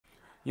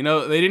You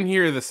know, they didn't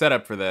hear the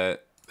setup for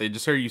that. They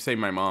just heard you say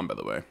my mom, by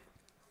the way.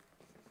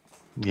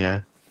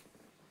 Yeah,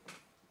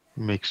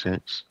 makes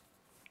sense.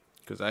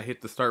 Because I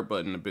hit the start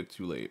button a bit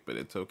too late, but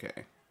it's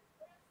okay.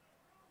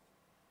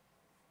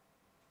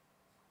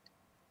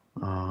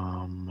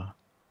 Um,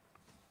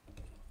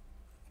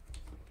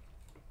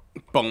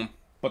 Boom.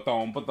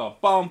 Ba-dum, ba-dum,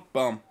 bum,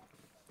 bum.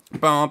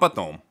 Bum,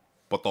 ba-dum.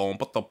 Ba-dum,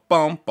 ba-dum,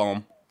 bum,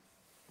 bum.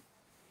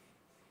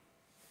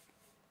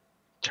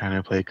 Trying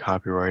to play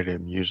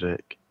copyrighted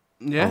music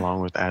Yeah,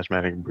 along with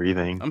asthmatic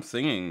breathing. I'm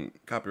singing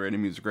copyrighted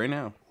music right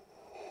now.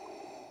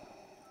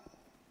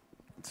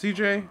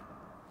 CJ,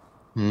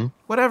 Hmm?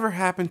 whatever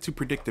happened to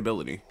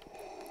predictability?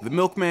 The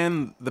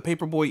Milkman, the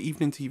Paperboy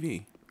Evening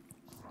TV.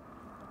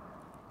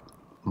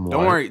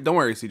 What? Don't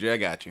worry, CJ, I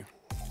got you.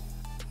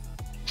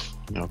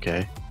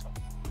 Okay.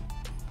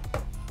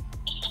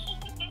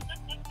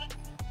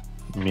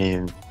 I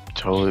mean,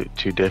 totally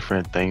two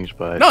different things,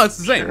 but No, it's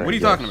the same. sure, What I are you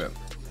guess. talking about?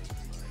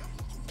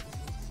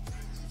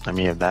 I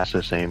mean, if that's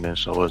the same, then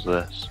so is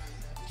this.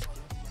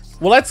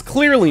 Well, that's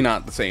clearly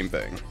not the same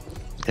thing.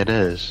 It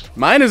is.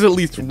 Mine is at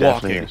least It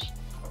definitely walking. is.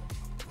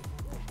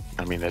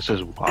 I mean, this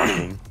is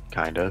walking,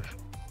 kind of.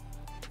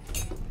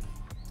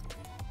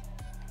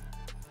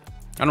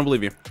 I don't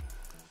believe you.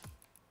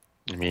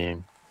 I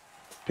mean,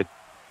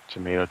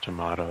 tomato,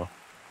 tomato.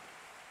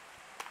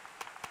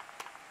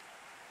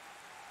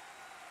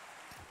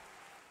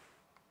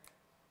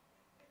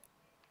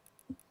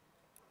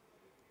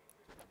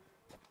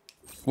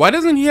 Why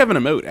doesn't he have an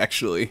emote,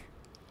 actually?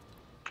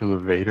 Who,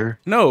 Vader?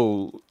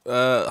 No,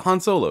 Han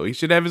Solo. He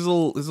should have his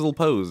little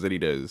pose that he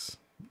does.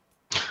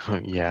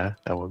 Yeah,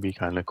 that would be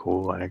kind of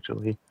cool,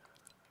 actually.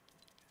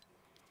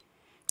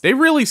 They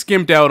really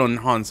skimped out on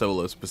Han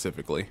Solo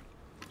specifically.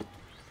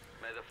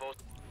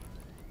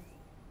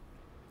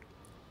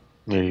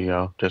 There you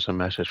go. Just a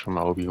message from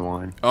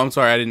Obi-Wan. Oh, I'm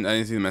sorry, I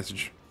didn't see the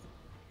message.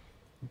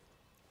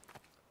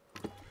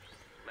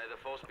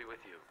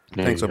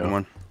 There Thanks, you go.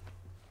 Obi-Wan.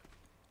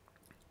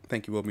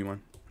 Thank you,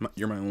 Obi-Wan.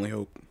 You're my only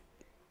hope.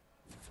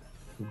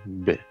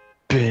 Ben.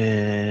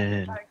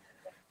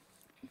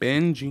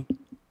 Benji.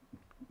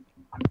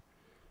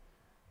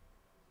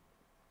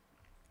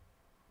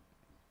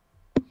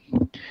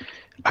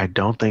 I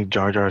don't think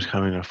Jar Jar is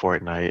coming to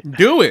Fortnite.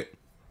 Do it!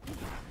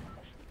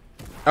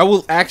 I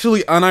will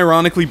actually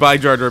unironically buy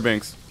Jar Jar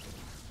Binks.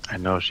 I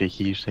know she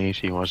keeps saying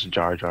she wants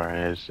Jar Jar,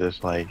 and it's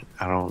just like,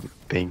 I don't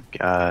think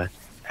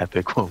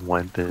Epic will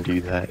want to do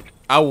that.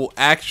 I will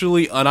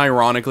actually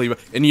unironically...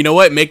 And you know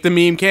what? Make the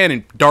meme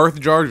canon. Darth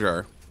Jar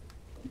Jar.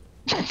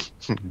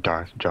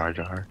 Darth Jar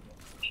Jar.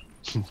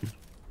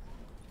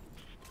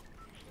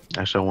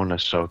 I still want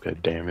Ahsoka,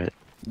 damn it.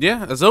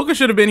 Yeah, Ahsoka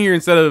should have been here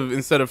instead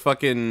of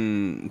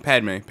fucking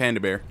Padme, Panda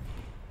Bear.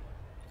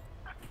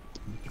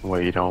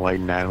 What, you don't like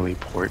Natalie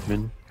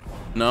Portman?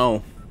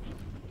 No.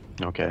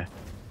 Okay.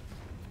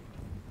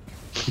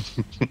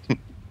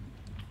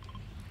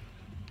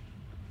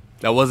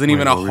 That wasn't Wait,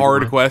 even a what were you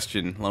hard doing?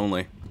 question,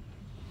 Lonely.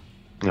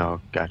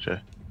 No,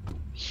 gotcha.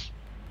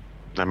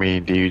 I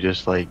mean, do you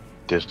just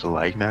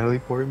dislike Natalie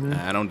Portman?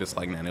 Nah, I don't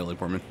dislike Natalie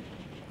Portman.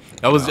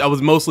 I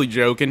was mostly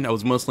joking. I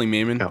was mostly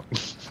memeing. No.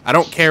 I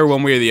don't care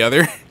one way or the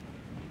other.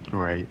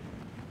 Right.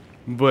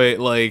 But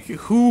like,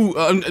 who?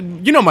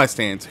 You know my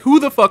stance. Who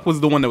the fuck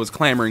was the one that was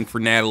clamoring for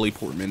Natalie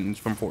Portman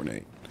from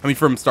Fortnite? I mean,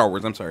 from Star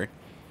Wars. I'm sorry.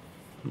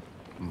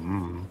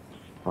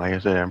 Like I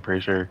said, I'm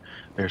pretty sure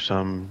there's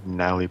some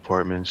Natalie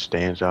Portman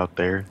stands out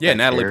there. Yeah, that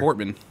Natalie care.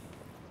 Portman.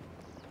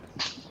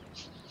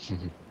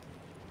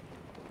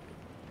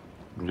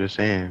 I'm just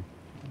saying,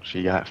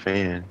 she got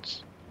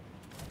fans.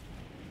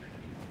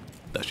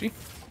 Does she?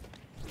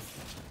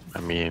 I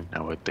mean,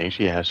 I would think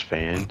she has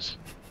fans.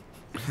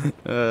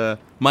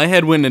 My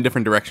head went in a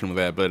different direction with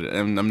that, but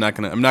I'm not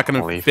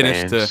gonna Only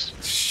finish fans.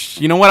 to. Shh,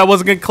 you know what? I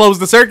wasn't gonna close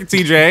the circuit,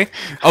 CJ.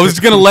 I was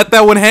just gonna let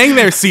that one hang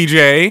there,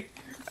 CJ.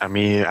 I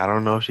mean, I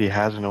don't know if she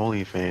has an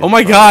OnlyFans. Oh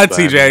my God,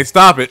 CJ,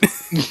 stop it.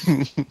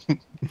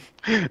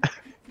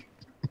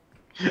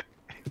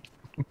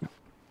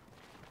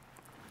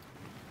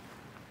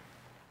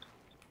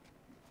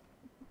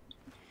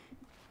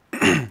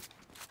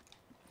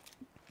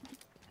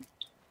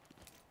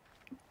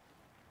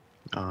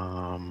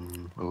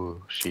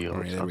 Ooh, shields.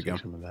 Alright, there I'll we take go.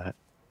 some of that.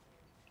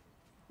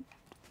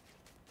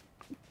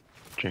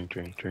 Drink,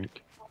 drink,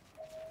 drink.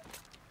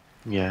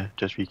 Yeah,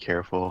 just be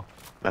careful.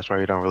 That's why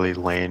you don't really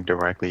land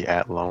directly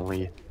at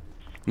Lonely.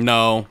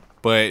 No,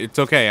 but it's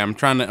okay. I'm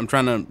trying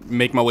to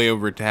make my way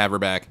over to have her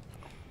back.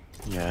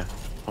 Yeah,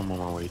 I'm on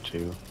my way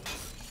too.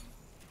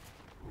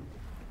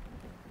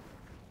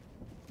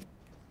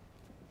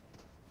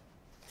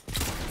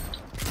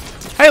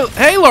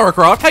 Hey, Lara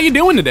Croft, how you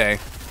doing today?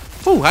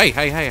 Oh, hey.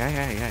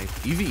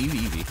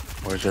 Easy.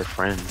 Where's your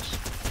friends?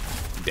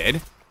 Dead?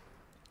 Let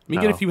me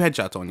get a No. few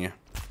headshots on you.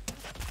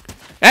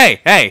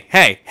 Hey.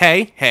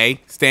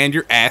 Stand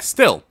your ass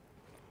still.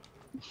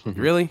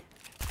 Really?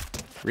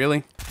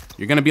 Really?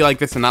 You're gonna be like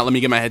this and not let me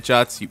get my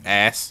headshots, you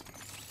ass?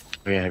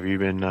 Yeah, have you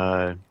been,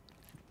 oh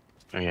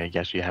yeah, I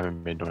guess you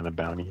haven't been doing the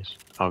bounties.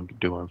 I'll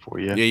do one for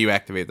you. Yeah, you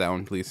activate that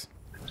one, please.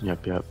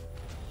 Yep.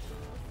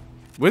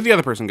 Where'd the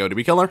other person go? Did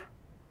we kill her?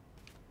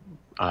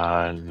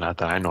 Not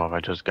that I know of.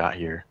 I just got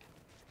here.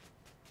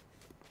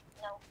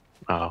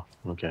 Oh,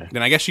 okay.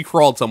 Then I guess she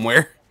crawled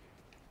somewhere.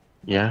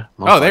 Yeah.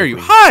 Oh, there you.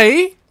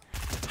 Hi.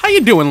 How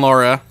you doing,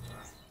 Laura?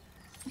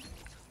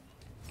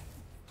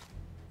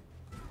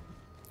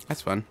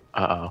 That's fun.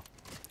 Uh-oh.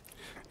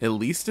 At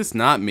least it's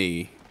not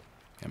me.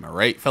 Am I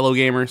right, fellow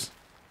gamers?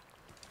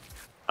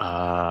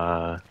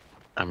 I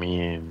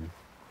mean,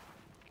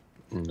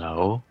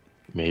 no,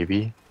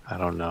 maybe. I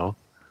don't know.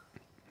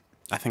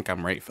 I think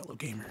I'm right, fellow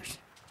gamers.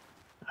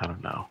 I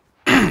don't know.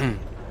 I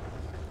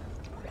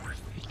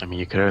mean,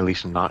 you could at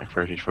least knock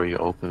first before you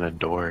open the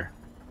door.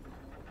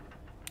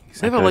 You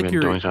say that like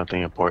you're doing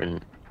something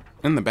important.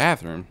 in the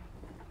bathroom.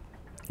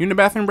 You in the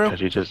bathroom, bro?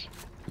 Cause you just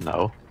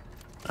no.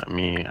 I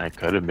mean, I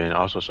could have been.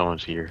 Also,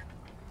 someone's here.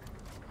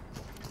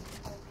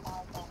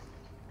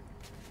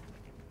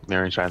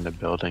 They're inside the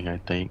building, I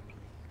think.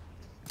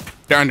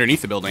 They're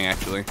underneath the building,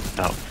 actually.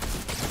 No.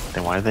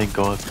 Then why did they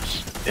go up?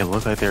 It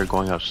looked like they were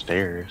going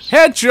upstairs.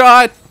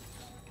 Headshot!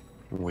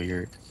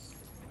 Weird.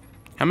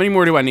 How many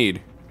more do I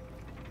need?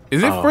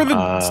 Is it for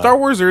the Star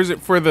Wars or is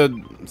it for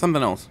the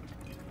something else?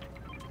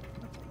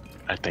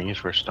 I think it's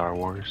for Star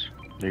Wars.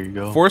 There you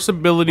go. Force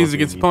abilities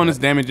against opponents,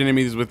 damage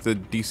enemies with the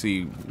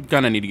DC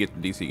gun. I need to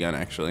get the DC gun,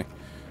 actually.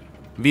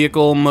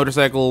 Vehicle,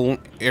 motorcycle,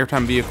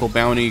 airtime vehicle,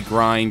 bounty,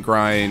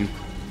 grind,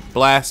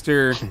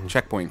 blaster,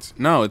 checkpoints.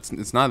 No,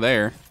 it's not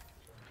there.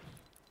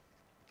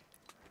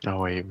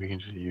 Oh wait, we can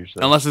just use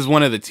that. Unless it's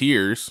one of the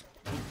tiers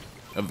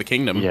of the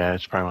kingdom. Yeah,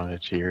 it's probably one of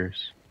the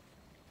tiers.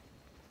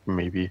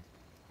 Maybe.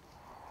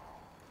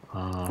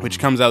 Which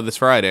comes out this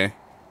Friday.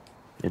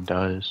 It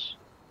does.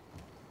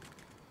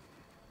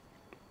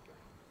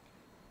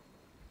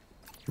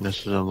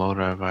 This is a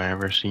loader if I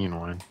ever seen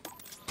one.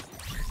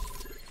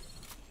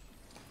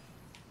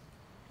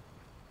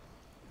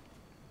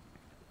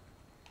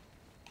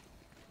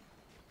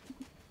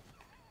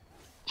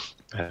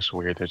 That's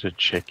weird. There's a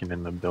chicken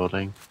in the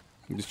building.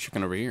 This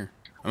chicken over here.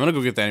 I'm gonna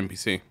go get that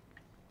NPC.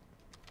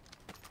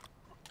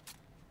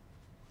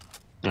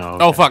 Oh,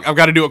 okay. Oh fuck! I've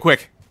got to do it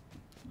quick.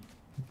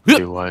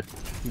 Do what?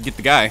 Get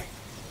the guy.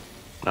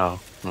 Oh,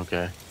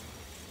 okay.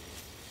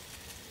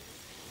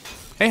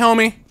 Hey,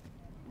 homie.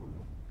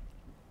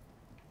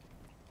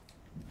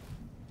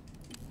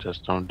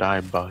 Just don't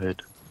die,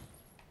 bud.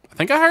 I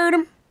think I hired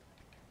him.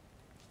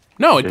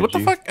 No, what the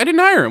fuck? I didn't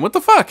hire him. What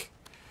the fuck?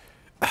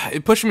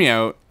 It pushed me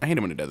out. I hate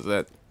it when it does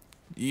that.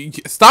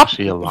 Stop!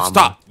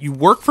 Stop! You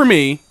work for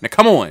me. Now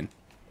come on.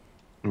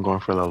 I'm going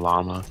for the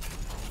llama.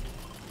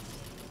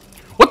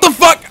 What the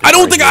fuck? I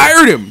don't think I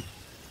hired him.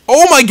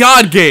 Oh my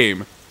god,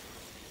 game.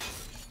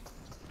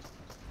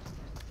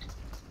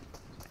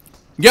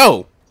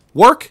 Yo,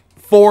 work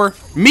for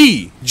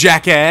me,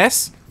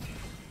 jackass.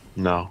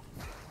 No.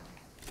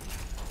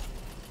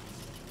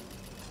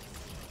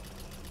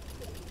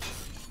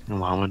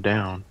 Llama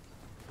down.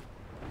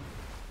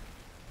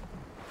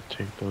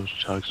 Take those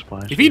chug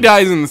splashes. If he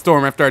dies in the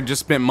storm after I just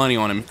spent money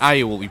on him,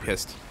 I will be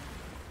pissed.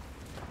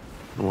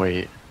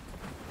 Wait.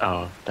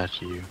 Oh,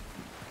 that's you.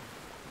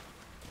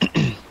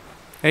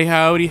 Hey,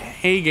 howdy.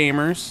 Hey,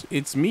 gamers.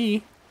 It's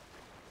me.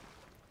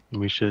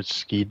 We should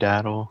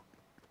ski-daddle.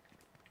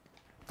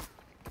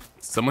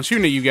 Someone's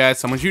shooting at you guys.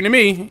 Someone's shooting at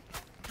me.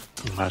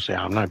 I say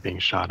I'm not being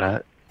shot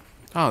at.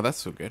 Oh, that's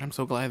so good. I'm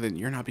so glad that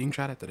you're not being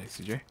shot at today,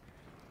 CJ.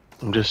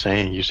 I'm just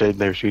saying, you said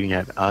they were shooting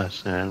at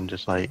us, and I'm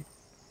just like,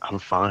 I'm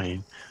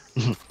fine.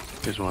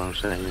 Is what I'm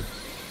saying.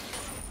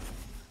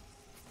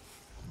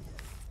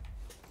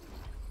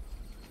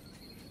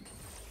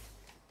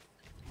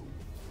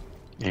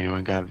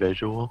 Anyone got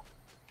visual?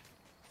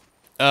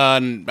 I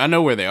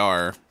know where they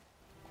are.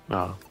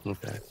 Oh,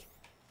 okay.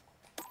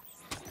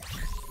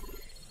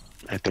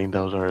 I think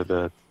those are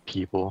the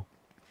people.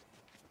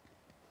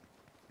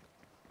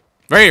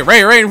 Right in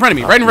front of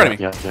me. Right in front of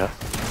me. Yeah.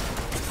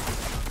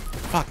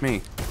 Fuck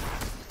me.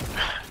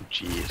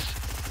 Jeez.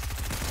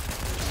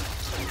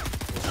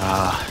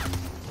 Ah,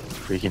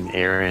 freaking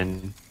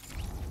Aaron.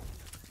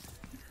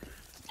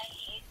 I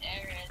hate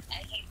Aaron. I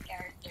hate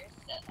characters.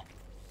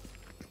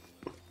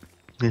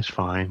 It's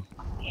fine.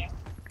 Yeah.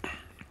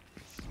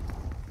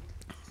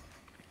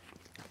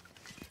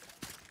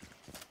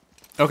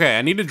 Okay,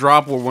 I need to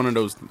drop where one of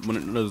those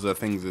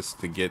things is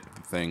to get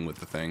the thing with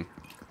the thing.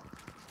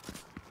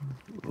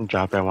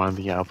 Drop at one of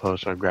the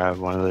outposts or grab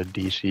one of the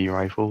DC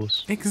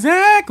rifles.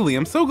 Exactly.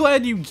 I'm so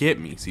glad you get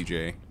me,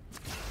 CJ.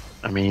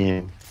 I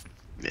mean,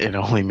 it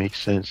only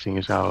makes sense seeing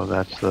as how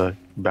that's the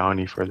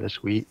bounty for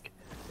this week.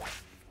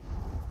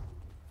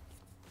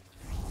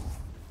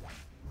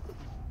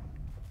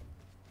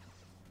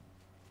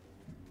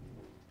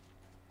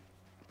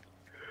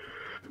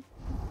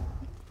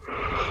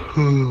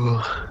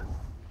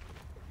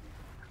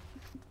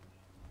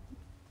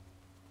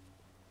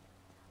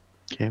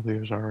 Can't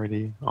believe it's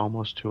already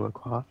almost 2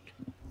 o'clock.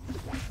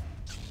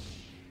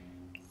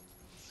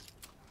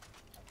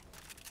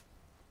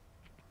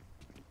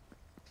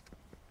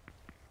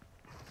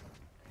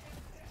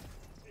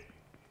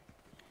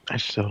 I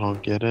still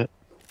don't get it.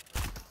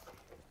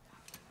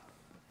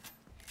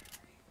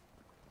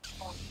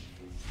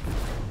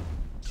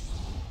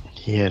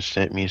 He has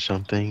sent me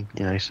something,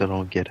 and I still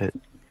don't get it.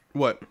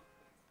 What?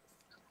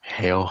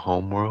 Hail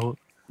Homeworld?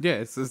 Yeah,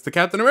 it's the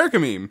Captain America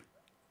meme.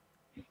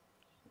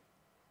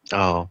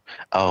 Oh,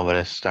 but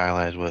it's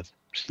stylized with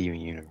Steven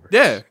Universe.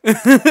 Yeah.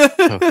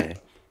 Okay,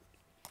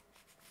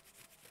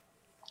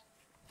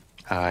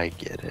 I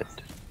get it.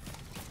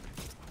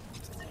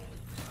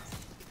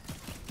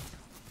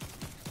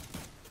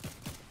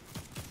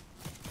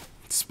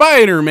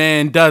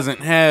 Spider-Man doesn't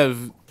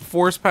have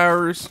force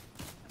powers.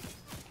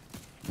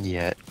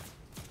 Yet.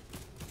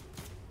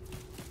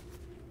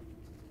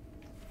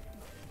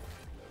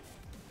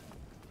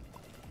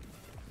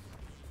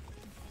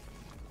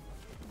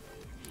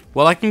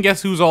 Well, I can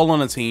guess who's all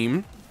on a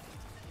team.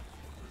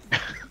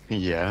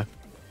 Yeah.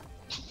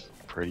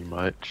 Pretty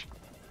much.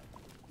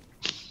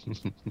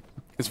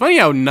 It's funny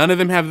how none of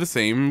them have the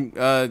same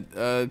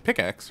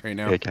pickaxe right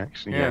now.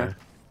 Pickaxe, yeah.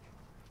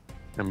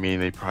 I mean,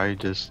 they probably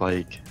just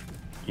like,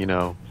 you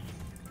know,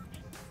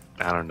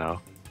 I don't know.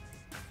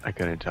 I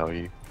couldn't tell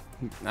you.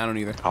 I don't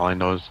either. All I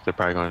know is they're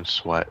probably going to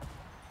sweat.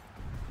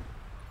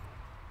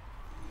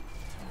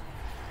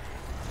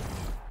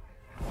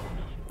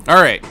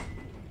 All right.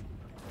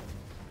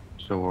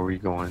 So where are we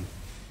going?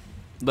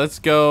 Let's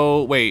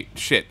go. Wait,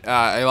 shit.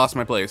 I lost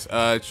my place.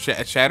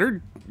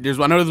 Shattered?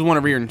 I know there's one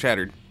over here in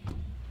Shattered.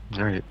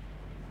 Alright.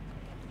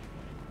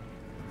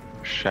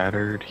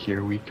 Shattered,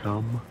 here we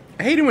come.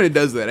 I hate it when it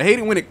does that. I hate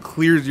it when it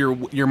clears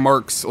your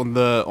marks on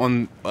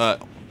the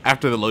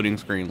after the loading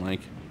screen.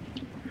 Like,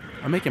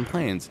 I'm making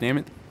plans. Damn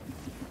it.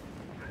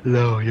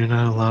 No, you're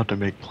not allowed to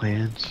make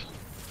plans.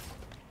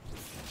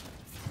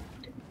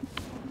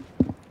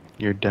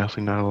 You're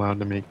definitely not allowed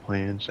to make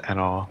plans at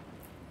all.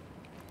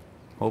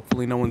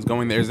 Hopefully no one's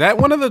going there. Is that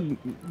one of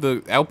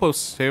the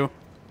outposts too?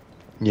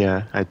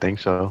 Yeah, I think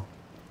so.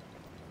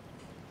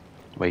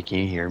 Wait, can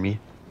you hear me?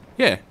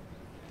 Yeah.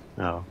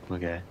 Oh,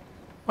 okay.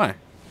 Why?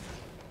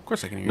 Of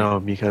course I can hear you.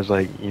 No, because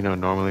like, you know,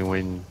 normally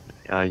when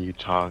you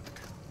talk,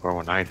 or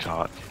when I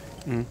talk,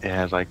 Mhm. it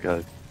has like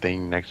a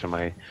thing next to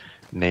my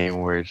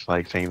name where it's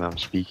like saying that I'm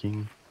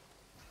speaking.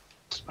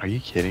 Are you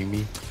kidding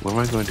me? What am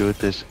I going to do with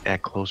this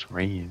at close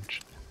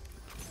range?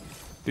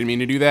 Didn't mean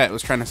to do that. I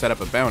was trying to set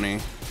up a bounty.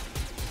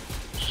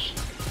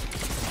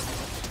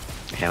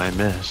 And I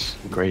miss.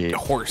 Great. A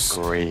horse.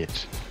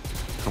 Great.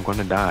 I'm going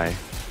to die.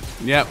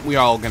 Yep, we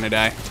all gonna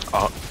die.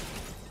 Oh.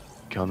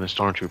 Killing the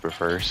stormtrooper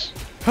first.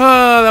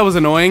 That was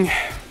annoying.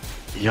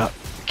 Yup.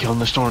 Killing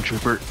the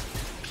stormtrooper.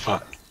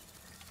 Fuck.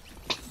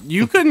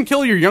 You couldn't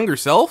kill your younger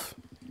self?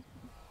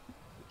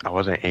 I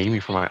wasn't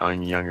aiming for my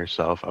own younger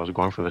self. I was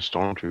going for the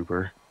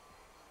stormtrooper.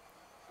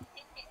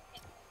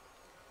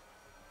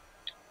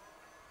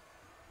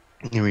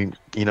 I mean,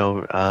 you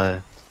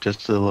know,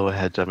 just a little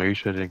heads up. Maybe we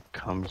shouldn't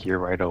come here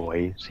right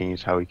away, seeing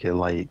as how we could,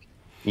 like,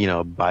 you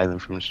know, buy them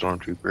from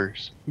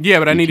stormtroopers. Yeah,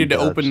 but I needed to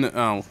dubs. open the...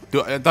 Oh.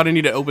 I thought I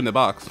needed to open the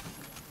box.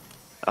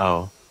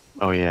 Oh.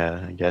 Oh,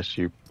 yeah. I guess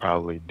you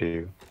probably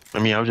do. I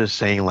mean, I was just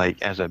saying,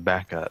 like, as a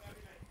backup.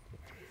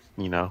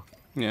 You know?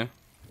 Yeah.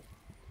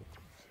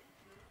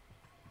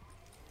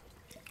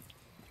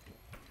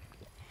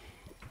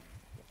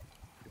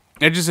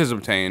 It just says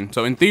obtain.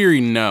 So in theory,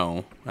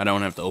 no. I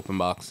don't have to open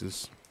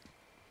boxes.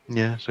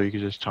 Yeah, so you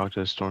could just talk to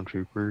the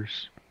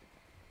stormtroopers.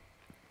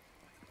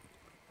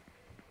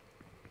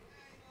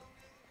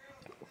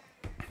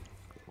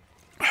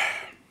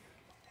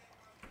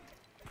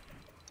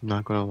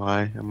 Not gonna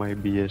lie, I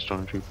might be a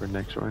stormtrooper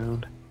next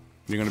round.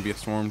 You're gonna be a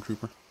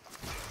stormtrooper.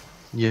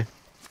 Yeah.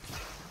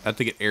 I have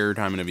to get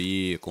airtime in a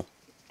vehicle.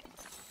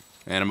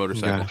 And a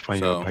motorcycle. You gotta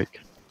find your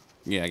bike.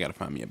 Yeah, I gotta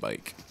find me a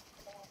bike.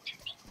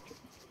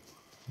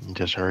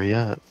 Just hurry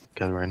up,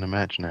 because we're in the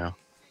match now.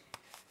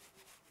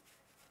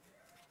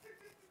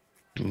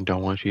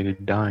 Don't want you to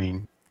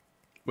dying.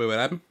 Wait, what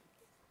happened?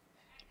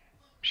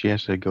 She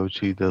has to go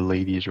to the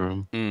ladies'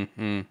 room.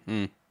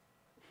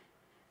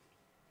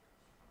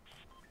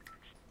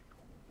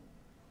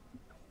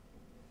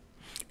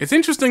 It's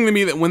interesting to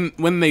me that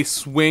when they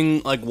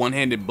swing like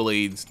one-handed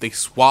blades, they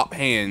swap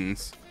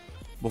hands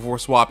before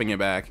swapping it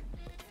back.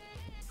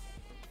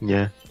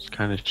 Yeah, it's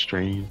kind of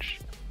strange.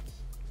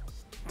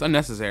 It's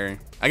unnecessary.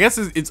 I guess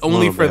it's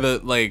only for the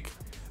like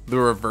the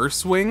reverse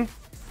swing.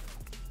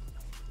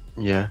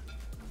 Yeah,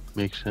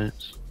 makes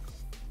sense.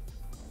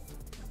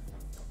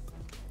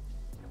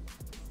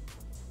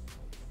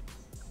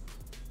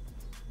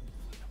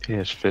 He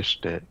has fish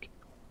stick.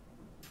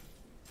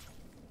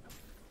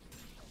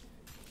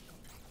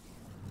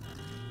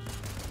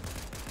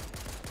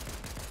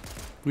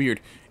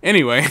 Weird.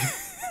 Anyway.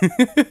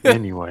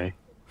 Anyway.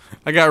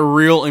 I got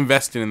real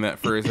invested in that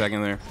for a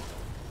second there.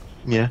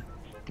 Yeah,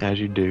 as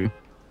you do.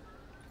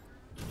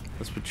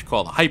 That's what you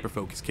call the hyper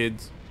focus,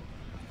 kids.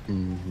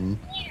 Mm-hmm.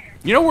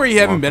 You know where you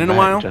haven't been in a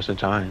while? Just in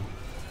time.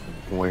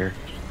 Where?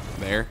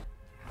 There.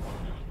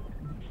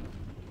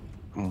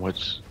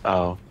 What's...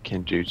 Oh,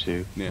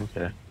 Kenjutsu. Yeah.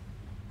 Okay.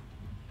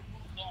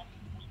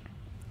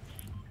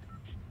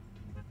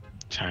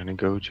 Time to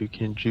go to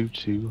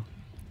Kenjutsu.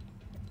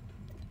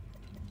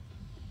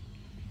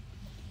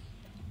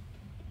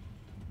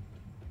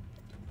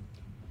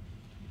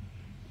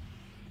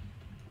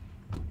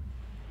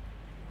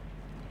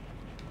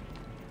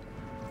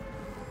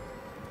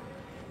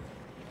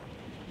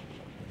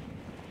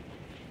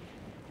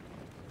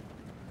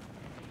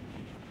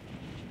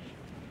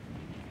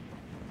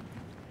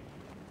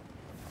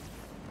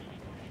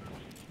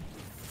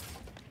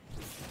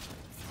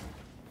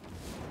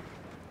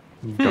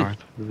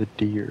 Darth the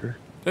Deer.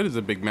 That is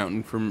a big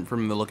mountain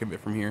from the look of it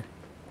from here.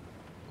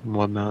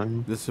 What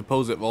mountain? The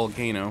supposed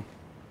volcano.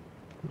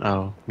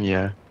 Oh,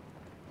 yeah.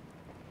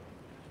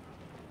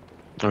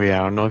 Oh,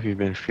 yeah, I don't know if you've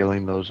been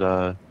feeling those,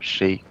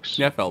 shakes.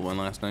 Yeah, I felt one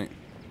last night.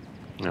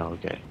 Oh,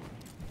 okay.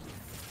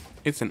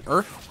 It's an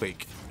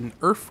earthquake. An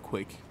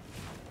earthquake.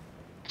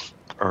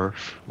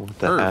 Earth. What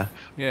the Earth. F?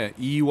 Yeah,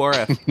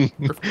 EURF.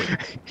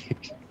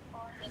 Earthquake.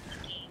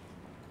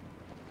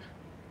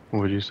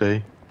 What'd you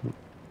say?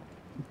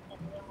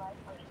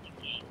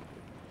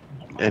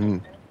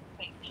 And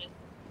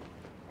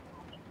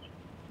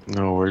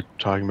no, we're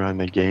talking about in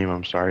the game.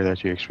 I'm sorry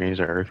that you experienced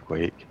an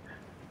earthquake.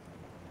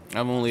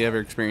 I've only ever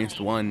experienced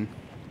one.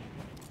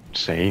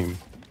 Same.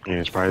 Yeah,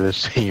 it's probably the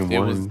same It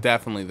one. was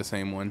definitely the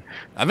same one.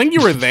 I think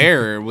you were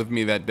there with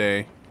me that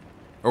day.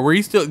 Or were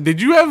you still...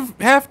 Did you have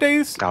half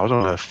days? I was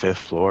on the 5th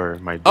floor,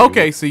 my dude.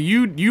 Okay, so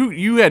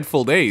you had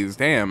full days.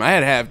 Damn, I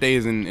had half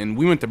days and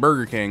we went to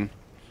Burger King.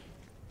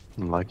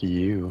 Lucky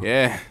you.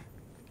 Yeah.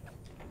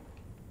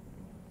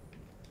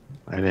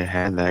 I didn't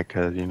have that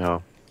because, you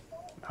know,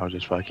 I was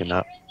just fucking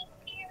up.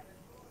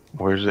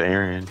 Where's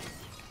Aaron?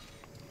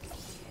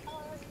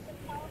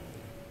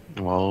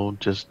 Well,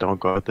 just don't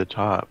go at the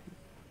top.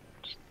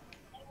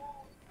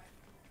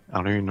 I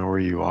don't even know where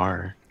you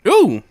are.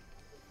 Ooh!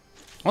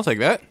 I'll take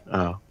that.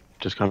 Oh,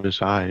 just come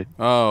inside.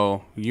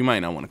 Oh, you might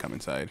not want to come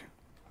inside.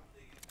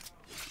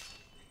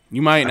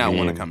 You might not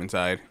want to mean- come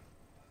inside.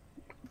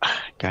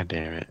 God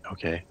damn it.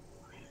 Okay.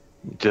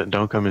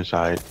 Don't come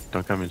inside.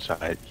 Don't come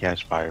inside. He has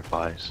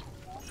fireflies.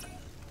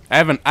 I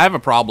have a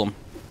problem.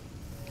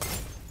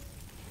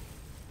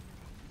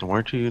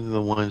 Weren't you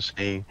the one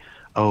saying,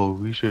 "Oh,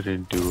 we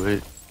shouldn't do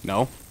it"?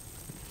 No.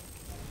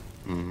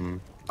 Mm-hmm.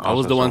 I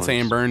was the one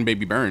saying burn,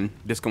 baby, burn.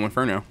 Disco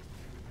Inferno.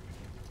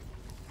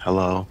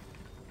 Hello.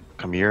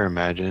 Come here,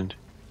 imagined.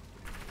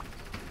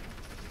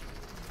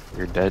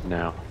 You're dead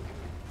now.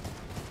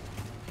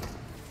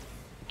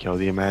 Kill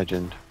the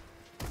imagined.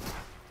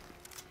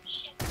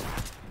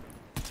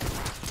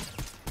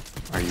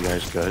 Are you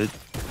guys good?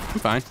 I'm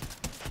fine.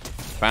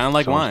 Fine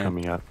like Someone's wine.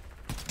 coming up.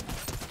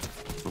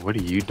 What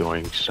are you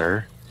doing,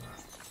 sir?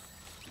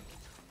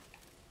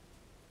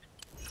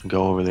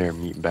 Go over there,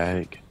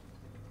 meatbag.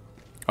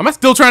 I'm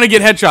still trying to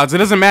get headshots. It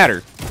doesn't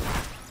matter.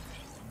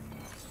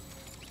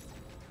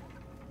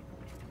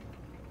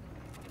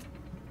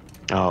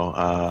 Oh,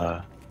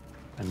 I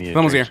need to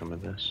Someone's drink here. some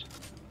of this.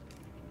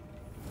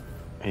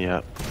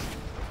 Yep,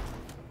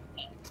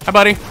 Hi,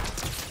 buddy.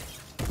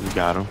 you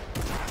got him.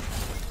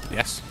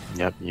 Yes.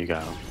 Yep, you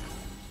got him.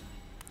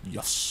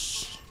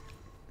 Yes.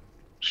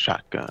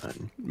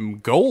 Shotgun.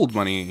 Gold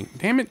money.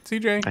 Damn it,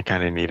 CJ. I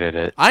kind of needed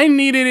it. I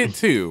needed it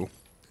too.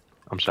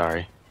 I'm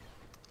sorry.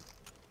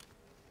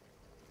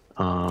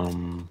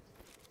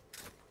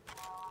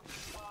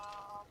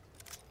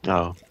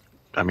 Oh,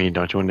 I mean,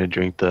 don't you want to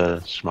drink the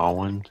small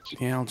ones?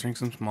 Yeah, I'll drink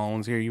some small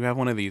ones here. You have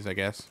one of these, I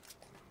guess.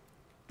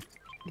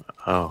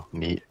 Oh,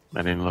 neat.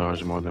 I didn't know there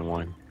was more than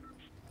one.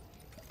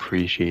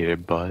 Appreciate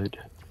it, bud.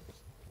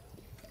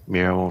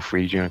 Mira won't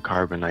freeze you in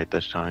carbonite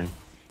this time.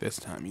 This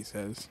time, he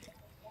says.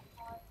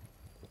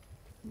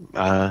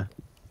 I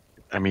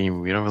mean,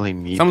 we don't really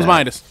need Someone's that.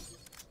 behind us.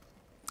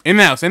 In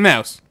the house, in the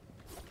house.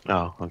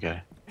 Oh,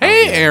 okay.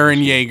 Hey, Oh, yeah. Aaron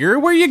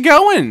Yeager, where you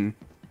going?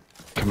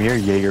 Come here,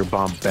 Jaeger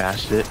bomb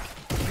bastard.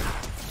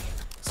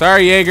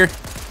 Sorry, Yeager.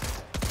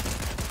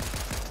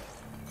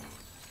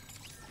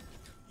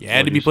 You had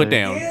What'd to be you put say?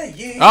 down.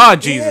 Yeah, Ah,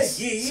 Jesus.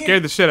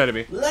 Scared the shit out of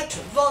me. Let the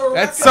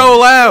That's record so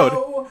loud.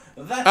 show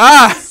that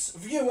Ah. this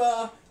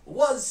viewer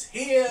was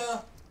here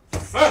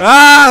first.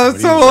 Ah,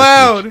 that's so What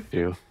loud.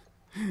 do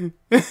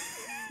you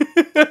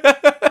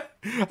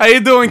How you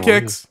doing, What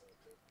Kicks?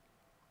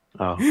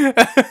 Oh, All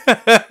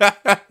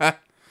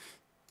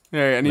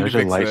right, I need there's to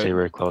a fix that.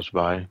 lightsaber close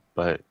by,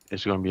 but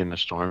it's gonna be in the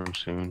storm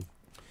soon.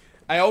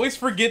 I always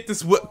forget to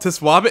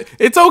swap it.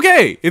 It's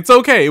okay. It's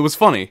okay. It was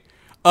funny.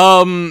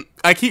 I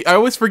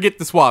always forget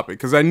to swap it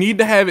because I need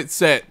to have it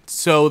set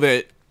so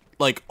that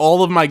like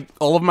all of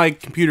my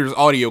computer's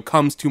audio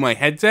comes to my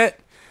headset,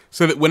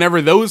 so that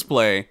whenever those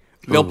play,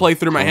 they'll Ooh, play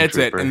through my Clone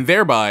headset, Trooper. and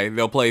thereby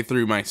they'll play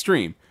through my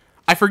stream.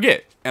 I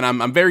forget, and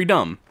I'm very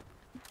dumb.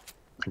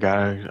 I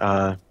got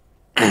a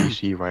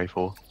PC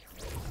rifle.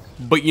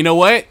 But you know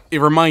what? It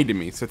reminded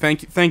me. So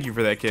thank you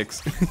for that,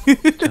 Kicks.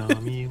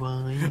 Tell me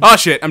why. Oh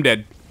shit, I'm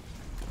dead.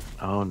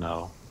 Oh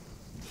no.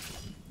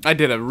 I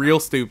did a real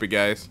stupid,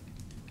 guys.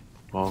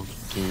 Well,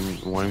 can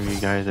one of you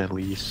guys at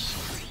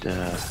least?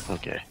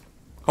 Okay.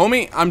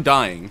 Homie, I'm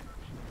dying.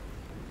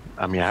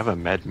 I mean, I have a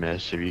med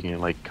miss. If you can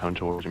like come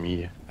towards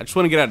me. I just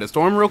want to get out of the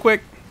storm real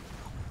quick.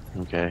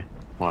 Okay.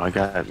 Well, I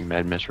got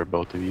med miss for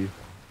both of you.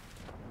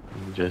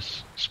 Let me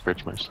just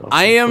spritz myself.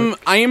 I real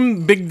quick.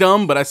 am big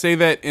dumb, but I say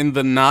that in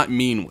the not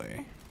mean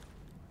way.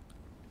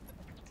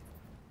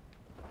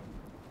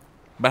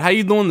 But how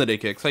you doing today,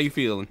 Kicks? How you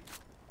feeling?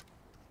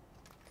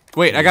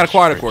 Wait, I got a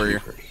aquatic Spritz warrior. you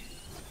first.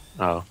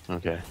 Oh,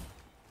 okay.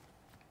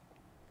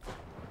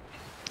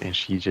 And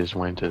she just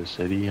went to the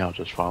city. I'll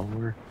just follow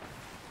her.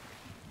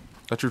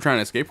 Thought you were trying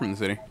to escape from the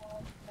city.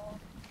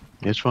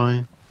 It's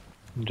fine.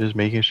 I'm just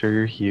making sure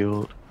you're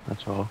healed.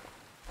 That's all.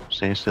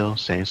 Staying still,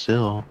 staying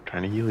still.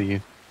 Trying to heal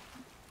you.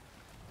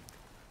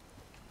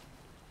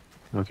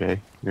 Okay,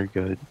 you're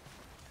good.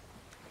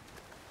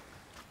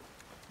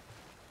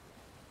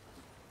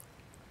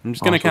 I'm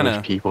just gonna Also, kind there's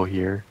of, people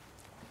here.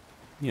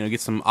 you know,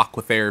 get some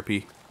aqua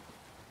therapy.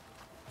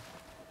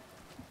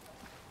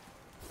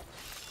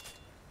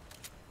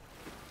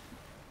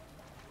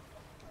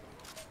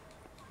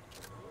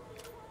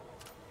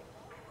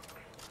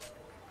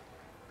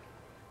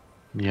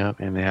 Yep,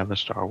 and they have a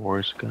Star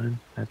Wars gun.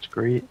 That's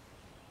great.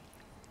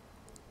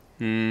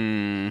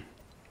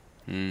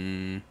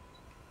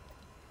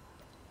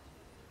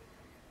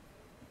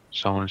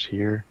 Someone's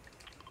here.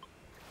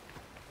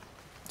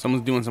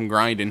 Someone's doing some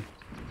grinding,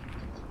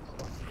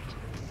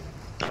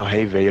 Oh,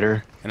 hey,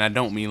 Vader. and I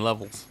don't mean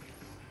levels.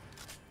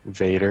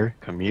 Vader,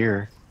 come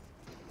here.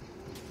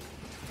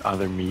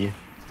 Other me.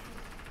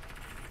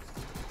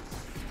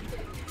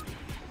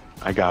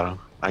 I got him.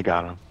 I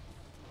got him.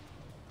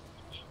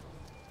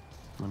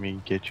 Let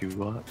me get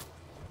you up.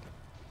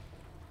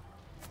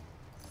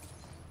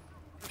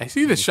 I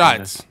see the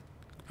shots.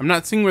 I'm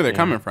not seeing where they're Yeah.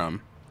 coming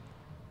from.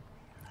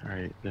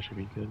 Alright, that should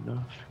be good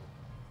enough.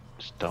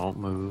 Just don't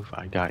move.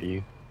 I got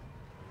you.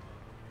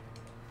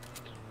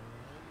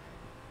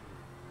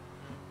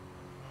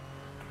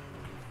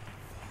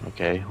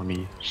 Okay, let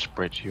me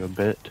spritz you a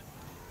bit.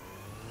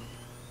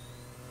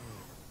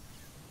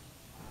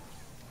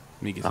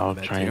 Let me get some I'll of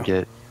that try too. and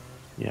get...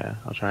 Yeah,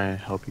 I'll try and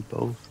help you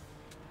both.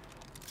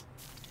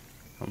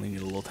 Only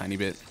need a little tiny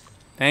bit.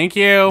 Thank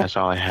you. That's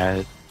all I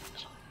had.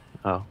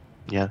 Oh,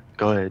 yeah,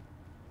 go ahead.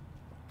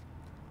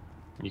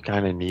 You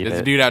kind of need it.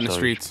 There's a dude out in the so-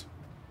 streets.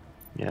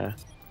 Yeah.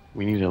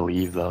 We need to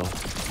leave, though.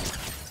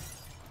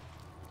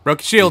 Broke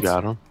your You shields.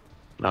 got him?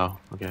 No,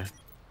 okay.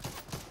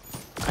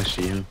 I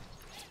see him.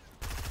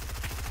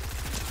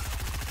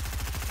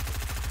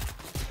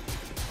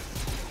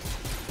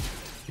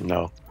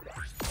 No.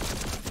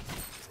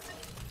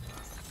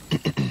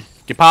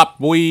 Get popped,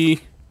 boy.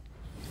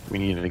 We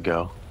need to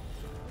go.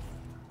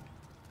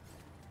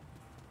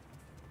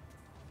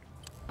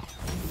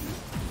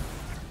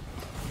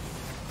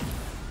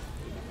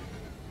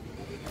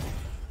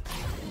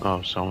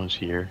 Oh, someone's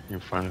here in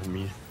front of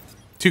me.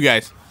 2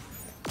 guys.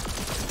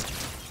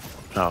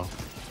 Oh.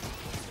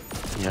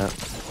 Yep.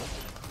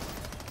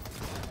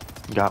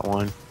 Got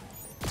one.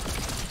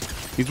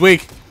 He's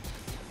weak.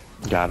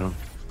 Got him.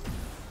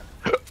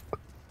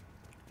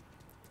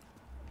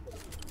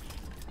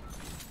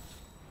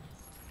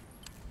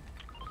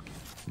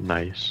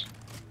 Nice.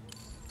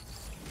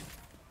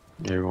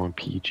 Everyone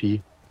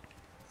peachy.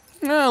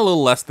 A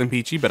little less than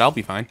peachy, but I'll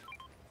be fine.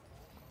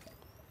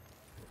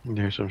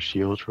 There's some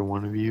shields for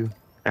one of you.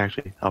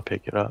 Actually, I'll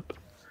pick it up.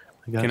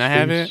 Got Can I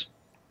have space.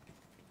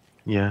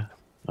 it? Yeah.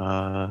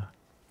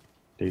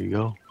 There you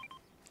go.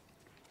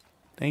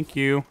 Thank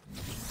you.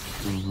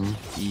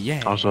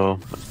 Yeah. Also,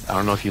 I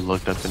don't know if you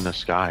looked up in the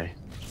sky.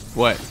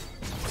 What?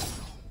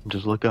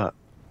 Just look up.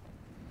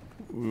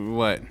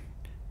 What?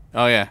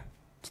 Oh yeah.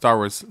 Star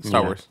Wars.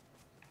 Star Yeah. Wars.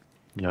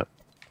 Yep.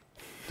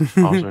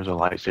 Also, there's a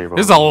lightsaber.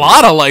 There's over a here.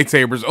 lot of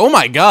lightsabers. Oh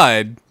my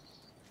god.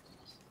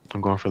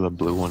 I'm going for the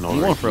blue one over I'm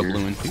going for a here.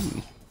 blue one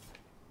too.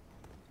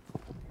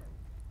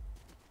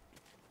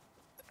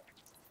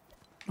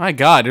 My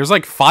god, there's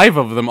like 5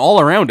 of them all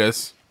around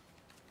us.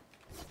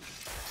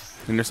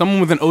 And there's someone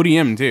with an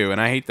ODM too, and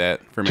I hate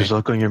that for me. Just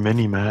look on your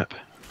mini map.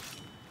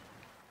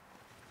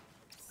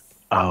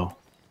 Oh.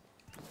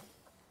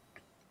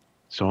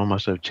 Someone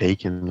must have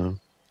taken them.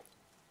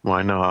 Well,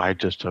 I know I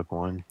just took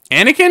one.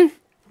 Anakin?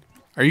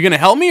 Are you gonna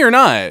help me or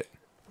not?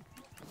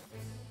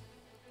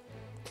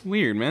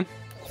 Weird, man.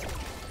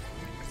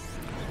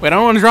 Wait, I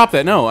don't want to drop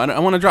that. No, I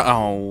want to drop.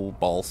 Oh,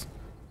 balls.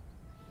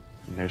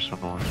 And there's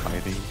someone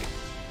fighting.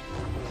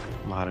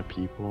 A lot of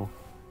people.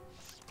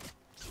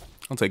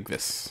 I'll take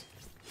this.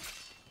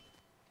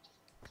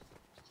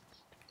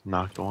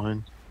 Knocked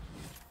one.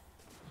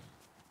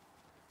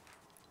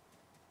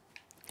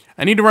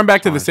 I need to run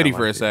back to the Someone's city got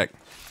for a my sec.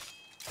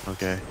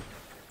 Okay.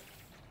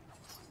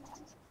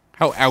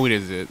 How out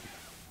is it?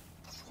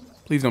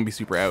 Please don't be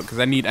super out, because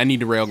I need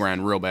to rail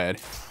grind real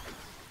bad.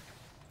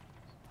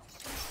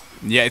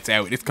 Yeah, it's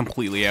out. It's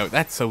completely out.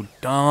 That's so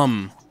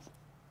dumb.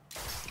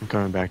 I'm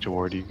coming back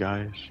toward you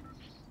guys.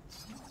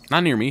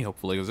 Not near me,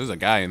 hopefully, because there's a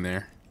guy in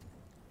there.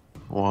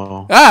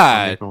 Whoa.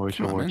 Ah, I'm making my way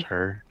come on, towards man.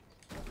 her.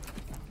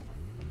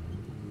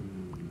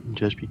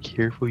 Just be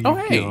careful, you Oh,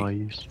 hey.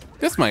 guys.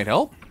 This might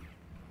help.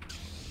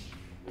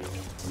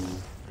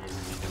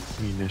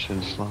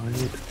 Munition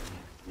slide.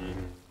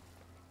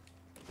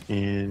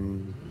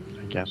 And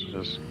I guess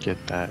we'll just get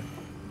that.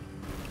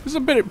 This is a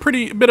bit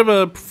of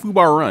a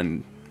foobar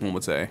run, one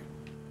would say.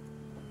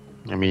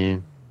 I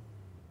mean,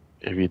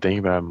 if you think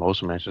about it,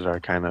 most matches are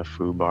kind of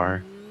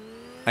foobar.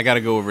 I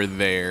gotta go over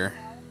there.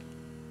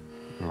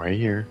 Right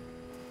here.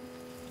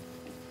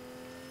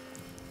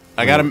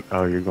 I gotta.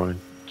 Oh, you're going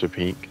to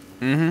pink.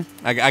 I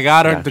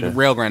gotta the Gotcha.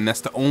 rail grind.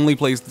 That's the only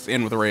place that's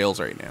in with rails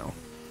right now.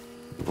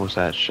 What's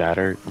that?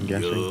 Shattered, I'm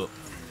guessing. Yup.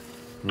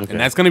 Okay. And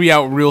that's gonna be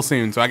out real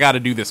soon, so I gotta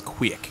do this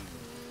quick.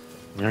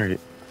 Alright.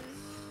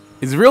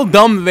 It's real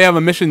dumb that they have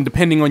a mission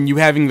depending on you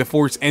having the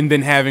force and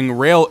then having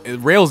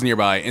rails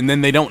nearby, and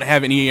then they don't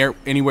have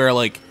anywhere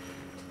like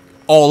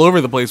all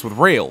over the place with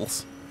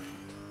rails.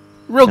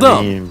 Real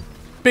dumb.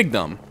 Big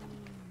dumb.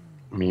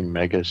 I mean,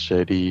 Mega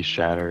City,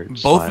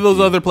 Shattered. Both of those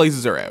Slappy. other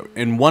places are out,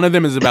 and one of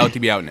them is about to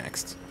be out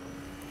next.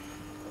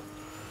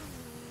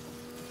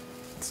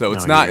 So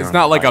it's No,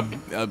 not like a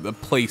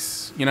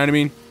place, you know what I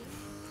mean?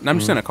 And I'm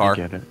just in a car. I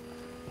get it.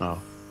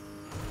 Oh.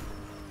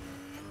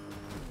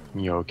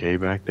 You okay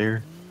back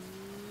there?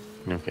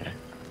 Okay.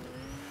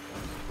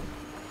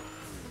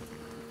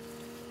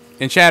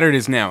 And Shattered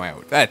is now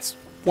out. That's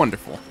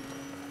wonderful.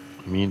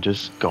 I mean,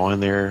 just go in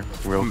there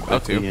real I'm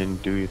about quickly to.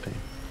 and do your thing.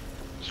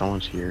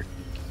 Someone's here.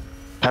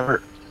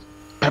 Pepper!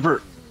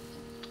 Pepper!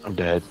 I'm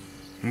dead.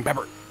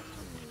 Pepper.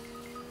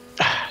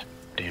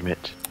 Damn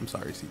it. I'm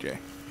sorry, CJ.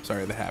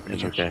 Sorry that happened.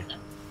 It's to you. okay.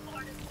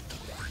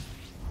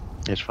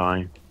 It's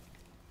fine.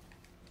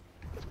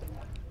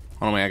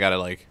 Hold on, wait, I gotta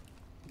like.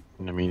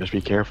 I mean, just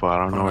be careful. I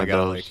don't know I where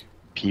gotta, those like-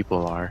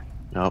 people are.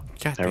 Nope.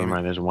 God Never damn it.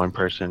 mind. There's one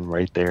person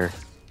right there.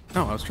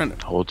 No, I was trying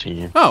to. Whole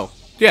team. Oh,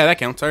 yeah, that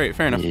counts. All right,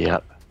 fair enough.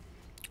 Yep.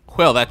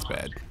 Well, that's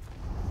bad.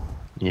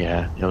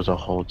 Yeah, it was a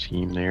whole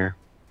team there.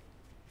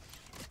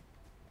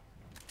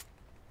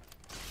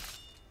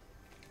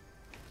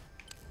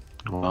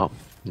 Well,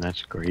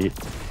 that's great.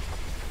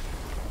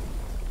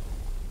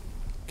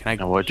 Can I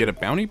Now what- get a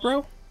bounty,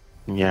 bro?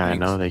 Yeah,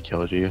 Thanks. I know they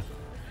killed you.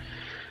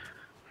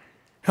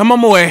 I'm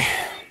on my way.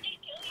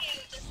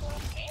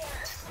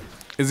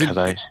 Is it?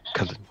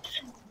 Cause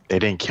they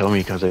didn't kill me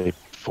because they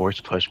force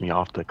pushed me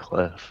off the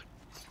cliff.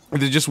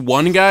 Is it just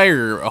one guy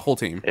or a whole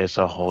team? It's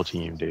a whole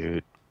team,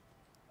 dude.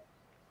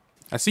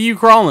 I see you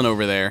crawling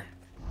over there.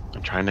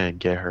 I'm trying to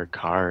get her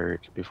card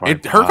before Her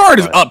pop, card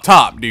is but up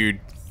top, dude.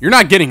 You're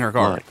not getting her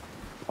card. look,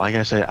 like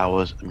I said, I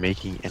was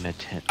making an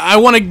attempt. I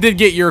wanted to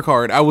get your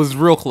card. I was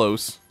real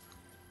close.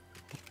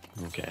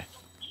 Okay.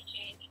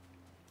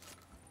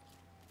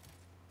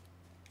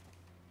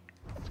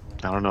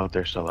 I don't know if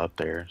they're still up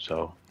there,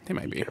 so They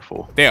might be.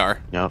 careful. They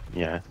are. Yep,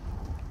 yeah.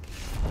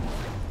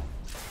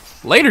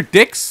 Later,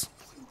 dicks.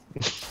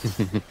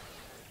 You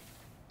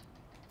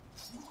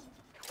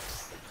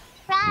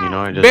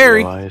know, I just Barry,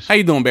 realized how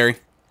you doing, Barry?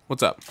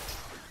 What's up?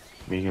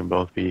 we can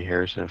both be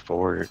Harrison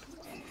Ford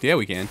Yeah,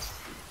 we can.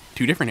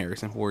 Two different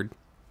Harrison Ford.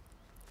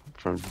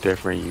 from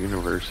different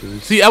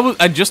universes. See,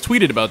 I just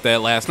tweeted about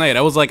that last night.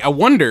 I was like, I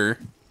wonder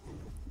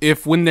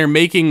if when they're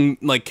making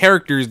like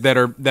characters that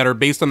are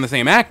based on the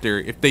same actor,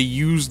 if they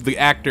use the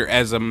actor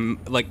as a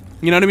like,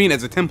 you know what I mean,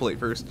 as a template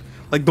first.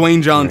 Like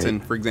Dwayne Johnson,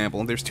 for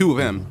example. There's two of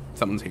him.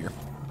 Something's here.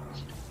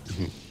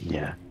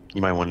 Yeah,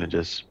 you might want to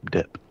just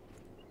dip.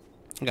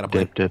 I gotta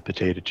play. Dip,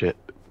 potato chip.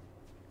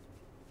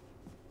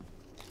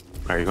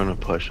 Are you gonna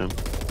push him?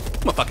 I'm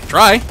gonna fucking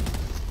try.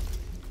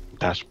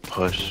 That's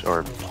push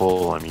or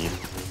pull, I mean.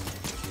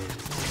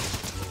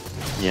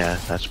 Yeah,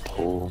 that's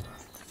pull.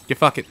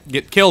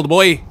 Get killed,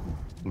 boy.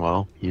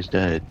 Well, he's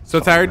dead. So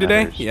That's all tired that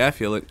today? matters. Yeah, I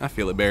feel it. I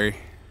feel it, Barry.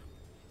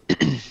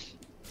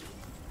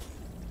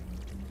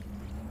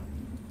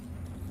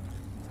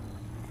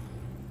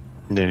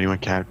 Did anyone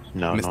cap?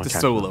 No, no. Mr. capture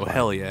Solo, the flag.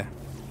 hell yeah.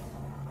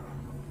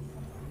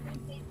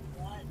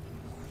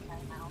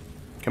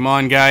 Come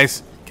on,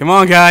 guys. Come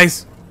on,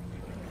 guys.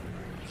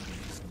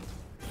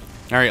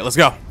 All right, let's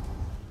go.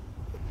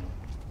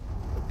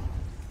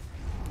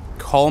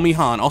 Call me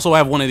Han. Also, I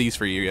have one of these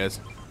for you guys.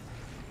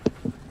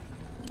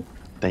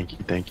 Thank you,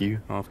 thank you.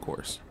 Oh, of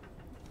course.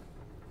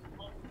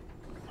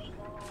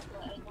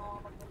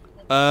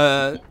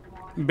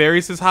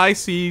 Barry says hi,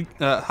 Siege,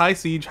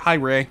 hi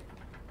Ray.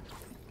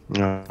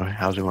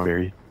 How's it going,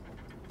 Barry?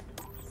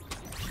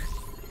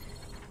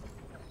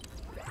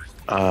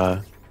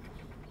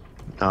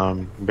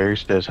 Barry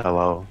says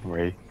hello,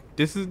 Ray.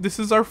 This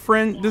is our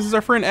friend. This is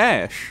our friend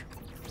Ash.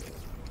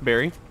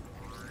 Barry.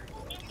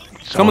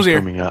 Someone's here.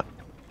 coming up.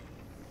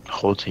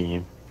 Whole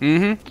team.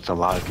 Mm-hmm. It's a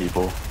lot of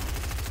people.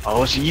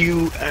 Oh, it's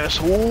you,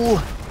 asshole!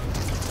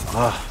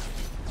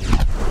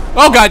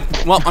 Oh God.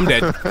 Well, I'm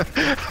dead.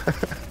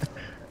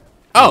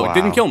 Oh, it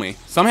didn't Wow. kill me.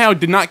 Somehow, it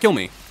did not kill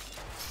me.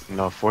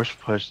 No, force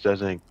push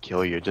doesn't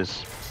kill you, it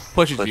just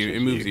Pushes you. Pushes It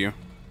moves you.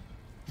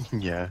 you.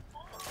 yeah.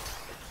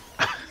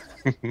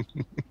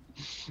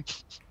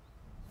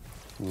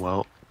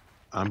 Well,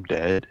 I'm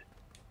dead.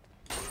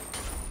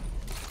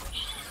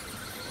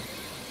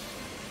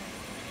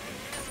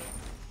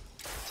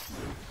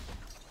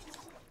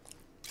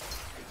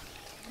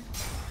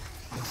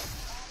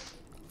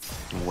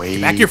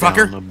 Way back here, down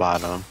fucker. the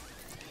bottom.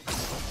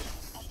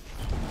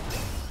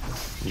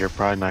 You're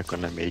probably not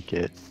gonna make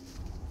it.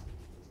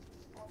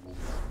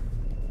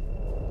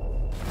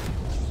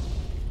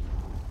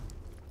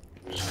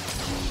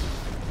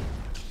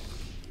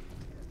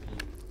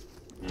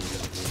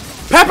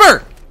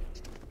 Pepper.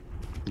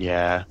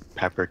 Yeah,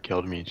 Pepper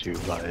killed me too,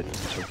 but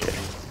it's okay.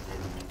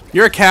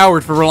 You're a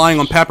coward for relying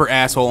on Pepper,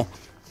 asshole.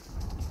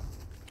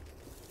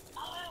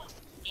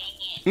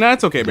 Nah,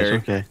 it's okay, Barry.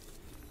 It's okay.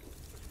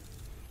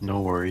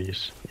 No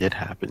worries. It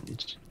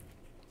happens.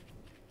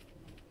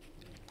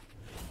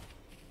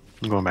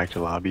 I'm going back to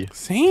lobby.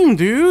 Same,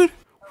 dude.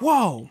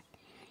 Whoa.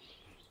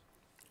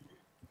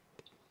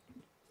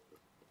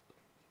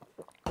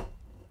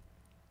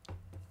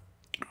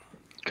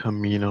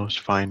 Camino's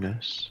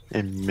finest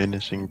and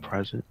menacing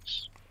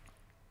presence.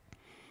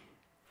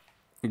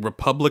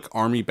 Republic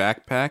Army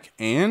backpack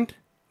and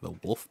the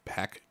Wolf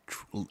Pack.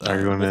 Are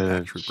you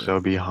gonna still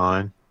be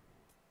Han?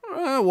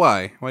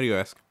 Why? Why do you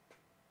ask?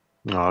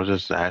 No, I was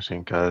just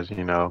asking because,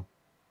 you know.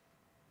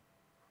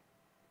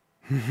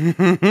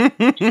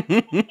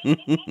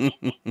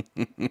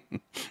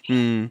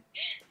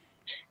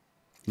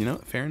 You know,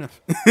 fair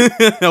enough.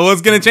 I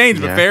was gonna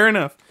change, but fair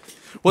enough.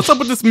 What's up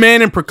with this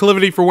man and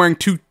proclivity for wearing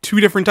two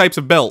different types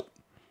of belt?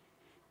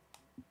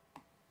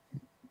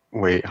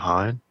 Wait,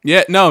 Han?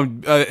 Yeah, no,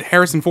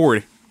 Harrison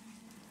Ford.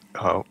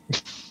 Oh.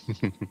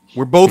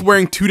 We're both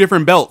wearing 2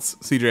 different belts,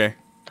 CJ.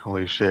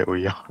 Holy shit,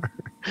 we are.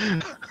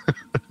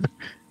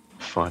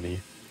 Funny.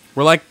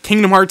 We're like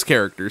Kingdom Hearts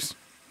characters.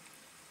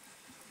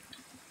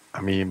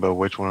 I mean, but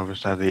which one of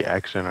us has the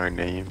X in our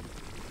name?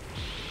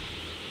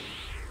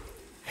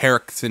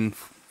 Harrison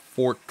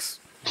Forks.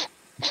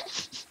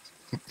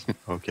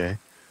 Okay.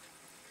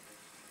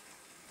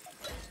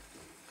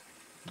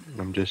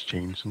 I'm just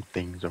changing some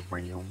things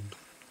around.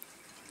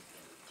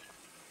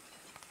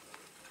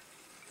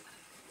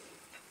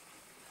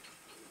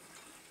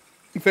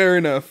 Fair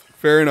enough.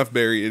 Fair enough,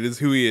 Barry. It is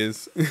who he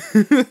is.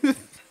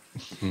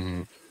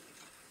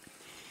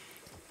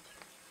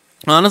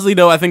 Honestly,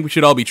 though, I think we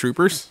should all be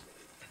troopers.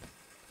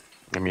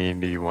 I mean,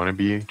 do you want to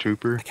be a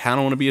trooper? I kind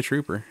of want to be a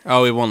trooper.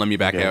 Oh, it won't let me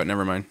back out.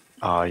 Never mind.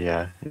 Oh,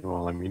 yeah. It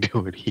won't let me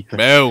do it either.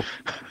 Boo.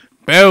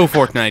 Boo,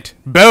 Fortnite.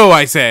 Boo,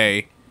 I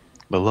say.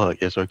 But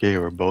look, it's okay.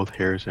 We're both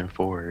Harrison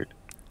Ford.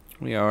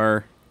 We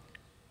are.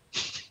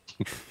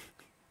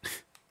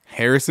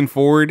 Harrison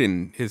Ford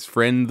and his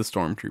friend, the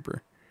Stormtrooper.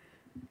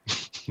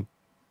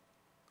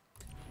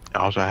 I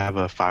also have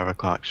a 5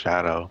 o'clock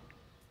shadow.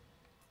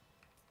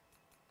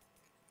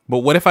 But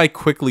what if I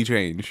quickly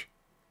change?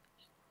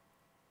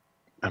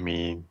 I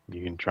mean,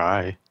 you can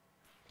try.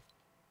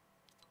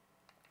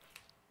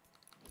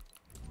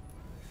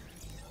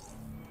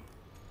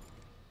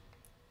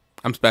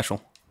 I'm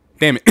special.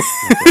 Damn it.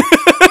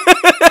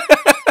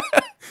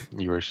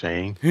 You were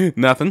saying?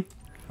 Nothing.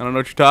 I don't know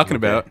what you're talking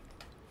about.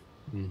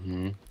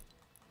 Mm-hmm.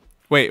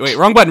 Wait,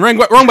 wrong button, wrong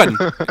button.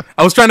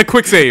 I was trying to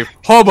quick save.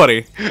 Oh,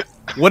 buddy.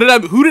 Who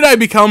did I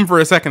become for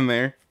a second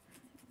there?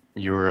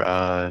 You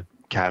were,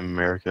 Captain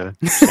America.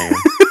 Sam.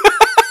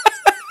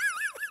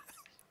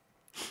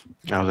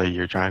 I was like,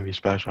 you're trying to be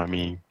special. I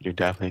mean, you're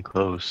definitely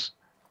close.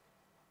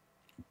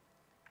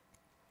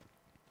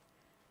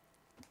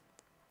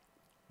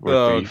 We're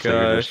Oh,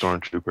 three-fingered gosh.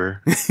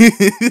 stormtrooper.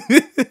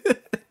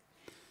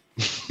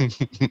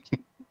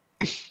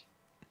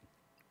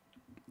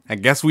 I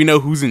guess we know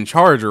who's in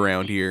charge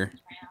around here.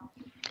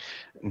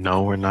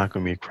 No, we're not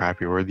going to be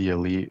crappy. We're the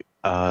elite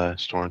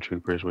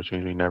stormtroopers, which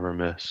means we never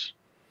miss.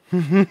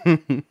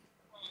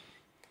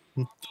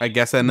 I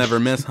guess I never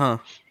miss, huh?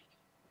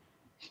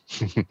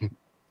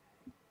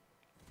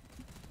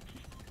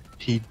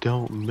 He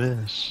don't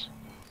miss.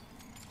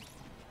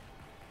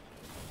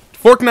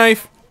 Fork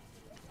knife.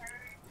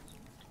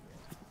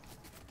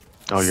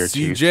 Oh, your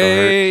teeth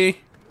CJ.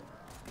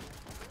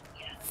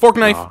 Fork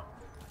knife. Oh,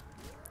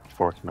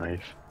 fork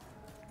knife.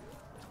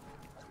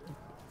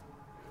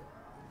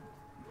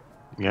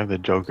 You have the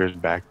Joker's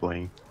back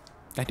bling.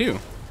 I do.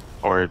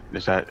 Or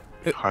is that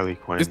Harley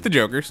Quinn? It's the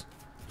Joker's.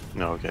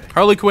 No, okay.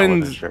 Harley I Quinn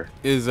wasn't sure.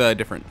 is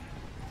different.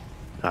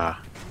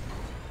 Ah.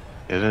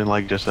 Isn't it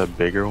like just a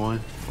bigger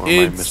one? Or am I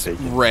It's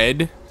mistaken?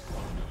 red.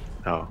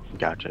 Oh,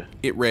 gotcha.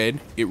 It real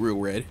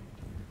red.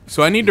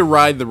 So I need to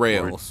ride the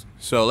rails.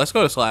 So let's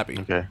go to Slappy.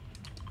 Okay.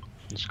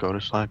 Let's go to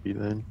Slappy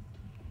then.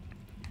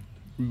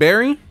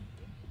 Barry,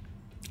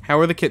 how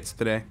are the kits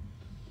today?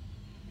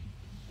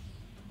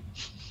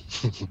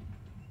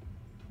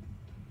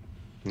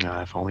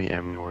 Nah, if only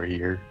Emily were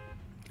here.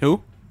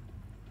 Who?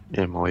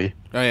 Emily.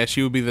 Oh yeah,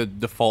 she would be the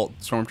default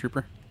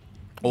stormtrooper.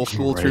 Old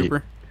school Right.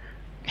 trooper.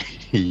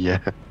 Yeah.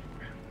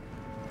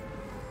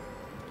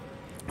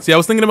 See, I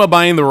was thinking about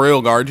buying the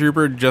Royal Guard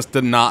trooper just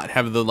to not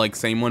have the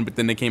same one, but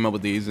then they came up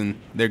with these and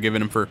they're giving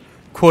them for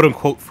quote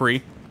unquote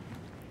free.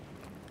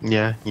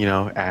 Yeah, you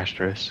know,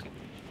 asterisk.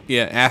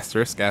 Yeah,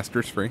 asterisk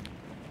free.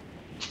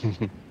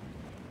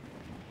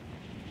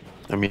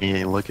 I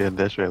mean, look at it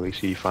this way. At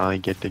least you finally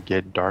get to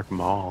get Dark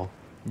Maul.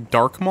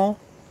 Dark Maul?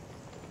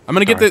 I'm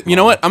gonna get Dark this. You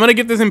know Maul. what? I'm gonna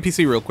get this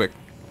NPC real quick.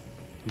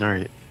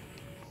 Alright.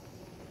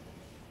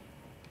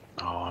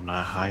 Oh, I'm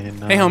not high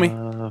enough. Hey,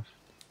 homie.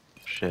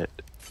 Shit.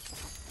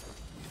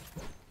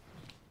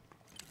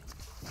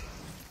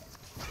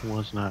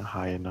 Was not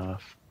high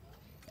enough.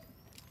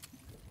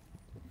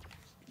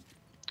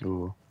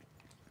 Ooh.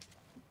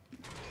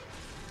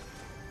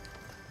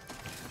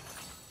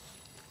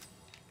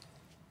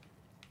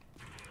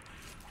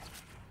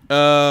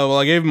 Well,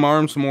 I gave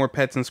Marm some more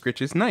pets and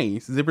scritches.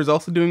 Nice. Zipper's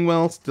also doing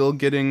well. Still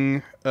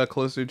getting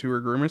closer to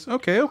her groomers.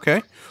 Okay.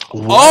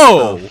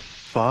 What the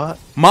fuck?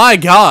 My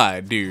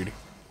God, dude.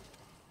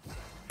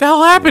 The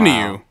hell happened to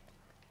you?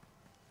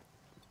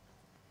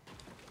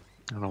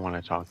 I don't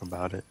want to talk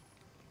about it.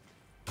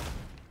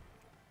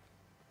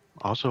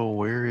 Also,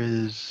 where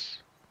is...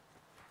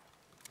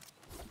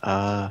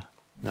 No.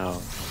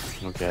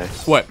 Okay.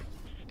 What?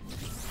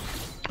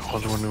 I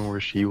was wondering where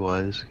she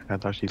was. I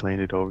thought she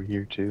landed over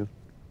here, too.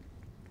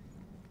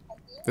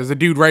 There's a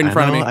dude right in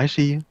front of me. I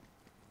see you.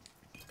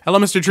 Hello,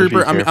 Mr. Just Trooper.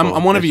 be I'm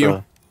careful. one of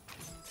you.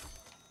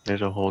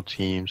 There's a whole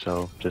team,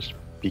 so just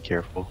be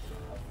careful.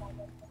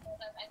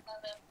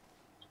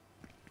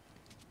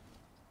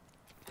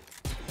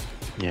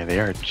 Yeah, they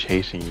are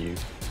chasing you.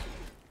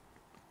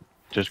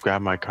 Just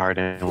grab my card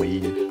and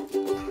leave.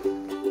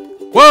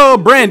 Whoa,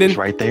 Brandon. It's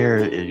right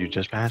there. You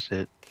just pass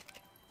it.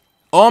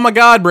 Oh my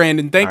God,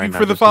 Brandon! Thank Alright, you now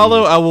for the just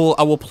follow. leave.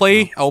 I will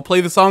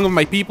play the song of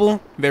my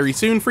people very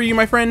soon for you,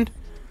 my friend.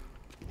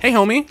 Hey,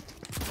 homie.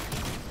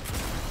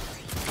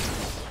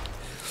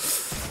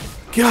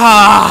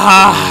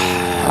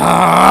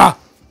 God.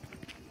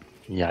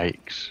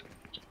 Yikes.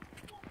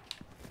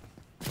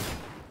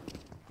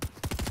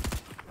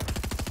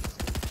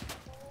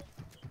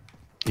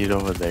 He's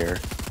over there.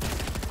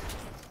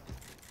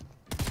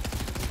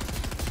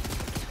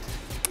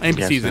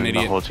 NPC's an The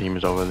idiot. whole team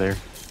is over there.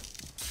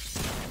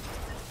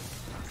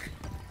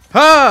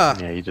 Ha!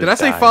 Yeah, you just Did I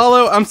say died.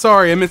 follow? I'm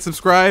sorry, I meant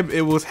subscribe.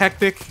 It was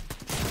hectic.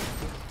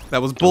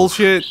 That was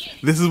bullshit.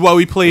 This is why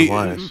we play It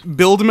was.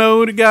 build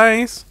mode,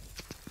 guys.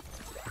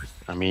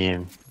 I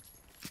mean,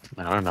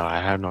 I don't know.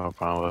 I have no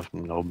problem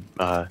with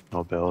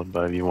no build,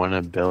 but if you want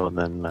to build,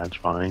 then that's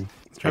fine.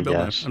 Try I build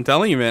mode. guess. I'm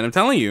telling you, man. I'm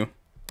telling you.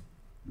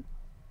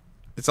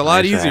 It's a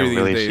lot Like I said, easier I these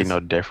really days. see no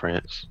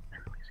difference.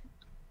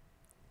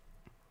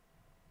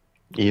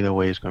 Either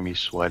way, it's gonna be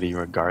sweaty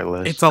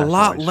regardless. It's a That's how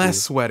lot I see less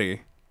it.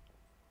 sweaty.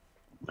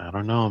 I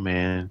don't know,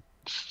 man.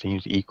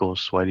 Seems equal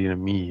sweaty to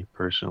me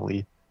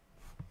personally.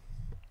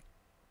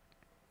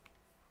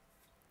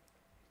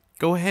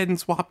 Go ahead and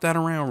swap that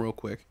around real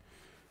quick.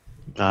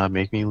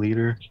 Make me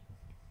leader.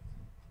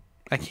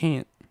 I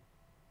can't.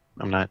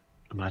 I'm not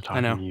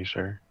talking know. to you,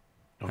 sir.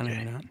 I know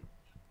Okay. you're not.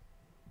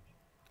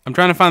 I'm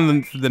trying to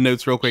find the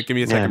notes real quick. Give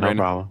me a Yeah, second, no Brandon.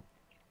 problem.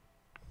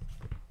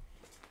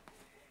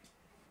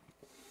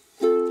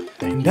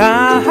 Thank And you.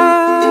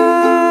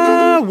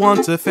 I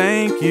want to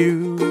thank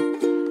you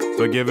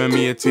for giving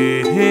me a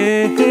tier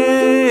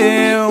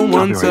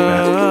one right back.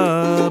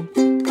 sub.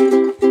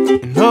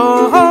 And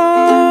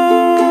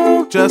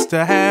oh, just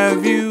to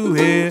have you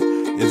here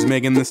is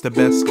making this the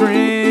best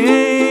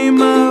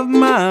stream of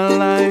my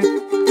life.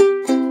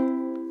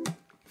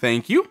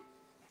 Thank you.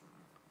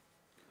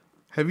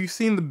 Have you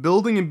seen the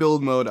building in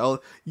build mode?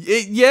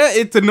 Yeah,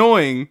 it's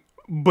annoying,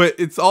 but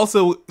it's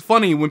also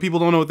funny when people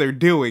don't know what they're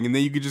doing, and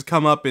then you could just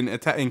come up and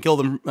attack and kill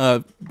them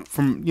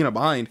from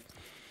behind.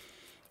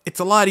 It's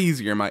a lot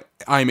easier, my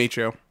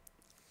IMHO.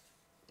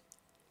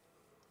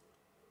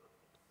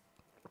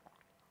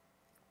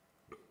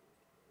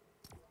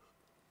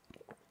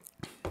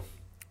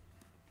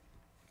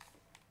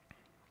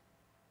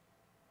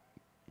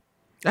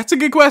 That's a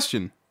good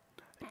question.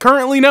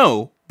 Currently,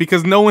 no,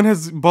 because no one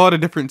has bought a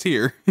different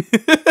tier.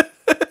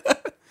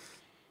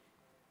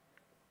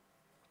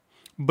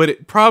 But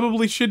it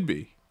probably should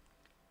be.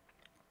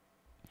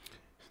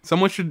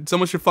 Someone should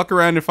fuck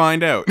around and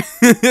find out.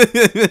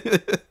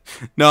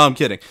 No, I'm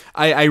kidding.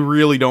 I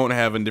really don't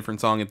have a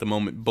different song at the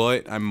moment,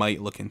 but I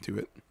might look into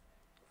it.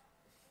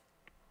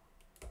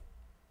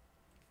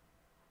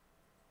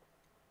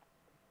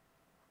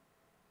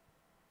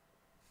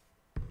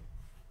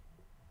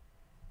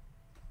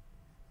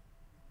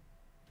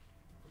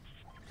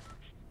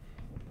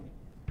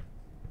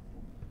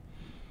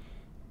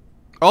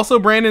 Also,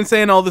 Brandon's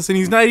saying all this, and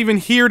he's not even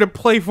here to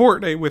play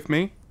Fortnite with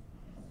me.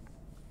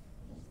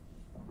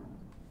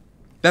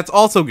 That's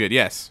also good,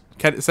 yes.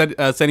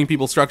 Setting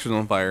people's structures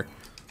on fire.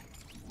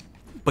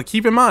 But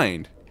keep in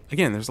mind,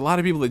 again, there's a lot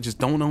of people that just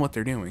don't know what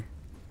they're doing.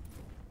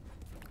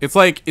 It's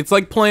like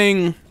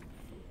playing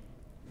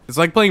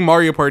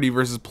Mario Party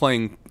versus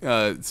playing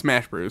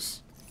Smash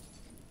Bros.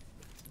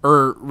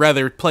 Or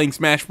rather, playing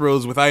Smash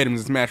Bros with items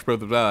and Smash Bros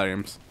without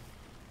items.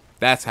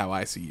 That's how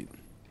I see it.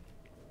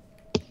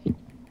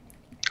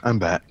 I'm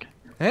back.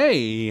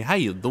 Hey, how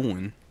you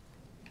doing?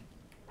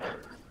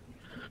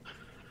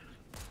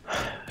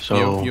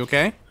 So You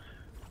okay?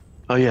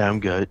 Oh yeah, I'm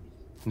good.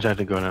 Just have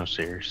to go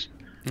downstairs.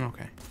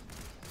 Okay.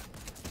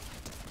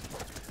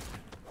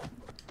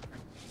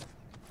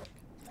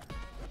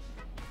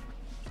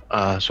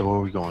 So where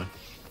are we going?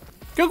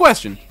 Good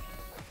question.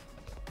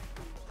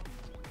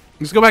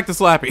 Let's go back to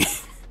Slappy.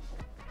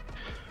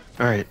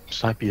 Alright,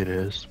 Slappy it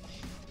is.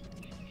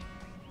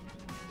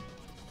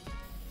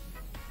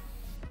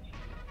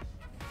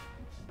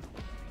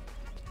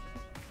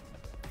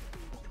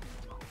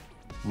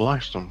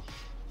 Blast them.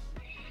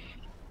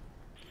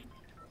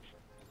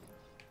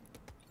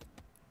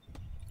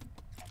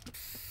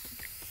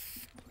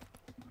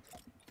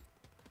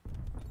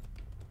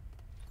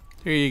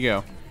 Here you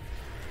go.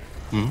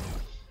 Hmm?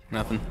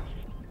 Nothing.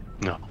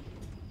 No.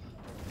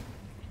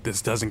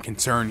 This doesn't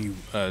concern you,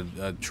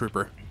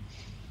 trooper.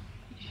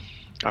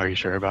 Are you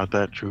sure about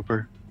that,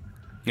 Trooper?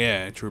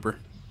 Yeah, trooper.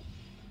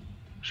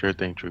 Sure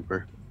thing,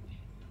 Trooper.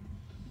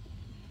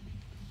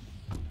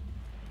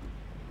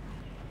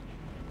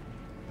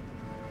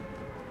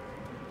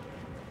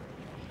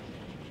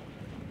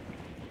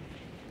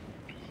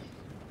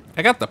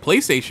 I got the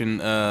PlayStation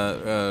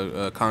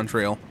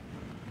contrail.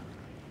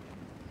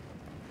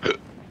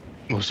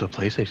 What's the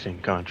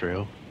PlayStation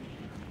contrail?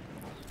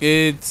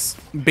 It's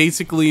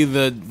basically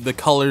the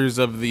colors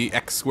of the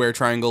X, square,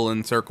 triangle,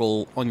 and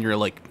circle on your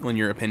on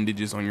your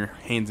appendages on your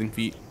hands and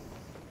feet.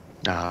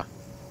 Nah.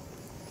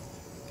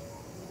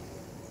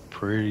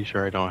 Pretty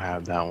sure I don't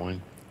have that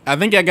one. I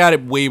think I got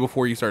it way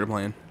before you started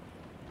playing.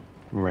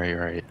 Right,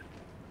 right.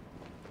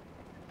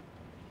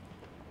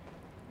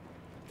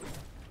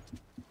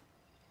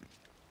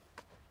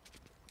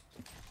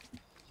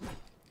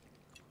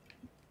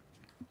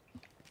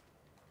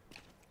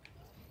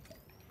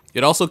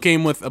 It also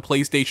came with a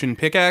PlayStation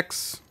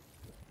pickaxe,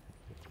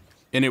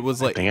 and it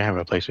was like I think I have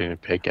a PlayStation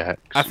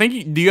pickaxe. I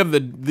think do you have the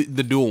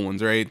dual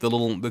ones, right?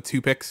 The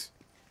two picks.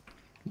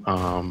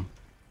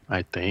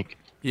 I think.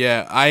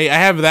 Yeah, I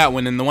have that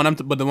one, and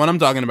but the one I'm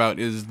talking about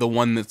is the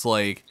one that's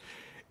like,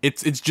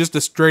 it's just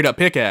a straight up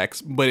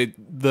pickaxe, but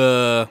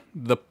the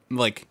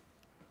like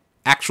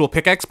actual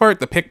pickaxe part,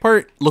 the pick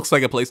part, looks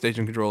like a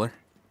PlayStation controller.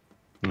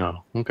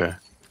 No, okay.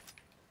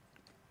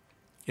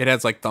 It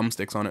has like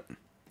thumbsticks on it.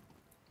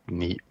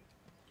 Neat.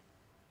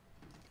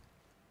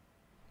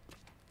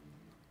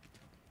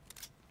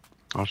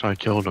 Also, I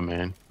killed a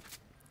man.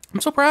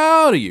 I'm so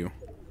proud of you.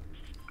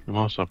 I'm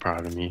also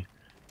proud of me.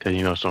 Because,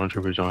 you know,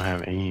 stormtroopers don't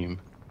have aim.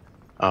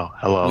 Oh,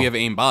 hello. We have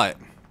aimbot.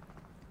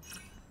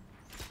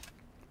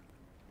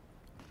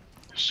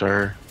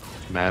 Sir,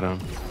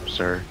 madam,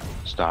 sir,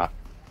 stop.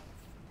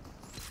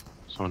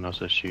 Someone else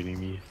is shooting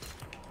me.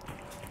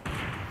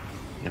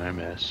 And I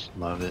miss.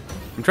 Love it.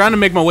 I'm trying to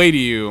make my way to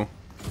you,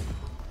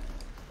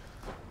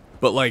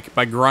 but like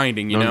by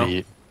grinding, you know.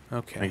 Need.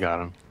 Okay. I got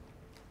him.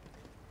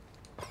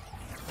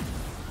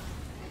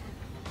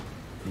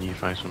 Need to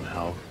find some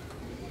help.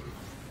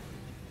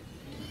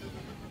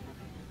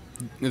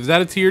 Is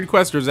that a tiered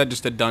quest or is that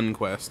just a done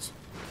quest?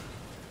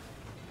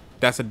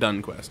 That's a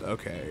done quest.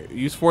 Okay.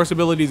 Use force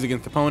abilities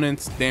against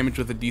opponents. Damage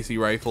with a DC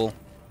rifle.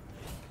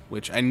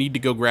 Which I need to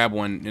go grab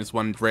one. There's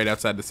one right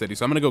outside the city.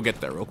 So I'm going to go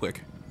get that real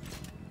quick.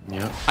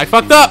 Yep. I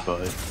fucked up!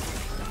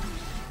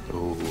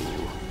 Ooh.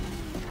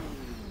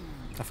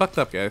 I fucked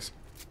up, guys.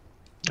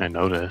 I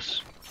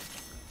noticed.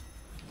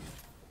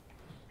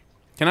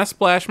 Can I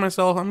splash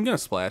myself? I'm going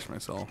to splash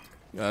myself.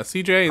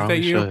 CJ, is Probably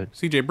that you? should.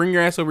 CJ, bring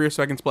your ass over here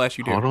so I can splash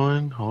you too. Hold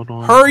on.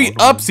 Hurry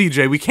hold up, on.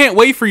 CJ. We can't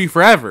wait for you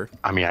forever.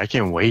 I mean, I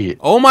can wait.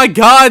 Oh my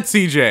god,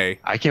 CJ.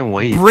 I can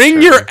wait.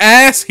 Bring sir. your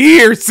ass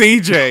here,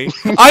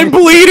 CJ. I'm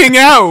bleeding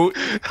out.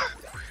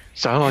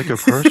 Sounds like a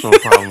personal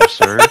problem,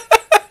 sir.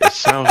 It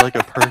sounds like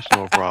a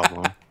personal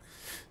problem.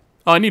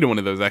 Oh, I need one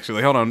of those,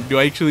 actually. Hold on. Do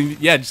I actually...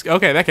 Yeah, just...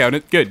 Okay, that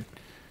counted. Good.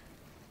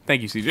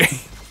 Thank you, CJ.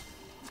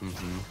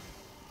 Mm-hmm.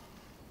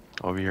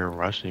 Over here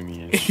rushing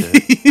me and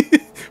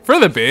shit. For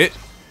the bit.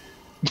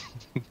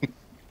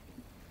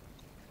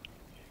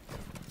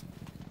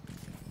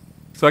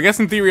 So I guess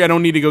in theory I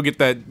don't need to go get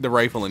the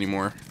rifle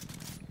anymore.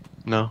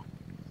 No.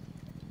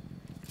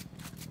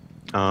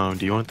 Do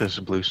you want this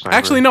blue sniper?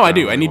 Actually, no, I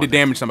do. really I need to want it.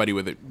 damage somebody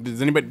with it.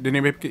 Did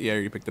anybody pick it? Yeah,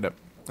 you picked it up.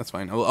 That's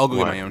fine. I'll go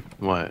get my own.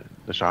 What?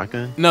 The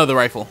shotgun? No, the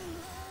rifle.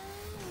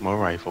 More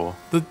rifle.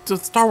 The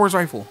Star Wars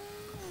rifle.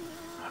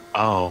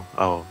 Oh.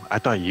 I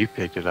thought you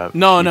picked it up.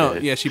 No, She no.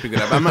 did. Yeah, she picked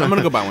it up. I'm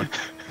gonna go buy one.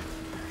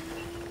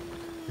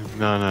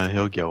 No,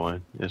 he'll get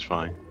one. It's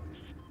fine.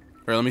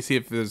 Alright, let me see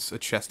if there's a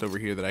chest over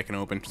here that I can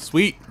open.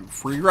 Sweet!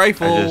 Free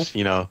rifle! I just,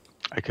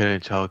 I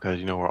couldn't tell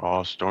because, we're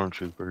all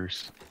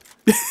stormtroopers.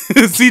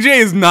 CJ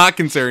is not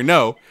concerned,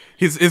 no.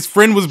 His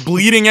friend was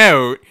bleeding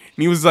out, and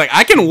he was like,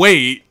 I can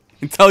wait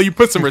until you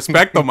put some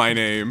respect on my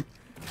name.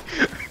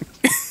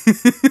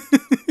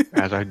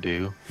 As I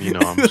do.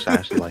 I'm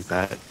sassy like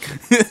that.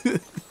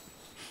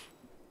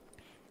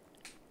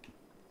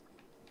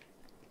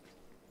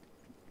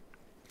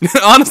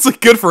 Honestly,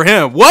 good for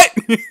him. What?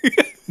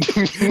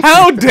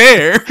 How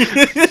dare?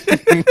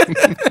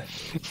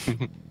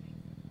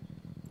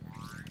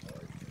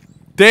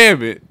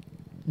 Damn it.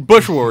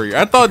 Bush Warrior.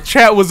 I thought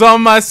chat was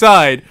on my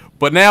side,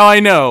 but now I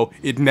know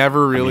it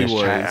never really is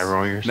was. chat ever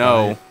on your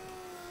No.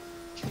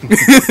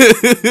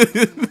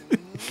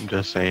 I'm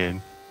just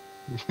saying.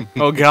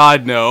 Oh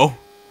god, no.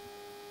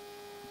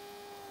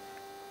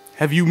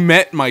 Have you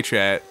met my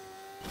chat?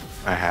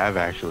 I have,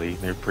 actually.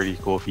 They're pretty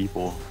cool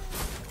people.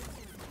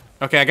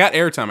 Okay, I got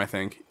airtime, I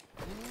think.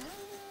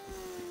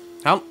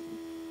 How?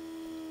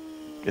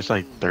 It's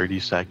like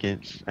 30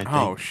 seconds, I think.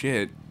 Oh,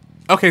 shit.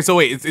 Okay, so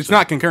wait, it's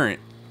not concurrent.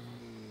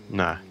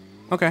 Nah.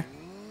 Okay.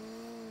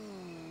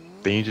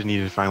 Then you just need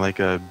to find like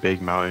a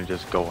big mountain and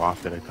just go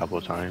off it a couple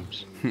of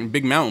times.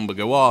 Big mountain, but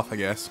go off, I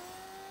guess.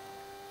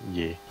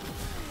 Yeah.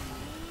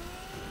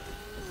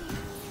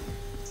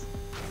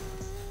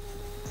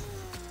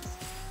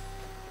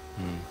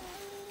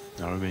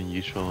 That would have been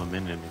useful a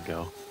minute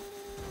ago.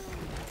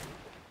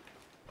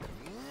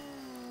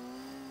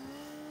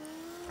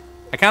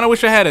 I kind of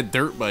wish I had a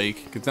dirt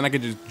bike, because then I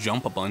could just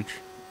jump a bunch.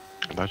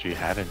 I thought you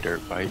had a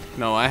dirt bike.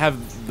 No, I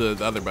have the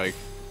other bike.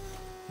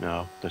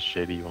 No, the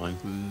shitty one.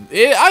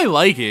 I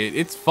like it.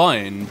 It's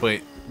fun,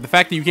 but the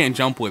fact that you can't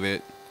jump with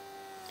it...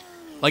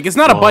 Like, it's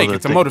not a Well, bike, the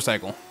it's a thing-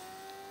 motorcycle.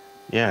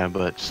 Yeah,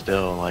 but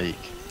still, like,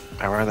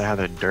 I'd rather have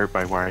a dirt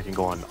bike where I can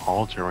go on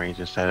all terrains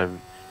instead of,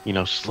 you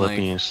know,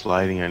 slipping and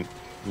sliding and,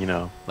 you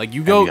know, Like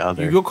you every go,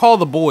 other. you go call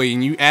the boy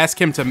and you ask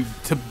him to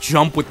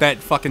jump with that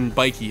fucking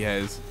bike he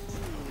has.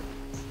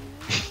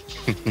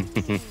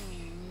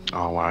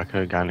 Oh wow, I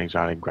could have gotten an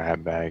exotic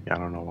grab bag. I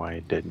don't know why I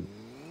didn't.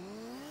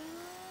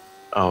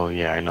 Oh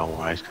yeah, I know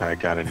why. It's 'cause I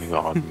got a new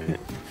augment.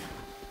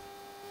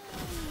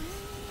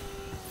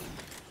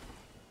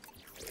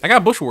 I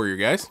got Bush Warrior,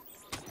 guys.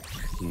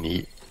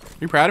 Neat.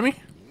 You proud of me?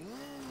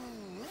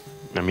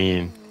 I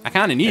mean, I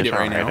kind of need it's it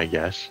right alright, now. I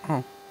guess.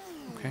 Oh,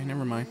 okay,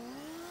 never mind.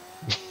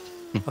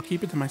 I'll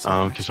keep it to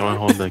myself. Can someone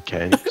hold the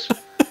kegs?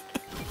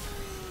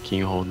 Can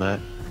you hold that?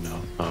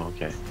 No. Oh,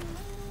 okay.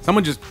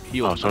 Someone just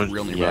healed someone,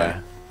 real nearby.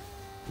 yeah.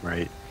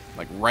 Right.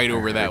 Like right I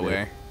over that heard it.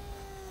 way.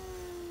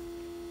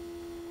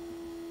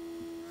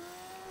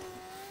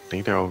 I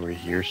think they're over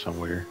here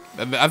somewhere.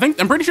 I'm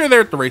pretty sure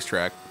they're at the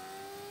racetrack.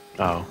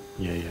 Oh,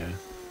 yeah, yeah.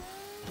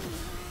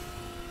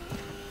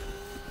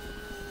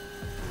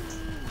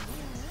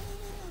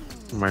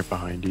 I'm right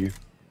behind you.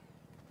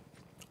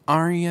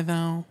 Are you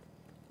though?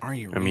 Are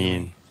you? I Really?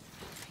 mean,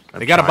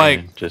 They got a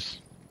trying, bike. Just.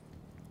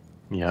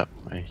 Yep,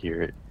 I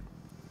hear it.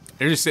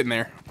 They're just sitting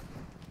there.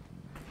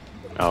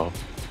 Oh,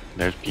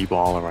 there's people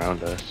all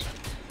around us.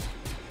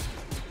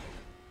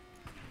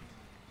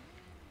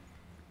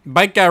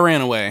 Bike guy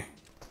ran away.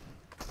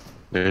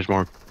 There's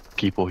more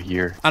people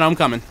here. I know, I'm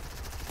coming.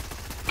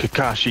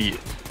 Kakashi.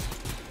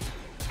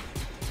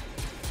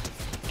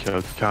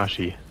 Kill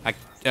Kakashi.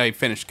 I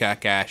finished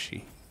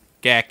Kakashi.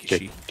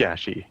 Gakishi.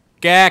 Kakashi.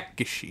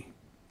 Gakishi.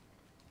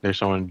 There's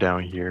someone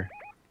down here.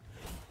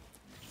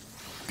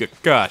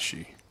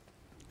 Kakashi.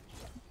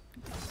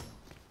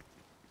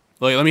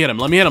 Look, let me hit him.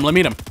 Let me hit him. Let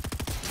me hit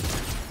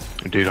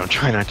him. Dude, I'm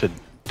trying not to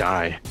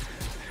die.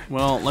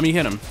 Well, let me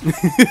hit him.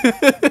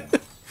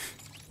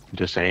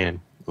 Just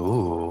saying.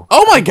 Ooh.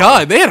 Oh my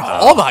god, they had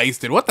all the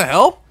heisted. What the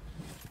hell?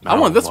 I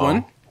want this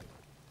one.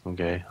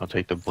 Okay, I'll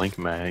take the blink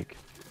mag.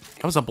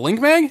 That was a blink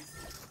mag?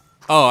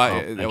 Oh,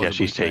 I guess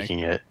she's taking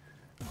it.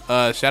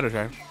 Shadow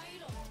Drive.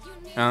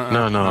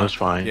 No, it's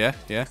fine. Yeah,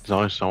 yeah. As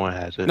long as someone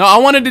has it. No, I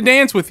wanted to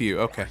dance with you.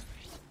 Okay.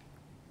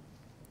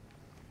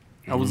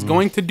 I was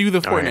going to do the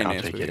Fortnite I'll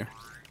dance take with it. you.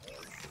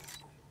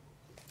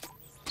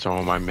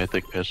 Someone my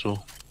mythic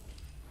pistol.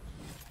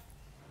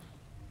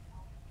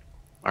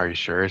 Are you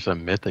sure it's a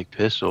mythic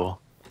pistol?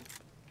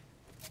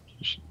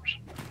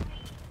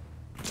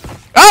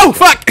 Oh,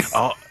 fuck!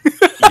 Oh,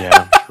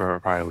 yeah, I'll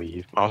probably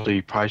leave. Also,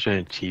 you probably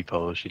shouldn't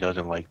T-pose. She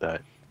doesn't like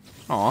that.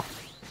 Aw,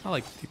 I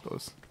like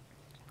T-pose.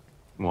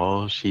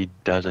 Well, she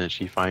doesn't.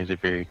 She finds it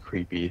very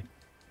creepy.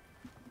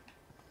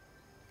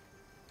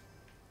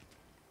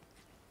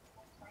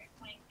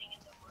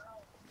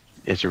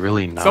 It's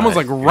really not. Someone's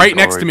like You're right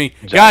next to me.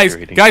 Guys,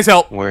 exaggerating. guys,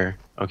 help! Where?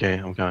 Okay,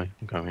 I'm coming.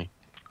 I'm coming.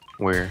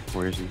 Where?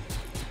 Where is he?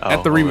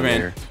 At the over Reba Man.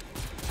 there.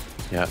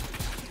 Yeah.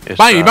 It's,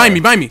 By me, by me,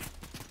 by me!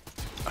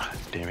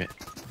 Damn it.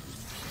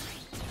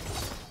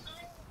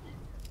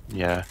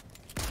 Yeah.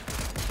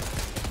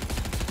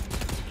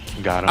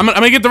 Got him. I'm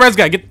gonna get the res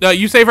guy. Get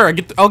you save her.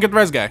 I'll get the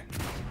res guy.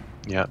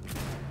 Yep.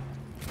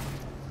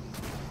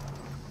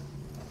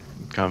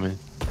 Coming.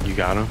 You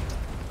got him?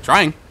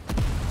 Trying.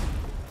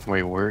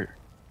 Wait, where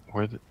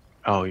the...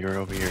 Oh, you're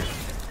over here.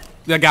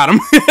 I got him.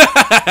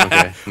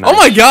 Okay, Oh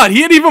my nice. god,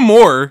 he had even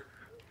more.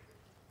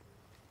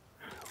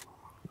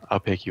 I'll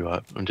pick you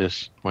up. I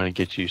just want to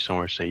get you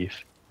somewhere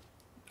safe.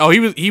 Oh,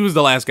 he was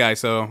the last guy,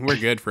 so we're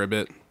good for a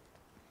bit.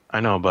 I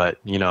know, but,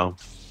 you know,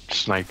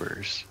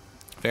 snipers.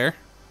 Fair.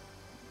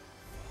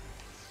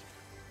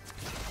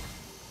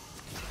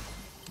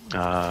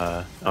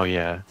 Oh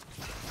yeah.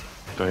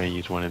 Go ahead and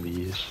use one of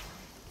these.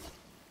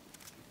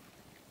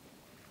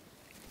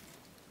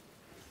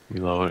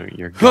 Reload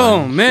your guns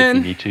Oh, if man.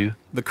 you need to.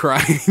 The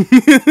crying.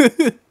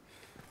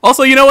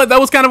 Also, you know what? That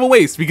was kind of a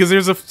waste because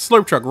there's a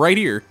slurp truck right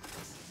here.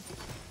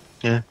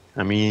 Yeah,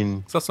 I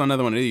mean... There's also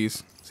another one of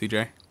these,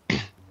 CJ.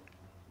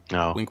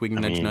 No. Blink, wink,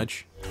 I nudge, mean,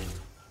 nudge.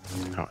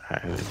 No, I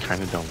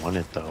kind of don't want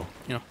it, though.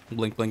 You know,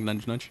 blink, blink,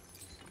 nudge, nudge.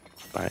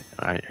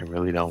 I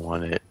really don't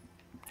want it.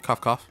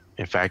 Cough, cough.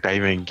 In fact, I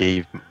even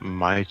gave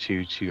my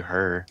two to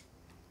her.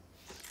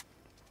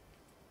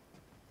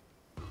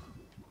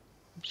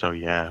 So,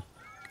 yeah.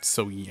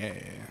 So, yeah.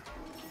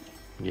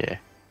 Yeah.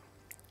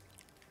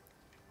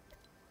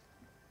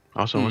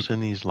 Also, what's in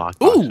these Ooh,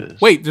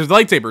 lockboxes? wait, there's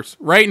lightsabers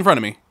right in front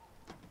of me.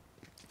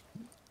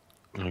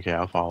 Okay,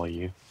 I'll follow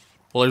you.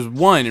 Well, there's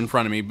one in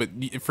front of me, but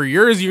for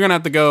yours, you're going to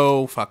have to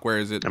go... Fuck, where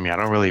is it? I mean, I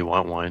don't really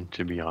want one,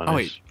 to be honest. Oh,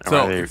 wait. I'd So,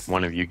 rather it's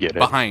one of you get it.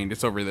 behind.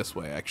 It's over this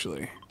way,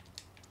 actually.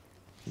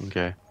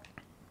 Okay.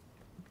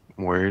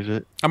 Where is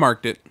it? I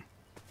marked it.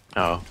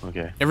 Oh,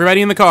 okay.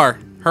 Everybody in the car,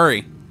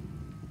 hurry.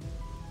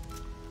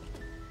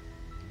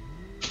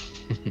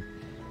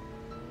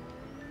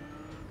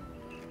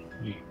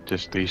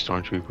 Just 3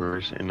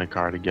 stormtroopers in the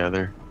car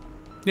together.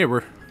 Yeah,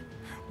 we're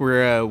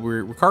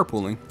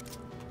carpooling.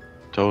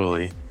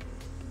 Totally.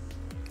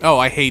 Oh,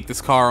 I hate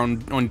this car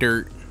on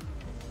dirt.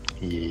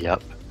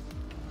 Yep.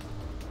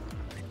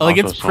 Like,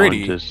 Also, it's someone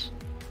pretty. Just,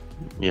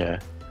 yeah.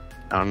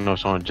 I don't know if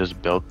someone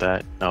just built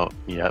that. Oh,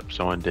 yep,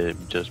 someone did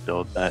just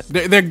build that.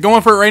 They're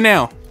going for it right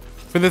now.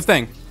 For this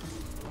thing.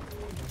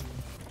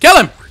 Kill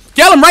him!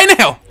 Kill him right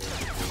now!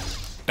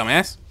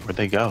 Dumbass. Where'd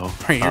they go?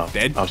 Right here, Oh,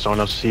 dead. oh, someone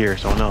else is here.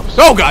 Someone else.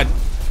 Oh, God!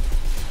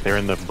 They're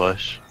in the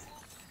bush.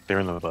 They're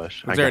in the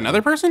bush. Is there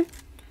another person?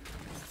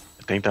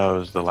 I think that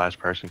was the last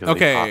person.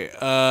 Okay,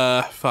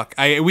 fuck.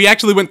 We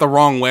actually went the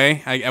wrong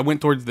way. I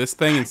went towards this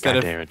thing instead God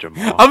of... damn it,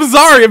 Jamal. I'm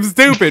sorry, I'm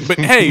stupid, but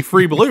hey,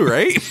 free blue,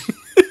 right?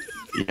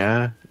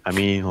 Yeah, I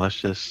mean, let's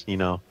just, you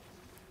know,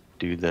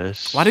 do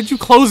this. Why did you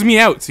close me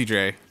out,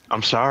 CJ?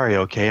 I'm sorry,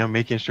 okay? I'm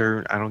making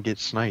sure I don't get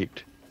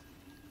sniped.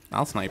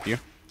 I'll snipe you.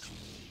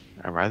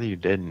 I'd rather you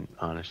didn't,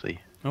 honestly.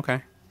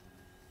 Okay.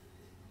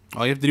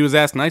 All you have to do is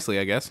ask nicely,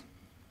 I guess.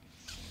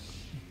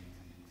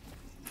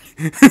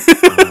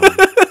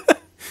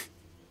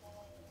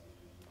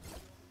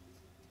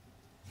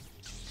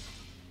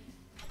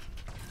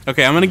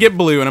 Okay, I'm gonna get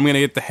blue and I'm gonna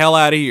get the hell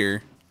out of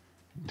here.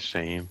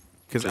 Same.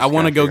 Because Just I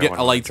want to gotta go figure get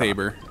out a what I'm gonna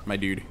lightsaber, my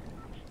dude.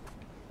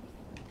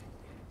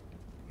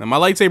 Now, my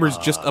lightsaber's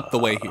just up the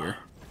way here.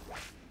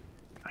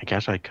 I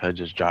guess I could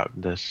just drop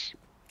this,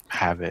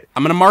 have it.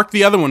 I'm gonna mark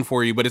the other one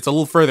for you, but it's a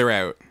little further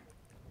out.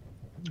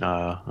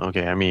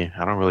 Okay, I mean,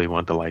 I don't really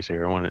want the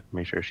lightsaber. I want to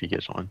make sure she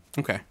gets one.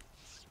 Okay.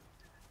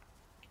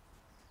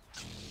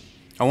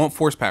 I want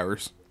force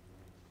powers.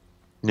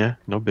 Yeah,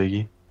 no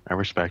biggie. I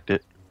respect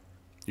it.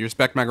 You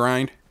respect my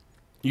grind?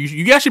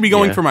 You guys should be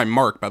going Yeah. for my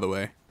mark, by the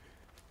way.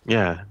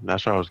 Yeah,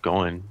 that's where I was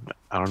going.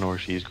 I don't know where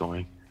she's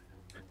going.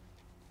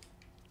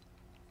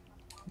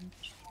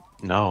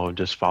 No,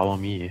 just follow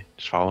me.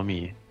 Just follow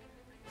me.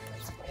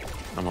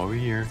 I'm over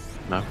here,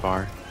 not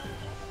far.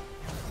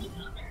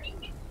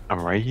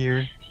 I'm right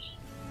here.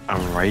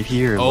 I'm right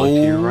here. Look to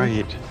your Oh.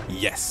 right.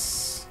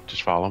 Yes.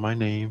 Just follow my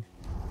name.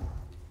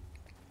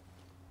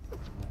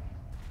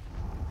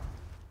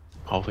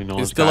 Hopefully no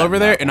one's It's still gotten over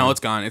there? that No, one. it's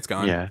gone. It's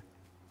gone. Yeah,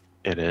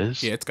 it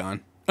is. Yeah, it's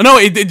gone. Oh, no,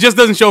 it just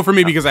doesn't show for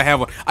me because I have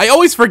one. I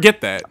always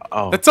forget that.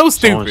 Oh, That's so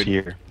Someone's stupid.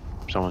 here.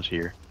 Someone's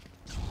here.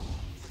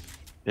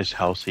 It's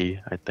Halsey,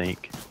 I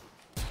think.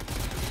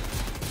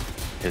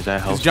 Is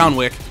that Halsey? It's John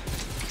Wick.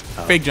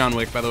 Oh. Fake John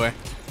Wick, by the way.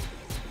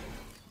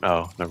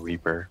 Oh, the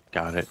Reaper.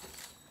 Got it.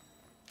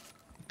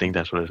 I think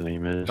that's what his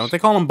name is. Don't they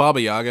call him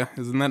Baba Yaga?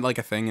 Isn't that like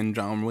a thing in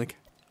John Wick?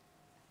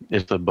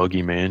 It's the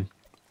Boogeyman.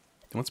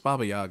 What's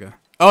Baba Yaga?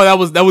 Oh, that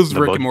was The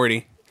Rick bug- and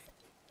Morty.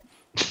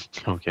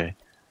 Okay.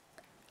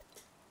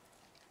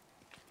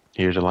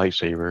 Here's a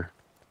lightsaber.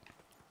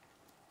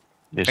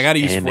 It's I gotta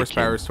use force Anakin.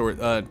 powers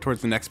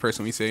towards the next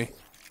person we see.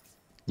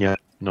 Yeah,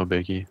 no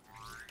biggie.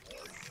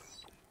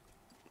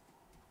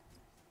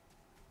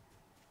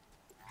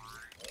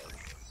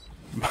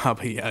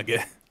 Baba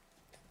Yaga.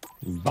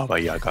 Baba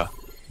Yaga.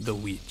 The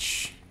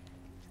witch.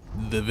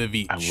 The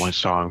Vivitch. I once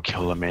saw him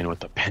kill a man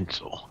with a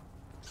pencil.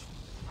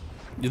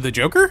 The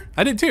Joker?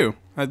 I did too.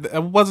 I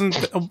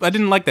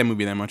didn't like that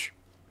movie that much.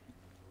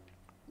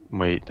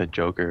 Wait, the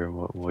Joker?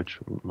 Which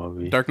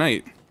movie? Dark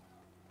Knight.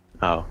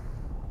 Oh.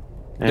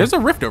 Yeah, There's a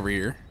rift over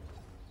here.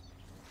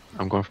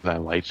 I'm going for that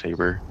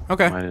lightsaber.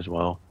 Okay. Might as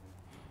well.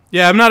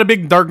 Yeah, I'm not a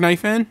big Dark Knight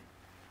fan.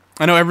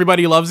 I know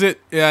everybody loves it.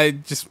 Yeah, I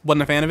just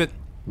wasn't a fan of it.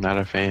 Not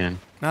a fan.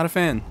 Not a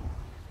fan.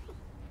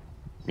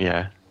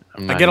 Yeah.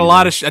 I'm I not get a either.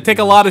 lot of I take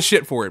a lot of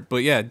shit for it, but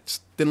yeah,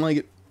 just didn't like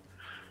it.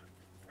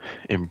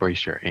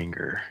 Embrace your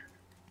anger.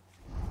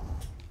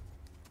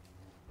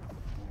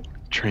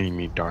 Train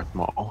me, Darth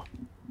Maul.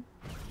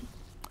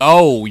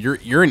 Oh,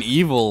 you're an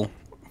evil.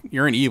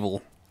 You're an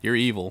evil. You're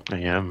evil. I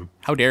am.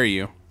 How dare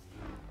you?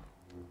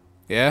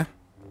 Yeah?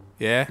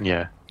 Yeah?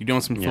 Yeah, You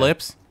doing some Yeah.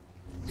 flips?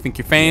 You think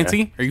you're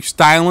fancy? Are you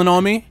styling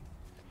on me?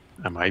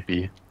 I might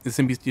be. Is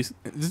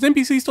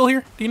NPC still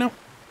here? Do you know?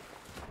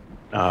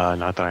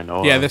 Not that I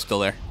know Yeah, of. they're still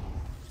there.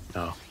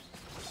 No.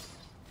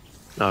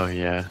 Oh,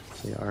 yeah,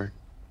 they are.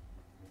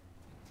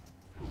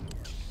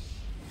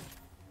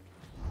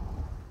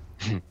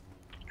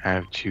 I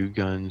have 2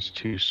 guns,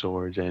 2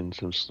 swords, and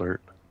some slurp.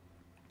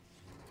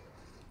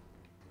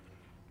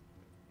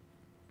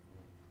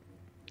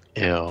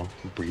 Ew,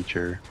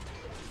 breacher.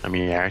 I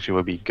mean, it actually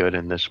would be good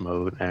in this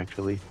mode,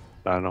 actually,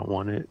 but I don't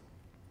want it.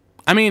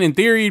 I mean, in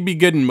theory, it'd be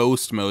good in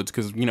most modes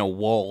because, you know,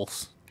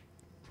 walls.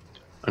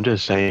 I'm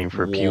just saying,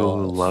 for people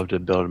who Walls. love to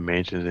build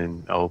mansions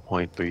in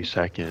 0.3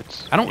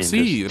 seconds. I don't and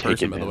see the just take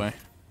person, by the advantage- way.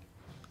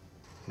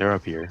 They're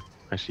up here.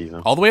 I see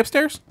them. All the way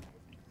upstairs?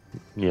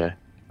 Yeah,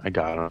 I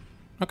got them.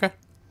 Okay.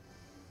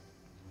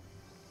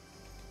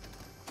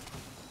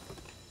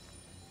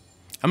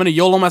 I'm gonna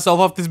YOLO myself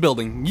off this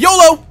building.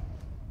 YOLO!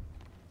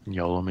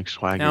 YOLO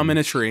McSwagger. Now I'm in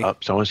a tree. Oh,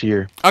 someone's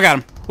here. I got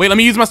him. Wait, let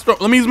me use my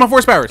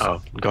force powers.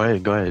 Oh, go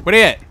ahead, go ahead. Where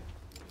they at?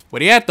 Where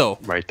they at though?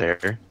 Right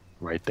there.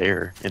 Right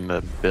there. In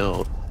the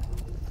build.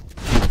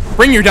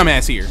 Bring your dumb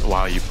ass here.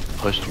 Wow, you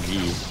pushed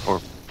me. Or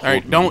All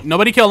right, pulled don't me.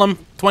 nobody kill him.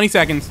 20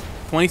 seconds.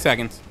 20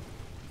 seconds.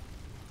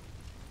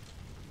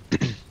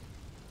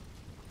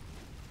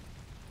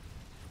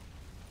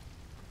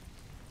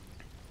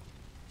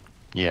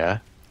 Yeah.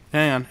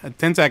 Hang on.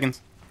 10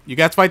 seconds. You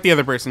got to fight the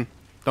other person.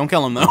 Don't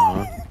kill him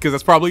though, because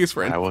that's probably his I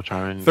friend. will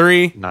try and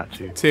 3, not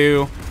to.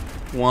 2,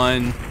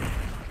 1.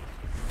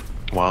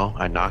 Well,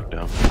 I knocked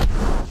him.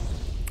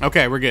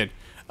 Okay, we're good.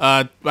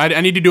 I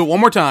need to do it one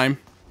more time.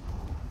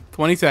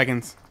 20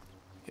 seconds.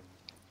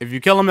 If you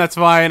kill him, that's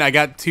fine. I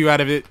got 2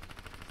 out of it.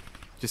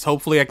 Just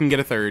hopefully I can get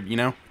a 3rd, you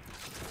know?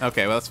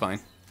 Okay, well, that's fine.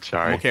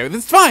 Sorry. Okay,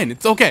 it's fine.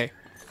 It's okay.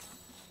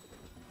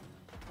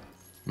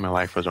 My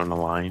life was on the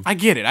line. I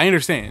get it. I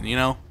understand, you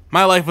know?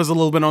 My life was a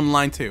little bit on the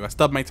line, too. I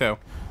stubbed my toe.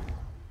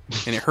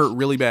 And it hurt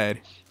really bad.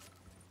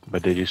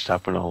 But did you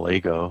stop on a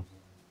Lego?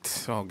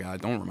 Oh,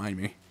 God, don't remind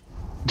me.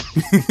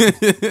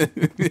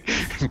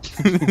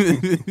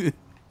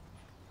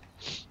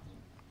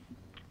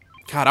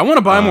 God, I want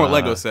to buy more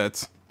Lego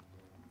sets.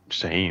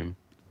 Same.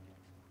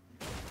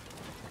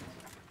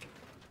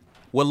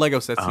 What Lego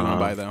sets do you want to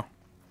buy, though?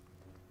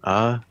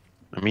 I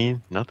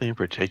mean, nothing in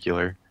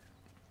particular.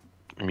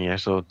 I mean, I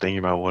still thinking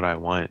about what I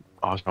want.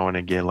 Also, I want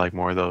to get like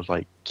more of those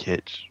like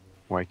kits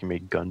where I can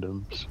make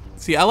Gundams.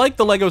 See, I like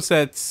the Lego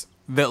sets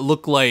that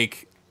look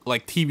like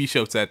TV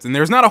show sets, and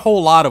there's not a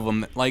whole lot of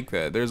them that like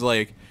that. There's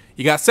like,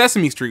 you got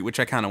Sesame Street, which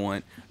I kind of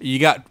want. You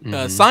got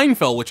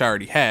Seinfeld, which I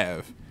already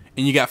have,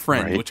 and you got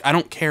Friends, Right. which I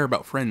don't care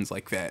about Friends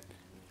like that.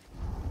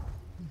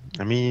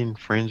 I mean,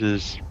 Friends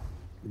is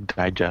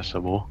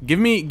digestible, Give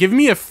me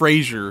a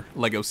Frasier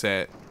Lego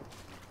set,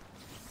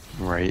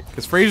 right?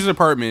 because Frasier's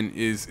apartment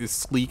is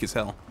sleek as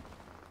hell.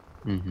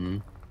 Mm-hmm.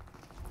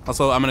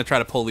 Also, I'm gonna try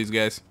to pull these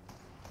guys.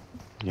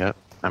 Yep.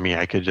 I mean,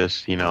 I could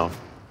just, you know,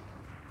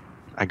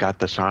 I got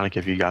the Sonic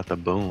if you got the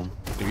Boom.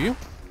 Do you?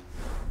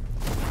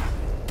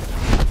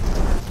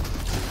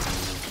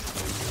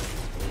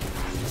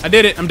 I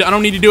did it. I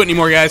don't need to do it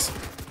anymore, guys.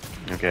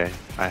 Okay,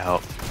 I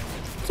help.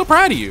 I'm so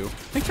proud of you.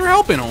 Thanks for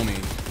helping, homie.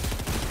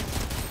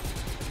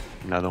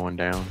 Another one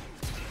down. One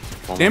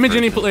more Damage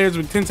any person. players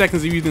with 10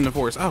 seconds of using the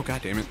force. Oh,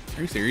 god damn it.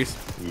 Are you serious?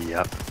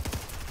 Yep.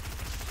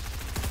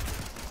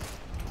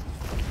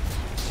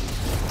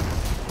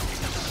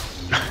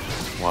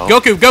 Well.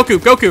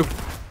 Goku!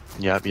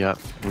 Yep.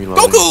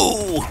 Reloading.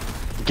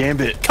 Goku!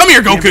 Gambit. Come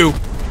here, Goku!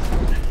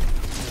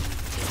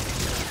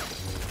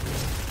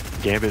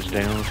 Gambit's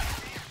down.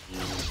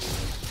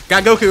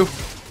 Got Goku.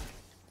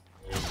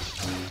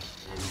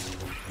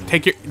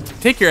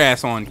 Take your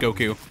ass on,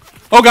 Goku.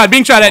 Oh god,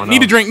 being shot at. Oh, no.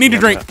 Need a drink.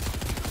 Yeah.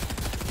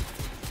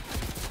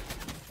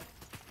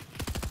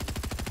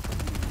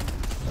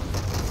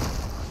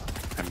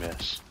 I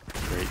miss.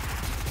 Great.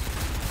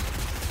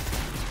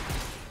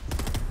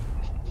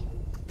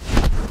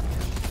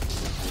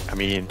 I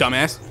mean,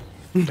 Dumbass.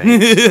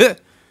 thanks.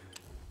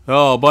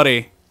 Oh,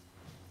 buddy.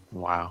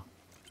 Wow.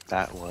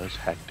 That was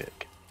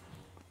hectic.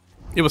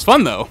 It was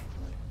fun, though.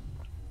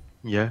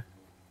 Yeah.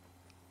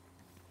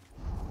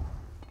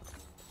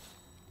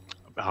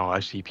 Oh, I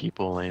see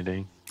people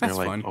landing. That's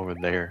They're like fun. over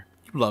there.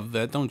 You love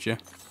that, don't you?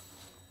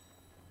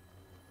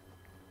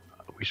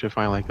 We should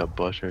find like a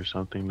bush or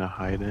something to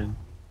hide in.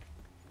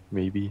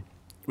 Maybe.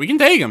 We can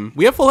take them.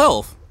 We have full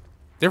health.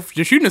 They're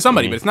shooting at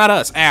somebody, but it's not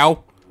us.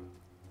 Ow.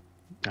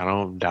 I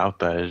don't doubt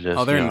that. It's just,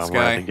 Oh, they're you in know, the we're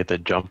sky. gonna get the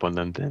jump on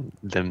them, then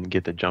them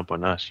get the jump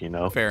on us, you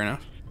know? Fair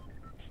enough.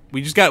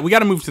 We got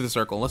to move to the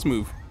circle. Let's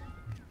move.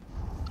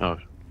 Oh,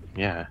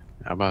 yeah.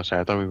 I'm about to say,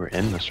 I thought we were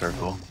in the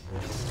circle.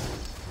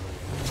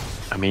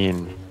 I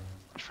mean,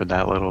 for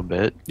that little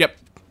bit. Yep.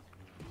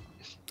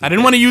 I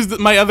didn't want to use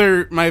my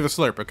other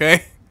slurp,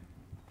 okay?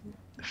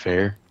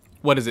 Fair.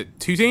 What is it?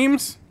 2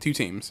 teams? 2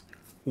 teams.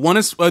 One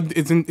is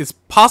it's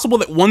possible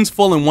that one's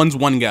full and one's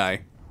one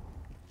guy.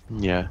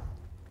 Yeah.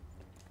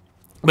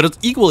 But it's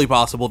equally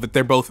possible that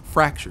they're both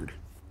fractured.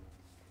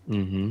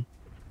 Mm-hmm.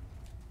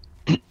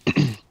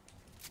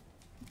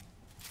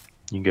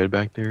 You good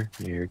back there?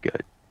 Yeah, you're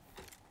good.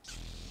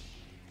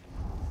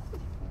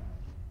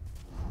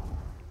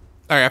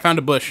 Alright, I found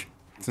a bush.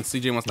 Since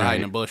CJ wants to hide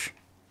in a Alright. bush.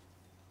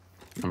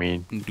 I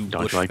mean, Do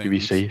don't bush you like to be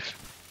things. safe?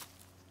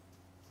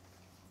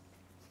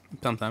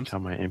 Sometimes. Tell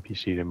my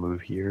NPC to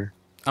move here.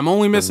 I'm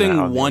only missing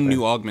I'll do one that.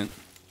 new augment.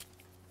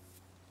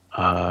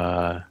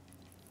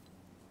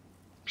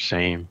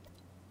 Same.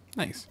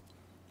 Nice.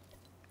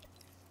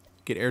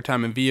 Get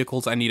airtime in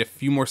vehicles. I need a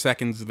few more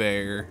seconds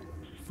there.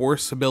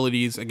 Force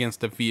abilities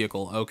against a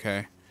vehicle.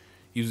 Okay.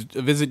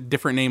 Visit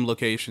different named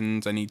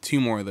locations. I need 2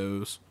 more of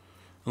those.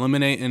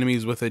 Eliminate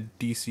enemies with a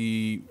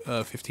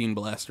DC 15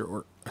 blaster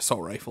or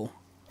assault rifle.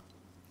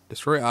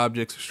 Destroy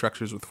objects or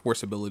structures with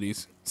force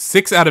abilities.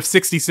 6 out of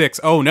 66.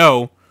 Oh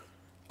no.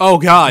 Oh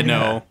god,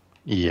 no.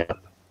 Yeah.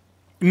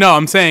 No,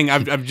 I'm saying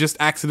I've just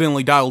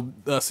accidentally dialed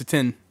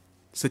Satine.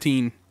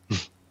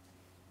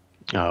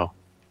 Oh.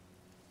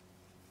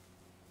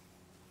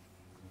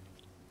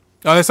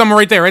 Oh, there's someone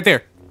right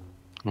there.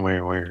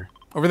 Where?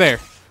 Over there.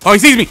 Oh, he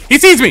sees me. He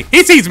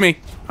sees me.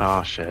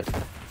 Oh, shit.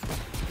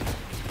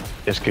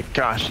 It's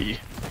Kakashi.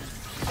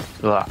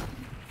 Ugh.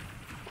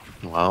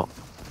 Well,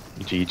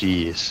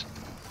 GG's.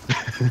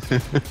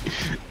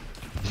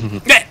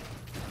 Yeah.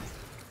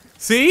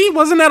 See?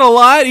 Wasn't that a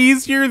lot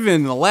easier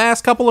than the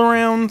last couple of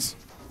rounds?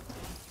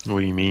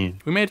 What do you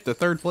mean? We made it to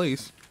 3rd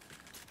place.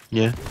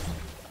 Yeah.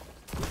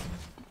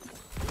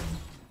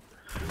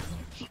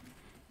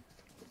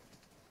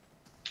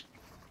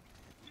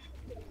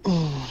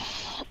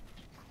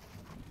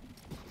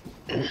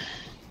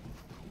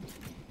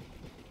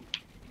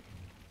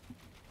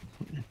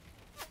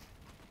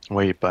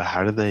 Wait, but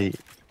how do they?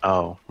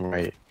 Oh,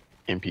 right.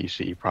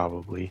 NPC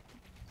probably.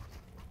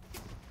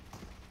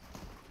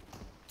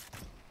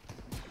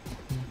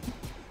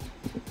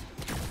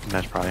 And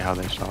that's probably how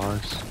they saw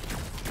us.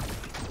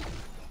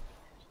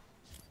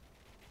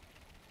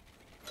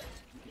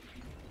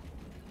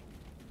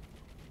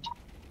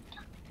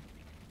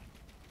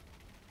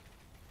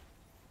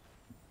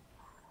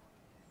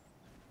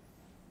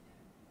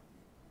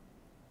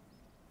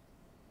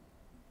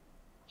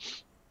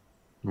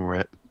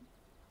 Rip.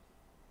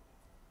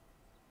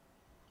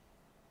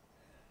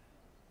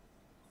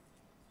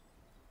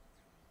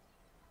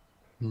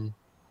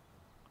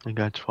 I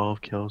got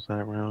 12 kills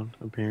that round,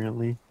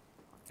 apparently.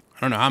 I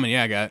don't know how many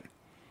I got.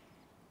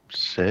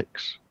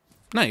 6.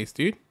 Nice,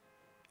 dude.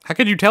 How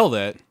could you tell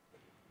that?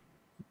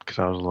 Because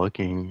I was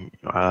looking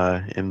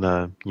in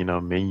the,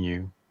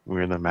 menu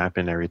where the map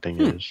and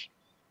everything is.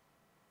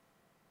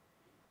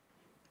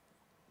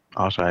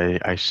 Also,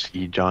 I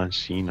see John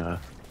Cena,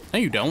 No,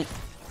 you don't.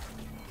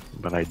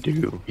 but I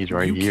do. He's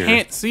right You here.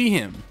 can't see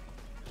him.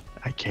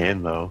 I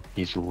can, though.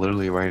 He's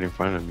literally right in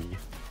front of me.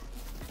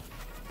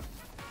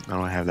 I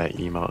don't have that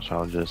emote, so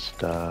I'll just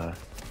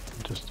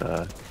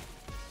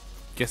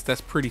Guess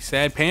that's pretty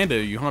sad panda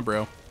of you, huh,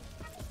 bro?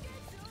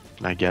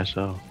 I guess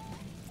so.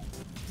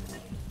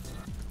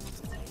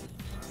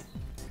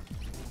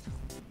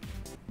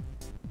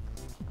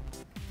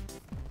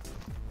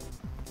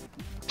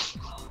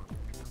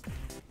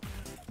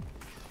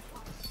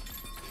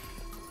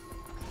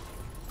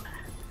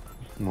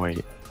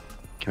 Wait,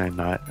 can I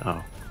not?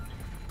 Oh.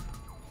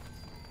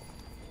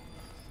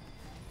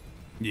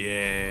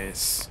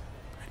 Yes.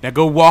 Now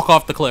go walk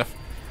off the cliff.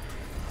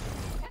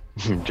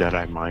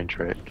 Jedi mind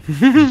trick.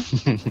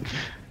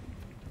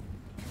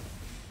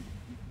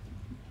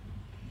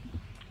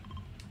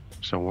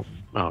 So,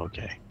 oh,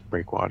 okay.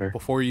 Breakwater.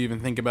 Before you even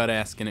think about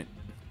asking it.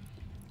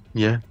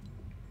 Yeah.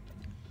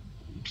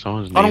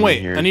 Someone's Oh, no, naming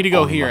wait. here I need to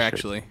go only here, mustard.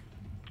 actually.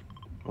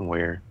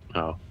 Where?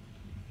 Oh.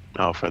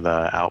 Oh, for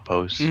the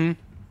outpost. Mm-hmm.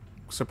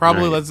 So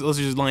probably Right. let's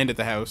just land at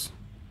the house.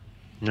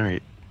 All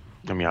right.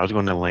 I mean, I was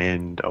going to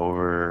land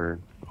over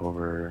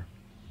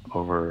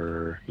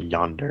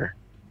yonder,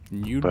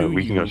 You but do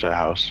we can you, go to the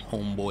house.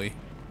 homeboy.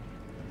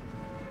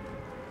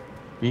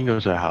 We can go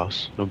to the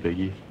house. No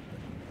biggie.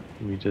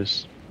 We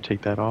just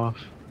take that off.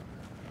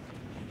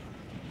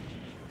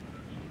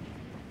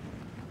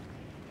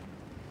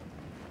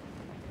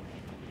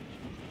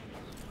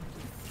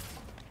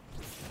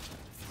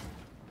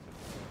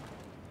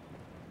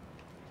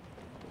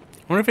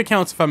 I wonder if it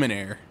counts if I'm in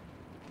air.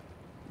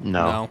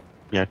 No. No.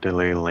 You have to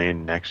lay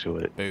land next to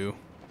it. Boo.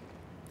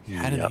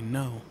 How do Yep. they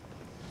know?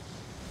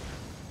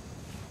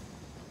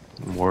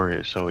 War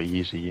is so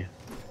easy.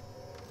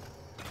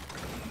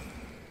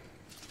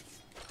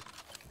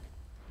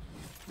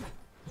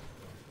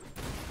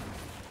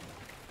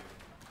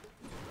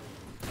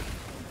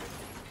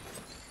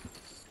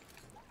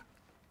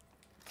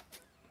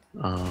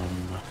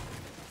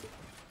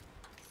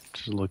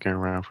 Just looking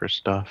around for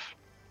stuff.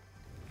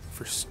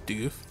 For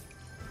Stoof?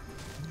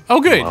 Oh,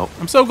 good. Well.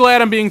 I'm so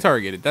glad I'm being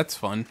targeted. That's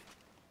fun.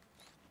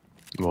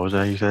 What was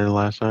that you said the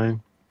last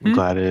time? Hmm? I'm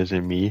glad it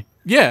isn't me.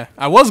 Yeah,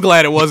 I was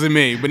glad it wasn't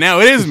me, but now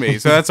it is me,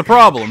 so that's a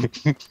problem.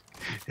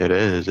 It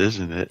is,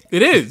 isn't it?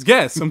 It is,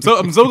 yes. I'm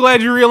so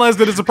glad you realize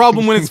that it's a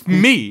problem when it's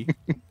me.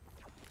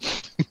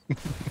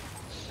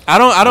 I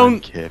I'm don't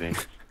kidding.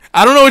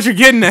 I don't know what you're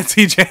getting at,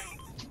 TJ.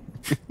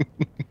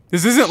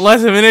 This isn't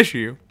less of an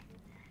issue.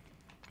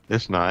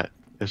 It's not.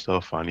 It's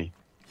so funny.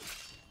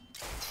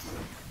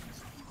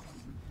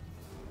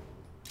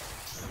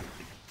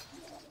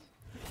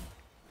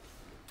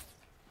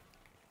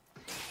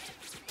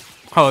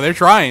 Oh, they're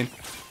trying.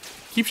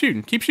 Keep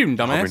shooting, Hope we're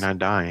dumbass. not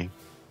dying.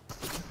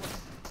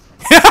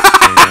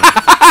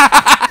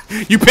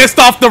 You pissed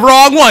off the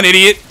wrong one,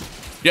 idiot.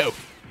 Yo,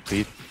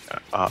 Please,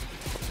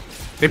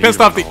 they Please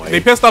pissed off run the away. they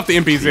pissed off the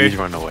please NPC.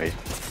 run away.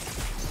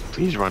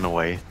 Please run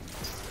away.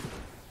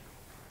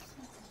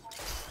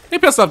 They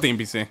pissed off the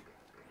NPC.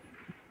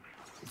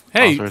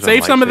 Hey, Also, there's a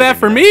save some of that lightsaber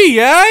for there. me,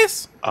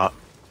 guys.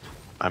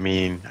 I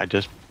mean,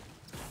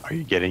 are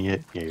you getting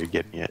it? Yeah, you're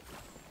getting it.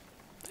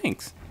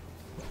 Thanks.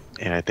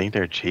 And I think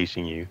they're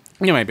chasing you.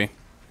 You might be.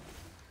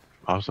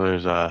 Also,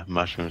 there's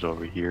mushrooms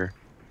over here.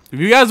 If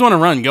you guys want to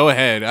run, go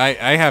ahead.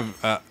 I have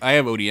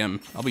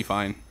ODM. I'll be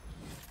fine.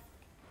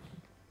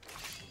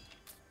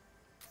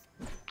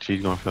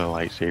 She's going for the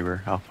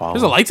lightsaber. I'll follow.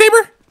 There's a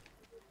lightsaber?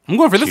 I'm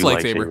going for this Two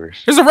lightsaber.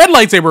 lightsabers. There's a red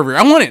lightsaber over here.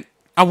 I want it.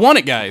 I want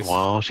it, guys.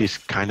 Well, she's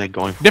kind of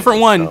going for Different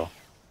it, one. so-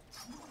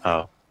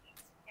 Oh,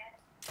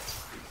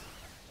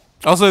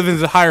 Also,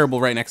 there's a hireable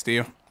right next to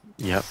you.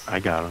 yep, I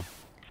got him.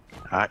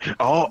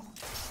 Oh, Well,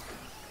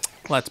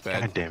 that's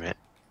bad. god damn it.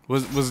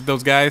 Was it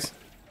those guys?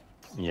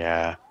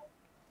 Yeah.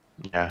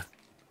 Yeah.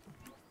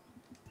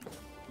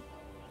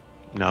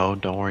 No,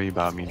 don't worry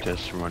about me.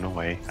 Just run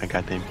away. I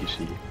got the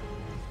NPC.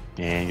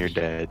 And you're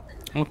dead.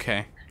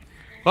 Okay.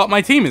 Well,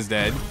 my team is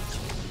dead.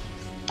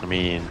 I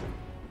mean,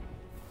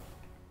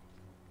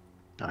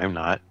 I'm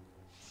not.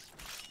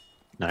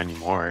 Not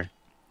anymore.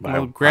 But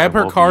Well, I grab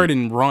her will card be.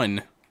 and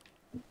run.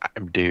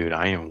 Dude,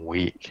 I am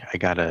weak. I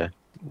gotta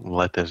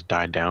let this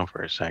die down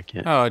for a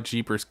second. Oh,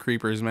 jeepers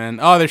creepers, man.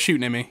 Oh, they're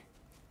shooting at me.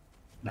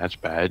 That's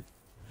bad.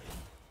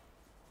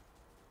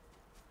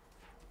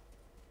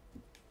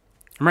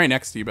 I'm right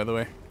next to you, by the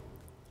way.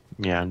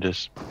 Yeah, I'm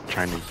just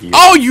trying to heal.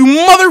 Oh, you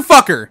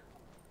motherfucker!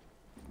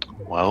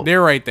 Well,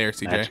 They're right there,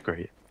 CJ. that's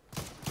great.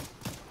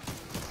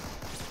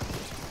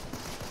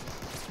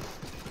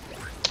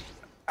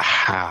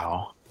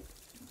 How?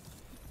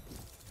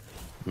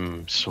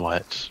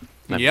 Sweats.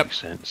 That Yep. makes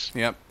sense.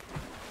 Yep.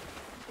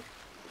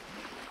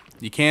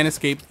 You can't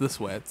escape the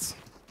sweats.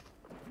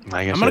 Like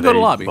I I'm said, gonna go to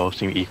they lobby. both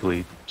seem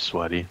equally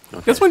sweaty.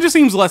 Okay. This one just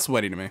seems less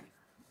sweaty to me.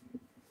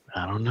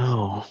 I don't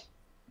know.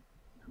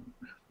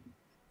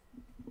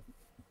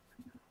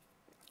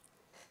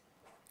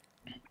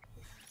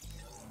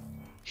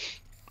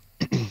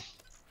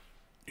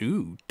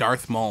 Ooh,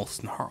 Darth Maul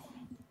snarl.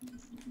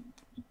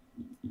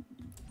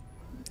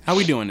 How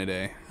we doing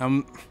today?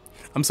 I'm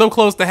so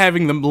close to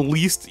having the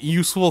least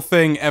useful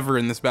thing ever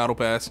in this battle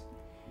pass.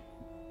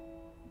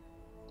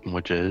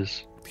 Which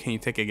is Can you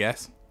take a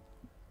guess?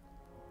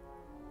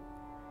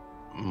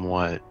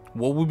 what?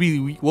 What would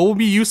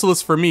be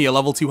useless for me? A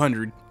level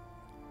 200.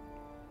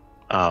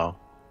 Oh.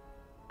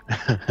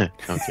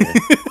 Okay.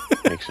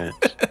 Makes sense.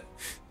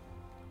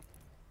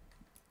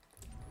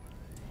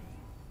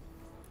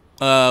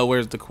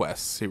 Where's the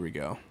quests? Here we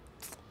go.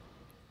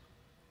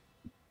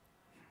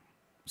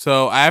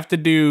 So I have to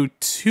do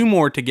 2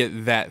 more to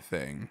get that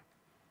thing.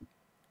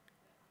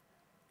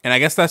 And I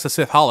guess that's a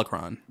Sith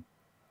holocron.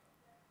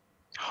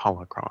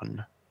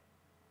 Holocron.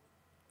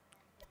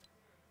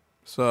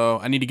 So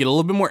I need to get a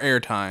little bit more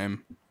airtime.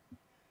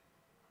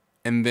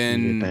 And You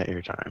then get that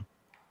airtime.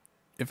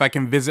 if I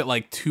can visit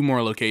like 2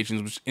 more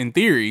locations, which in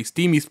theory,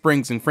 Steamy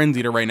Springs and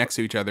Frenzied are right next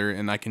to each other,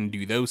 and I can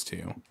do those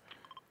 2.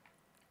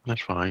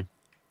 That's fine.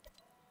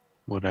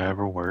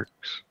 Whatever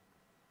works.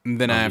 And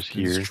then I I'm have just to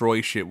here.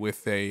 destroy shit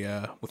with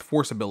with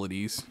force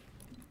abilities.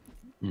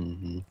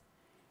 Mm-hmm.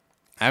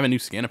 I have a new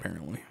skin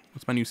apparently.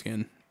 What's my new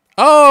skin?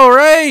 Oh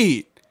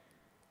right!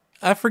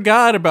 I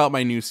forgot about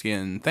my new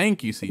skin.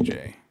 Thank you,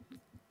 CJ.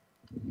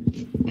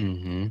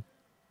 Mm-hmm.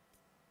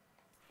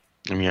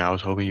 I mean, I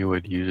was hoping you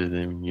would use it,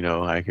 and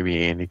I could be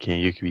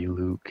Anakin, you could be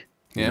Luke.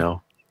 Yeah. You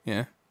know,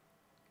 Yeah.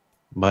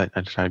 but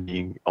I decided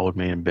being old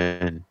man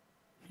Ben.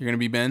 You're gonna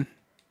be Ben?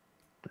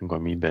 I'm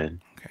going to be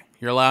Ben. Okay.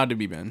 You're allowed to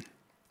be Ben.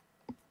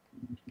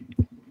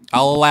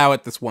 I'll allow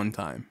it this one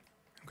time.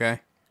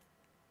 Okay?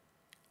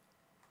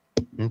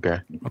 Okay.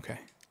 Okay.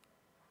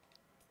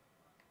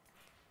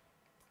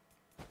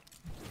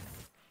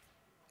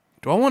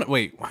 Do I want to...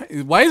 Wait,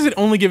 why is it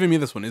only giving me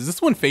this one? Is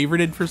this one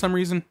favorited for some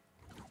reason?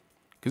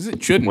 Because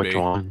it shouldn't Which be.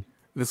 one?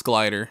 This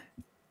glider.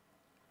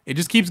 It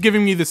just keeps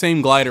giving me the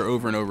same glider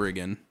over and over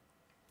again.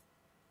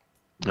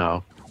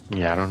 Oh,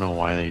 yeah. I don't know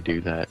why they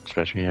do that,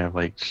 especially when you have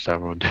like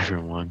several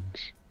different ones.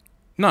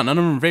 No, none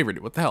of them are favorited.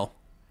 What the hell?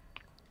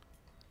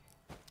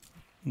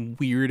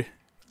 Weird.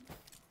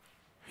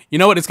 You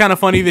know what? It's kind of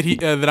funny that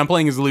that I'm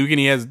playing as Luke and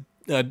he has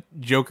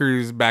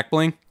Joker's back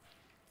bling.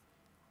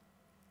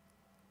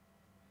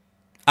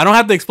 I don't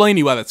have to explain to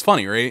you why that's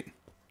funny, right?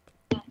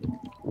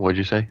 What'd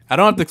you say? I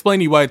don't have to explain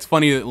to you why it's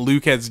funny that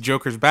Luke has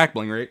Joker's back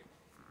bling, right?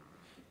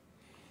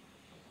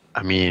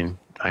 I mean,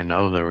 I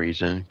know the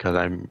reason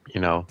because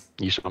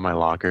you saw my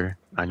locker.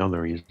 I know the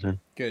reason.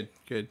 Good,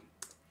 good.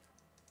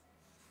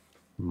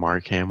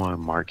 Mark Hamill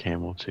and Mark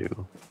Hamill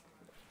too.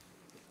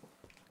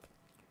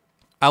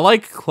 I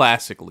like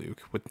classic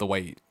Luke with the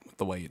white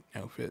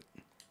outfit.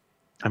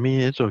 I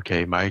mean, it's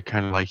okay, but I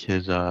kind of like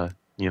his the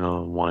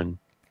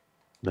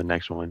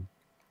next one.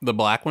 The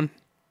black one?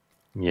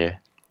 Yeah.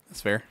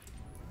 That's fair.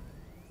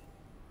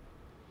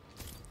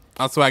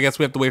 Also, I guess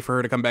we have to wait for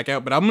her to come back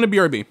out, but I'm gonna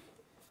BRB.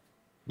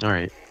 All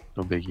right.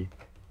 No biggie.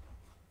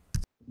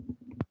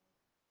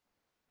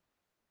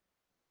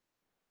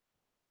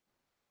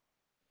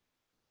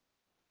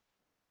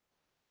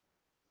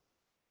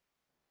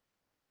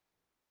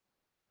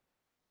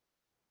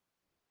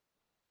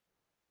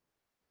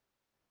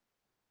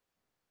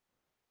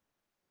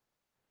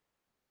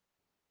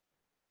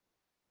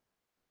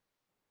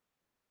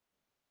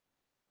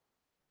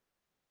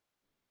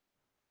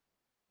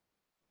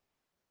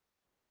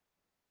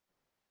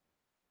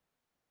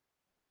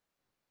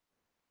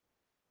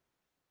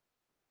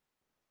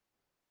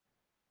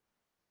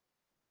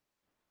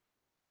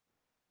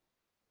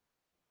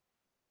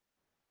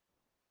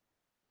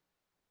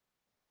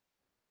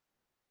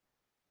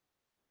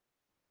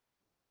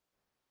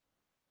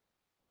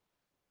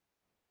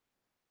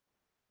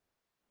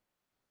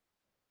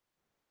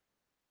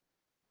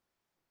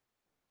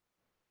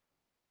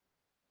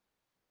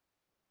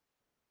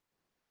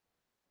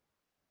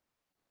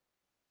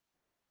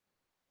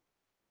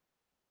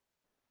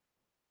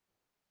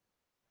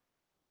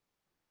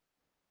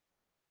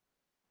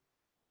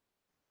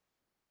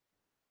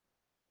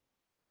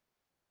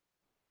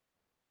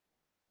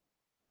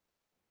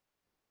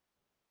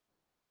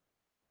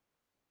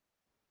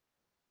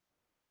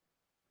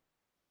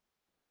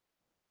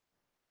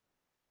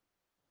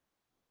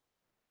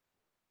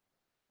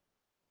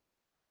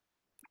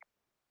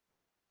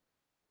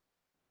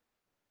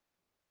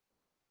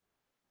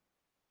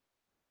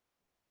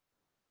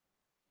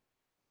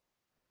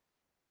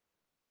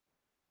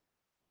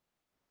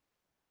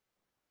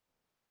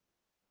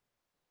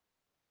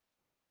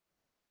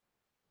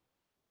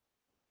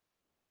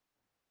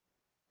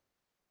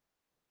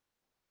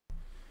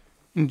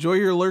 Enjoy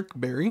your lurk,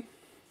 Barry.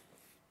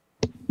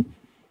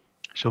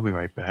 She'll be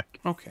right back.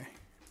 Okay.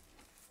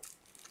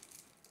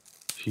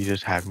 She's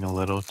just having a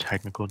little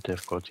technical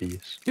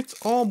difficulties. It's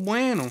all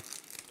bueno,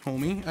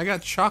 homie. I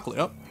got chocolate.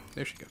 Oh,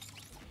 there she goes.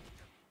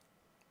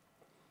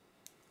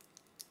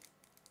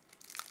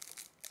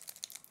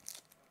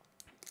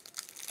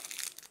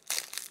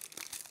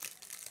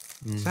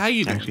 So how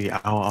you doing? Actually,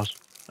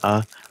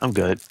 I'm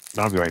good.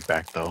 But I'll be right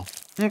back though.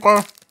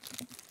 Okay.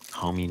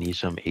 Homie needs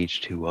some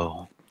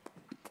H2O.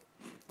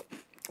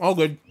 All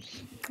good.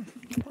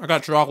 I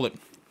got chocolate.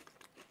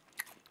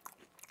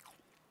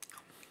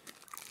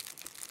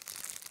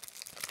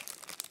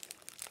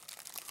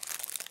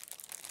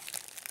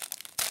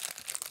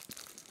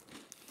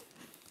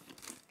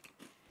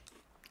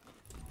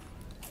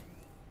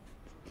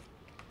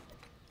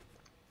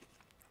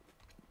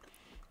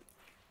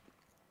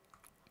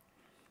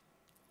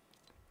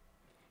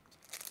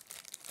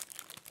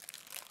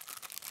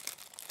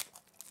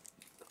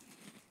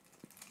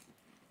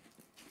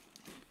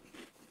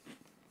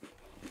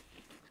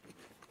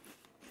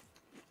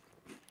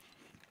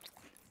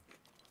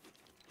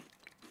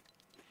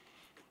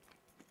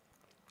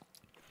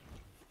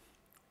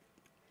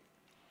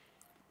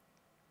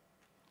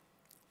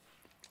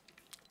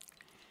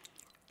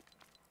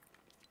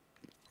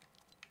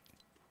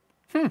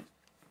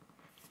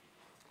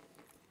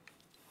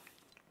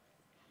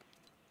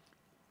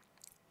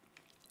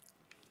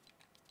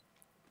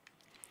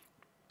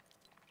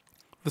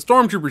 The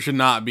Stormtrooper should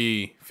not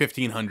be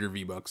 1,500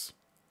 V-Bucks.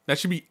 That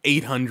should be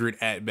 800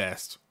 at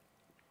best.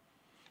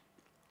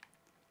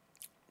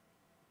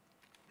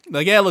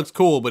 Like, yeah, it looks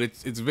cool, but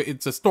it's a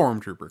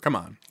Stormtrooper. Come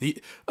on. A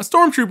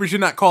Stormtrooper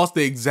should not cost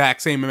the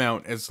exact same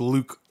amount as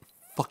Luke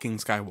fucking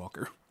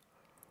Skywalker.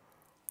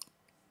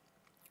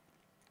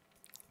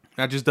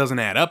 That just doesn't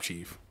add up,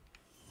 Chief.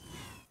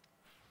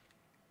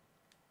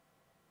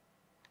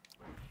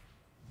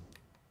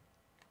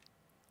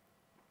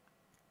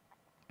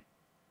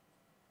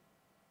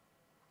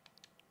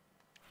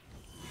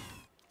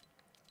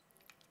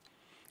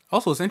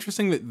 Also, it's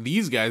interesting that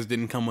these guys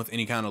didn't come with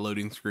any kind of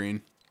loading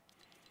screen.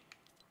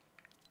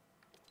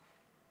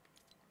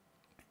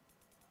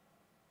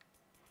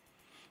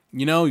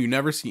 You know, you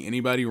never see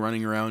anybody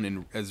running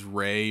around as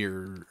Rey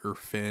or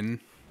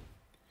Finn.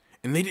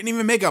 And they didn't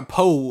even make a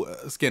Poe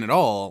skin at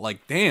all.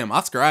 Like, damn,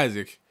 Oscar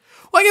Isaac.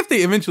 Well, I guess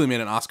they eventually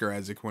made an Oscar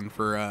Isaac one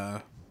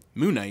for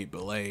Moon Knight,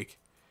 but like,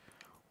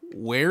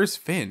 where's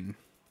Finn?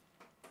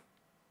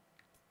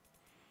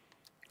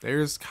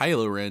 There's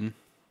Kylo Ren.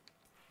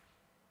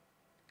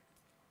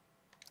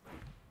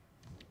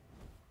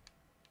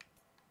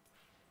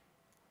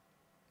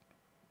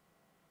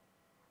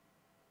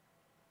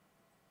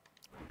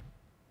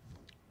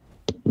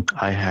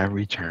 I have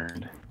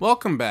returned.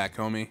 Welcome back,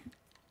 homie.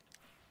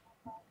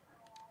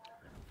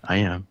 I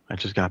am. I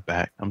just got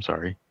back. I'm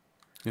sorry.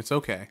 It's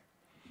okay.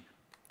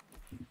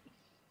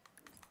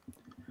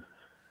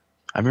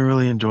 I've been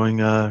really enjoying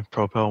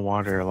Propel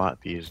Water a lot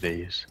these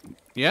days.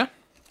 Yeah?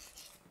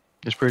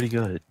 It's pretty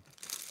good.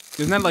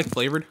 Isn't that like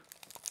flavored?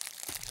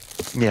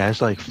 Yeah,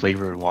 it's like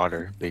flavored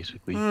water,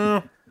 basically.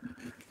 I'm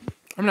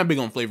not big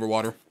on flavored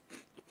water.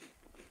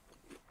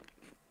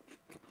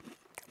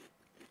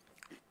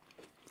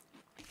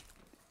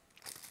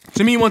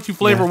 To me, once you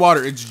flavor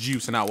water, it's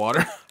juice and not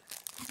water.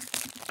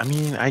 I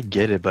mean, I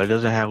get it, but it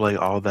doesn't have like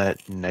all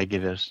that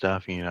negative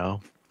stuff, you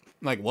know?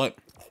 Like what?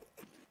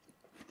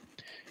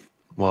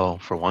 Well,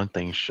 for one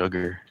thing,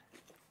 sugar.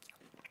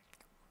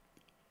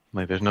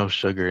 Like, there's no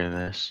sugar in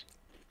this.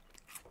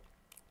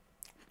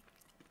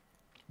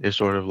 It's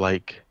sort of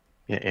like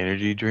an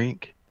energy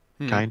drink,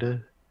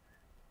 kinda.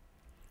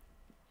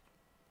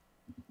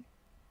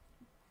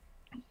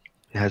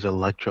 It has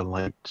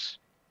electrolytes.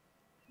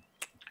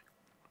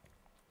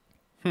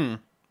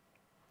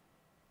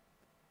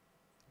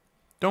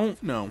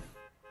 Don't know.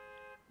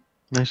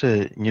 I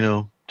said, you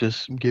know,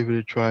 just give it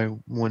a try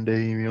one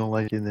day. If you don't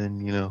like it,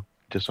 then, you know,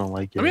 just don't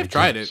like it. I mean, I've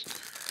tried it.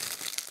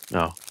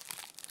 No.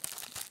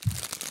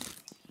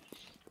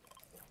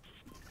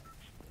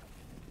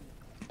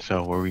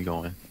 So, where are we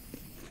going?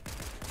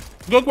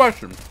 Good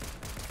question.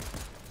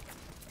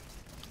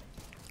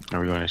 Are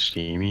we going to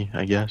Steamy,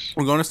 I guess?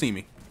 We're going to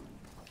Steamy.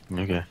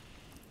 Okay.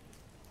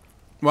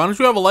 Why don't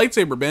you have a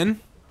lightsaber, Ben?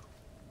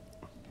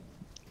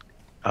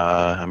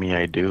 I mean,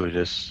 I do. It's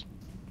just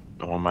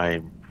on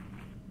my...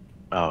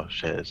 Oh,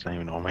 shit. It's not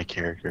even on my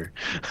character.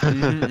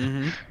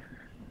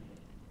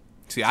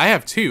 See, I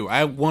have two. I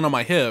have one on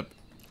my hip,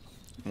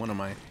 one on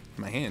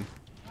my hand.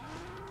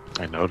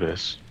 I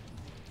noticed.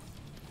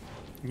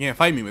 You can't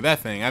fight me with that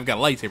thing. I've got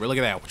a lightsaber. Look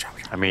at that.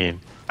 I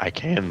mean, I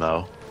can,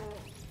 though.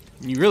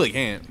 You really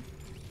can't.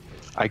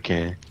 I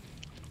can.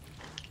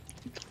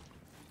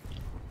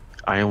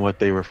 I am what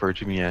they refer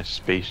to me as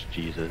Space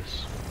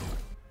Jesus.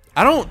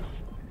 I don't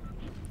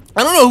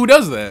know who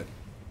does that.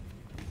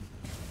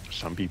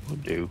 Some people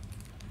do.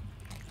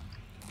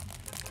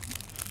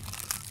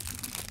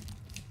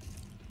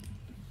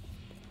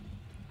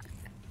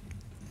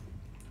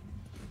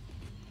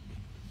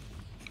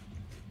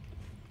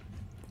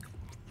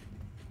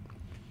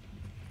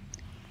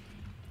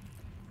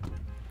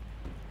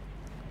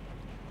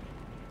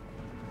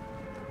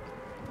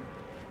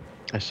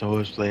 I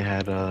suppose they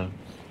had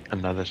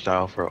another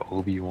style for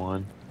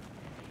Obi-Wan.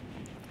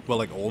 Well,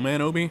 like Old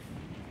Man Obi?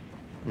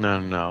 No,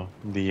 no,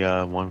 no.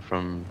 The one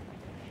from,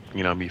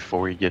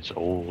 before he gets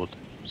old.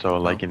 So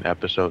like Oh. in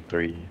episode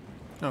 3.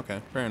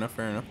 Okay, fair enough,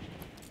 fair enough.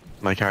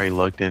 Like how he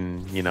looked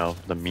in,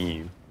 the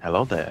meme.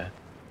 Hello there.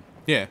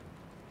 Yeah.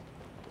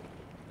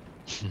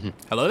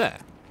 Hello there.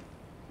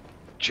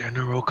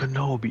 General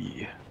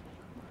Kenobi.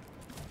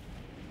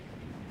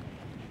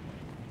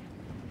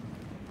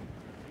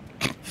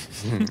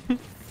 I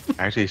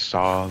actually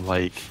saw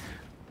like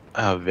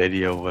a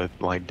video with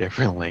like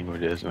different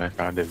languages and I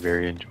found it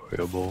very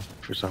enjoyable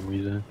for some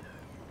reason.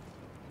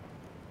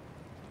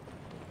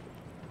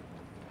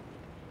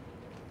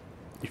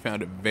 You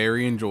found it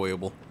very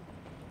enjoyable.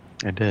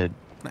 I did.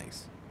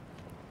 Nice.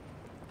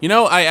 You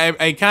know,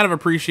 I kind of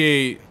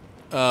appreciate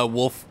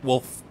Wolf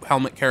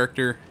helmet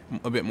character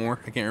a bit more.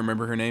 I can't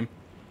remember her name.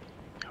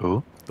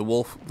 Who? The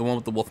wolf, the one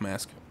with the wolf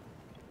mask.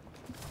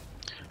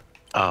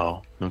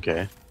 Oh,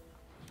 okay.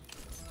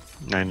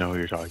 I know who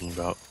you're talking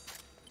about.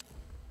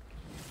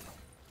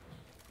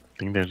 I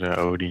think there's an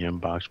ODM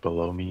box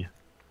below me.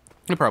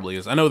 It probably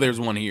is. I know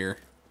there's one here.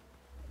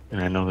 And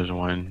I know there's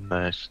one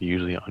that's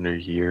usually under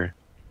here.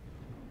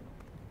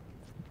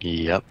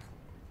 Yep.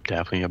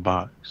 Definitely a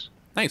box.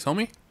 Nice,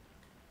 homie.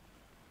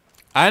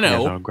 I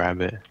know. I'll grab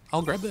it.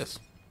 I'll grab this.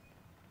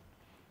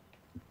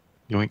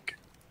 Yoink.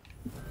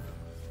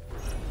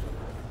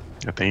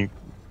 I think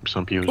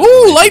some people...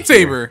 Ooh,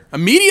 lightsaber!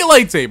 Immediate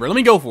lightsaber. Let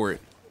me go for it.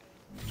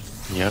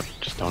 Yep,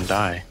 just don't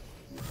die.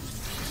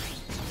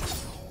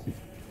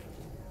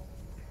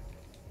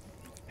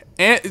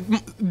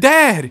 And,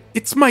 Dad!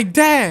 It's my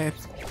dad!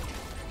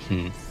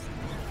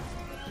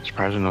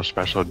 Surprised there's no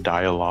special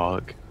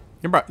dialogue.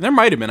 There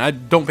might have been. I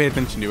don't pay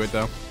attention to it,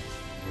 though.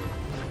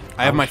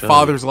 I have my sure.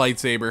 father's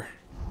lightsaber.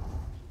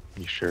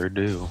 You sure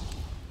do.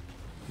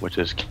 Which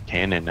is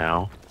canon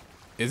now.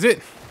 Is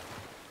it?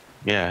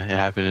 Yeah, it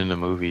happened in the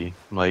movie.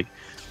 Like,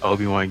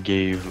 Obi-Wan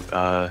gave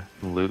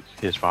Luke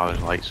his father's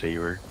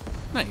lightsaber.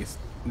 Nice.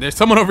 There's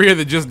someone over here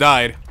that just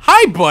died.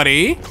 Hi,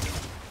 buddy!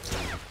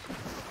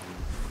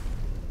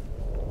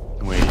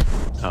 Wait.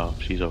 Oh,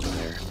 she's over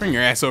there. Bring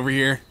your ass over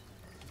here.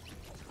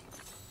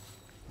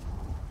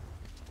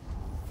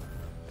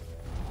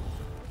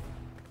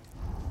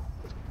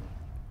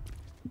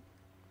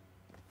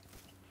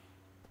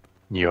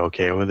 You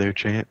okay over there,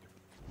 champ?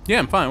 Yeah,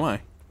 I'm fine.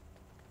 Why?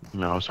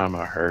 No, I was talking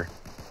about her.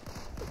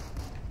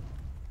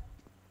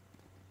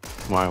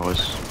 Why was...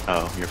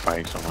 Oh, you're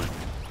fighting someone.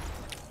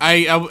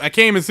 I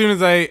came as soon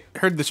as I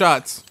heard the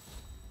shots.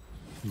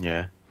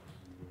 Yeah.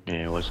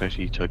 Yeah, it looks like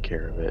she took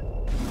care of it.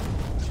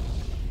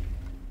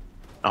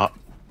 Oh.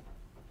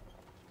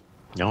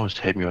 You almost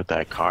hit me with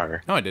that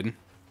car. No, I didn't.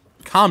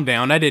 Calm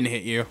down. I didn't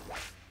hit you.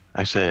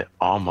 I said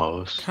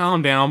almost.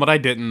 Calm down, but I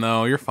didn't,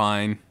 though. You're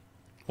fine.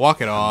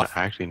 Walk it off.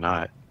 Actually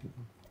not.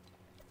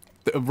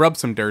 Rub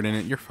some dirt in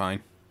it. You're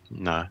fine.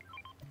 Nah.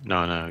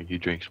 No, you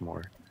drink some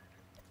more.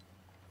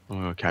 I'm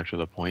gonna capture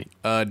the point.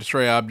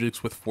 Destroy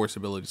objects with force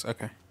abilities.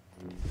 Okay.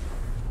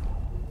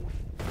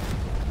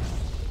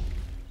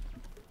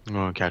 I'm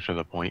gonna capture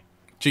the point.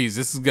 Jeez,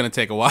 this is gonna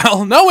take a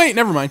while. No, wait,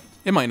 never mind.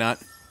 It might not.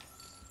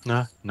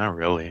 Nah, not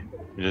really.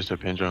 It just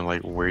depends on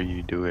like where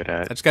you do it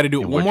at. I just gotta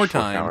do it and one which more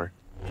full time. power.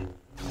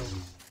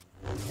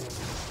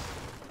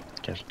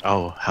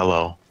 Oh,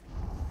 hello.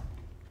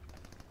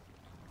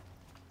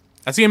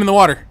 I see him in the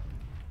water.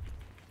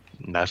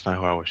 That's not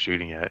who I was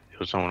shooting at. It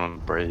was someone on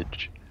the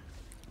bridge.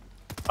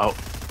 Oh,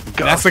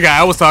 go. That's the guy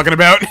I was talking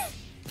about.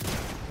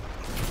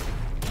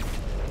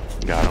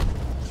 Got him.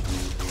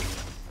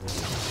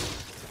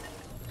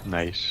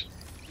 Nice.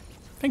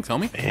 Thanks,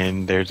 homie.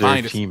 And there's a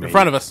Behind us. teammate In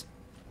front of us.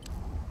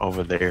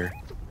 over there.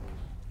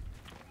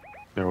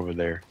 They're over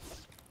there.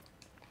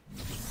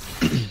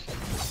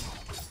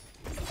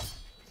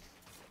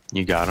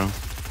 You got him.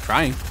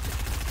 Trying.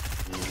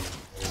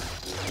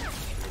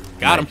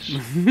 Got Nice.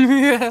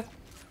 him.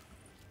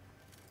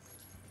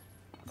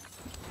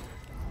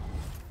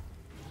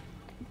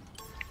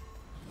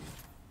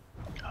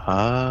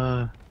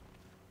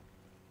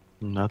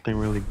 Nothing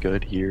really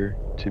good here,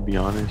 to be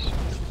honest.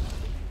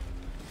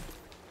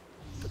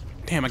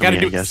 Damn, I gotta mean,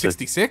 I do it guess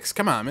 66?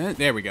 Come on, man.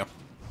 There we go.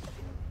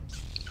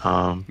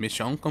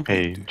 Mission Hey,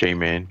 complete.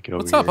 J-Man, get over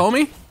What's here. up,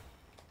 homie?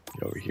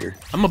 Get over here.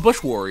 I'm a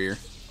bush warrior.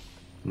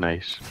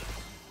 Nice.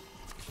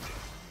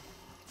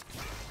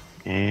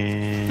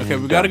 And Okay,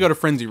 we gotta go to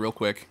Frenzy real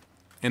quick.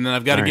 And then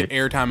I've gotta get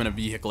Alright. airtime in a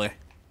vehicle.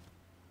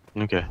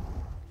 Okay.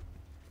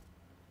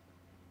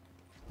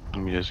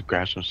 Let me just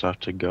grab some stuff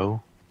to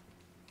go.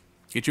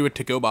 Get you a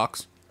to-go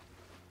box.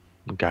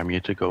 Got me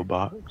a to-go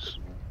box.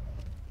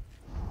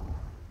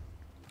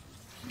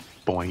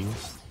 Boing.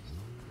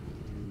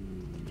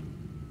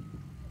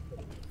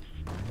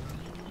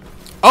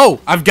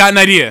 Oh, I've got an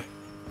idea.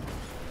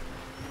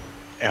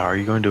 Hey, are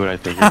you gonna do what I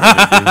think you're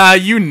gonna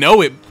You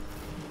know it.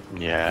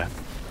 do? Yeah.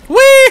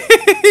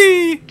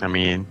 Whee! I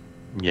mean,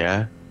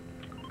 yeah.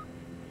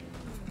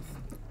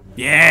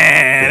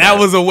 Yeah, that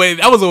was a way.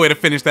 That was a way to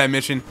finish that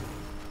mission.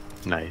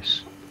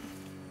 Nice.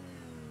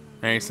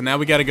 All right, so now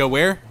we gotta go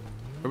where?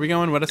 Where we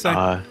going? What'd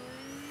I say?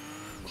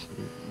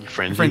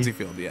 Frenzy. Frenzy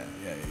Field. Yeah.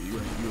 You were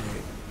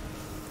right.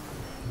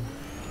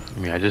 I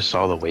mean, I just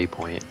saw the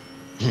waypoint.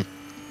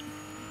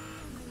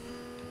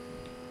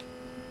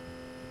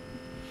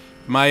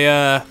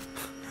 My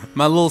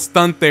my little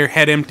stunt there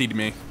head emptied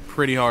me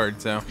pretty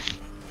hard. So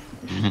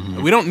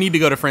we don't need to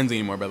go to Frenzy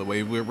anymore. By the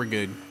way, we're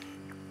good.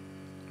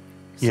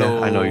 Yeah,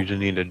 So, I know you just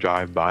need to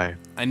drive by.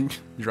 I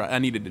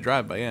needed to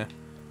drive by. Yeah.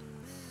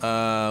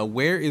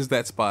 Where is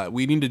that spot?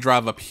 We need to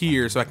drive up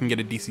here so I can get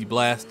a DC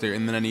blaster,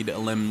 and then I need to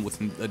elim with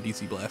a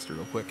DC blaster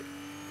real quick.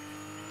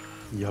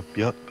 Yup.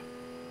 The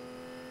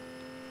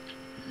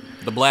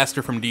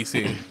blaster from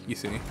DC, you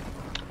see.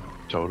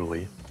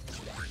 Totally.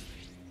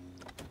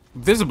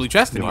 Visibly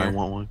chest in Do I here.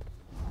 want one?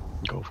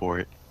 Go for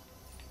it.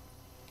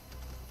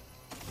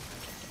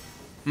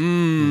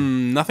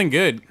 Nothing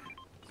good.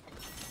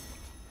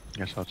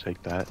 Guess I'll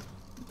take that.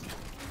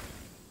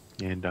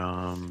 And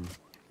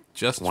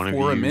Just one of for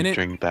you a minute.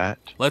 drink that.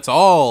 Let's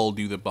all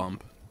do the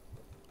bump.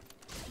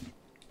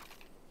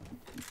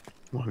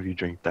 One of you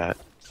drink that.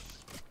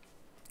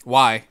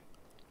 Why?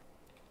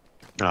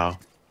 Oh,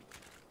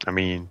 I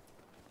mean,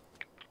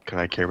 can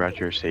I care about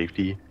your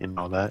safety and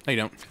all that? No, you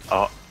don't.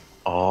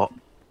 Oh,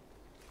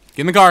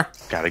 Get in the car.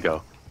 gotta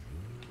go.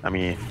 I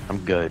mean, I'm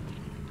good.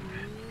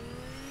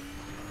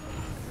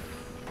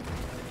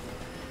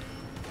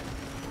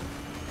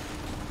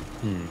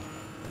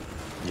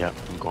 Yep,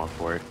 I'm going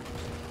for it.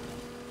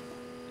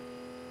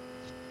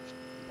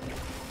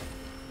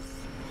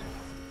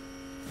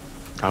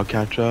 I'll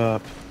catch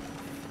up.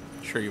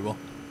 Sure you will.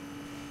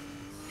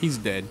 He's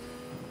dead.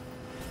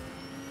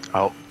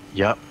 Oh,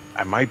 yep,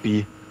 I might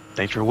be.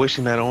 Thanks for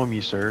wishing that on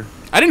me, sir.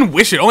 I didn't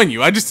wish it on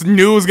you. I just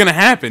knew it was gonna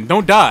happen.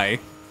 Don't die.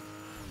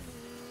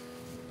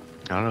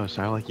 I don't know, it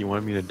sounded like you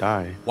wanted me to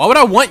die. Why would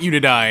I want you to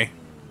die?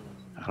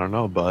 I don't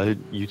know, bud.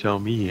 You tell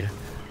me.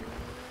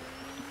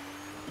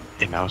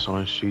 And now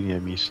someone's shooting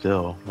at me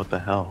still. What the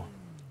hell?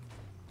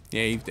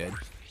 Yeah, he's dead.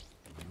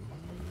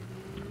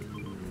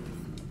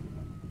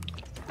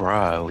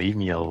 Bruh, leave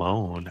me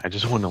alone. I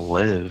just want to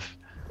live.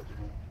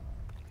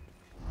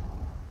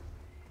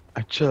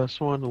 I just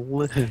want to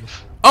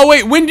live. Oh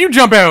wait, when did you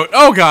jump out?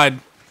 Oh god.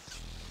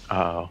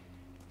 Uh-oh.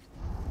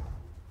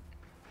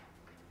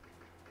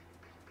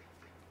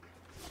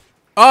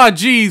 Oh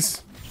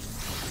jeez.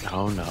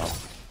 Oh no.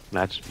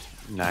 That's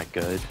not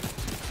good.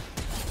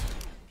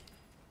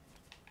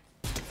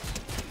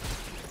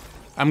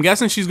 I'm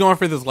guessing she's going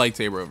for this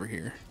lightsaber over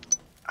here.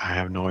 I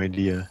have no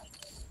idea.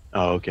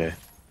 Oh, okay.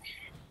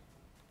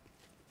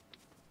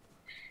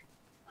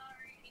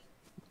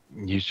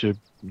 You should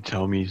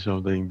tell me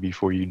something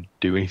before you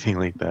do anything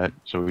like that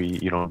so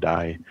you don't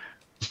die.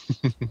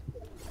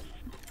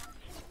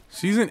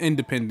 She's an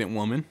independent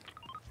woman.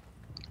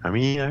 I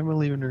mean, I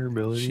believe in her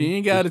ability. She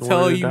ain't got to Just don't want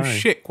tell her to you die.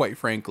 shit, quite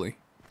frankly.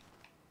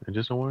 I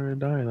just don't want her to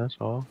die, that's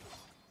all.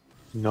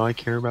 You know, I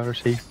care about her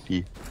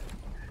safety.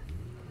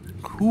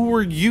 Who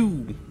are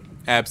you?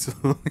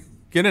 Absolutely.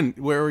 Get in.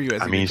 Where are you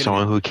at? I CJ? mean, Get in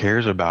someone there. who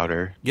cares about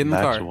her. Get in the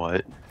That's car.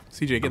 what.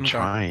 CJ, get in I'm the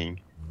car.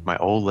 trying. My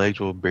old legs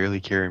will barely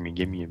carry me.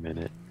 Give me a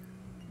minute.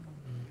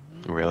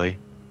 Really?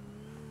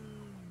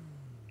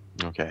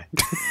 Okay.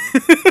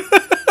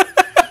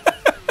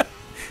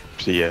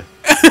 See ya.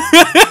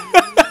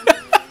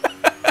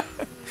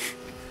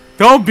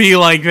 Don't be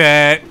like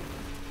that.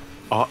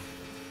 Oh,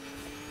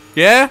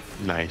 Yeah?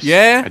 nice.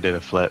 Yeah? I did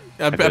a flip.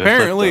 I did a flip,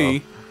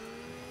 Apparently.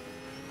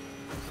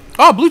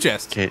 Oh, blue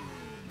chest. though. Okay.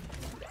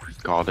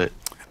 Called it.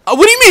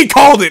 What do you mean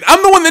called it?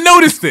 I'm the one that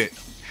noticed it.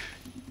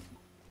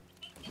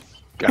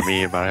 I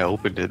mean, but I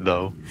opened it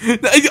though.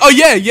 Oh,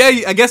 yeah,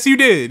 I guess you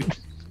did.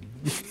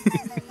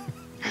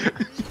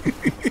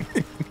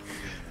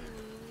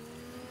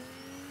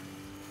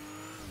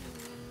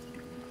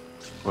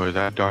 Or was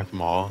that Darth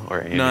Maul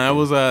or Anakin? No,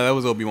 that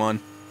was Obi-Wan.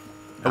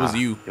 That was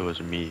you. It was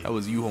me. That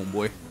was you,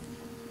 homeboy.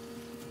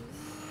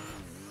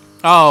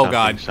 Oh,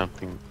 God.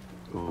 Something.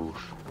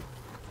 Oof.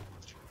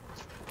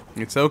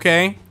 It's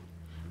okay.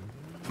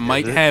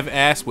 Might it? have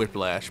ass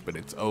whiplash, but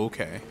it's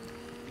okay.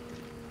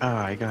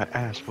 Ah, I got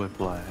ass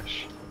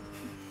whiplash.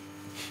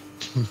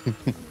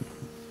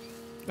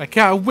 I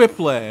got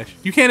whiplash.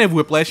 You can't have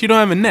whiplash. You don't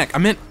have a neck. I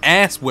meant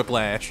ass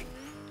whiplash.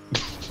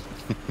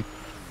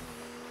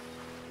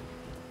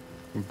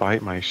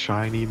 Bite my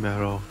shiny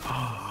metal.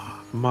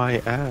 My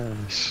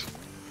ass.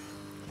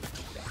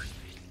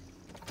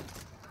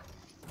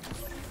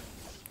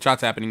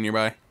 Shots happening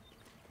nearby.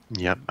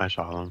 Yep, I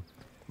saw them.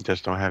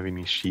 Just don't have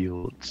any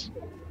shields.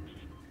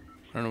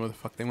 I don't know where the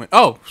fuck they went.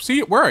 Oh,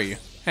 see, where are you?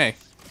 Hey,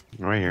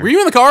 Right here. were you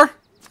in the car?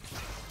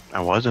 I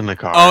was in the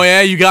car. Oh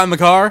yeah, you got in the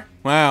car?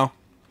 Wow.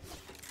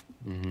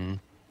 Mm-hmm.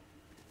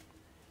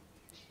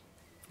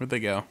 Where'd they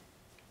go?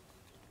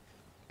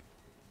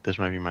 This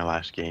might be my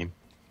last game.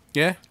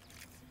 Yeah?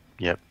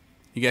 Yep.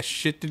 You got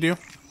shit to do?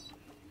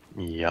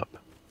 Yep.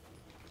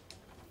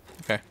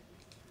 Okay.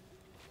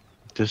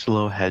 Just a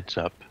little heads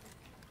up.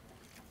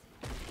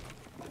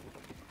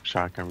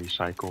 Shotgun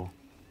recycle.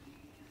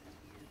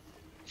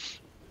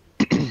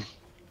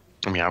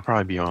 I mean, I'll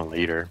probably be on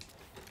later.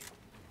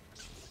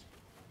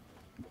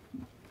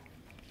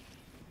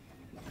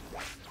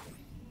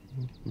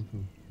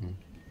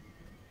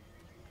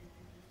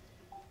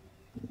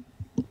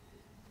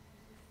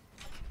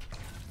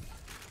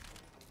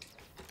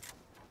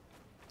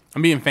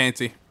 I'm being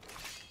fancy.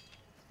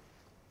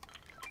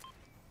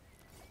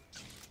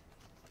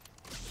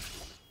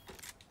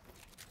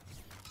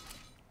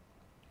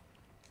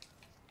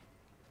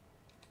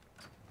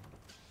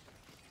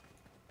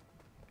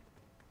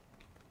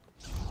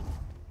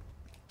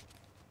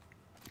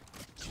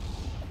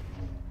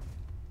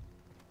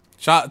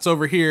 Shots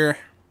over here.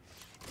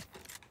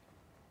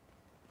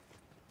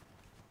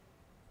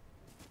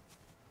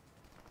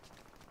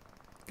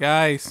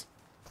 Guys.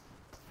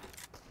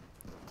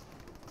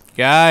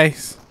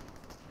 Guys.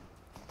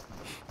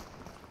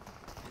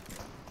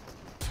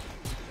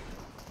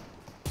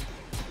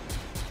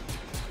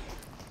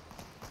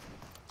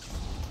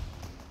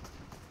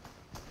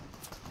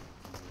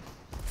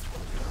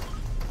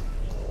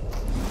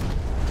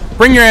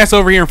 Bring your ass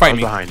over here and fight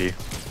me. Behind you.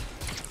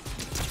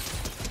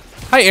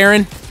 Hi,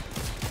 Aaron.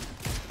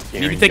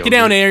 Need Aaron to take you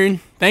down,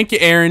 Aaron. Thank you,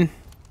 Aaron.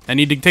 I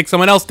need to take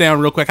someone else down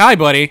real quick. Hi,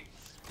 buddy.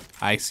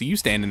 I see you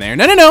standing there.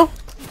 No, no, no.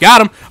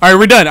 Got him. All right,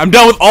 we're done. I'm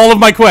done with all of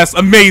my quests.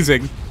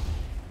 Amazing.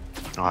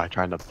 Oh, I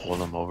tried to pull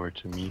them over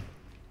to me.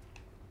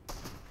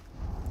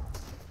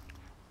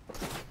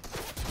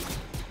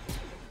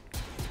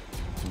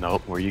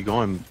 Nope. Where are you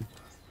going?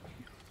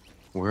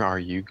 Where are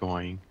you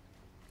going?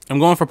 I'm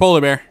going for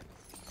polar bear.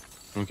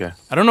 Okay.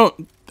 I don't know.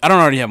 I don't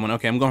already have one.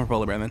 Okay, I'm going for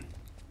polar bear then.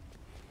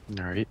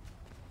 All right.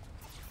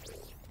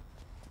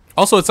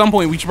 Also, at some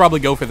point, we should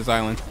probably go for this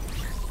island.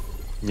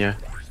 Yeah.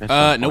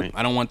 Nope.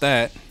 I don't want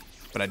that.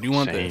 But I do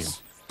want Same.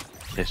 this.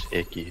 It's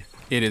icky.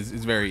 It is.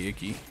 It's very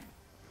icky.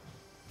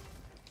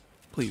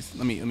 Please,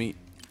 let me.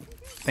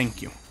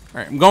 Thank you. All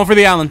right, I'm going for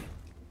the island.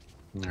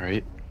 All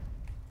right.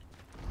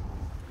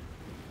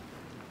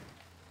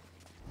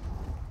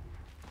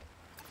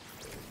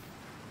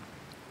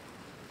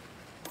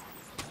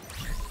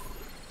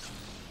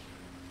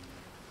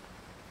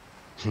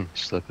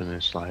 Slipping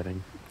and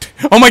sliding.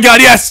 Oh my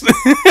God! Yes.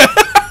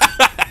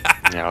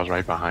 Yeah, I was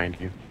right behind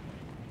you.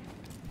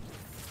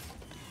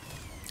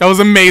 That was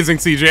amazing,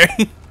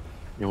 CJ.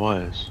 It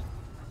was.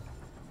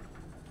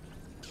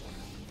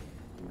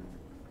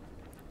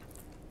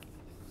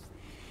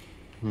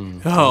 Oh, I'm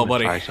gonna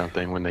buddy. Try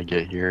something when they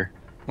get here.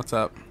 What's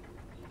up?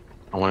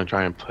 I want to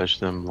try and push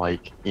them,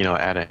 like, you know,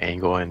 at an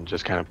angle and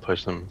just kind of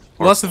push them.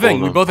 Well, that's the pull thing.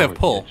 We them both have over the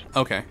pull. edge.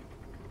 Okay.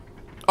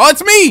 Oh,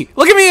 it's me!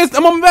 Look at me!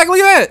 I'm on my back. Look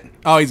at that!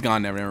 Oh, he's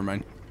gone. Never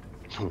mind.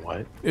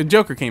 What?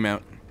 Joker came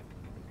out.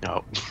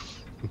 No.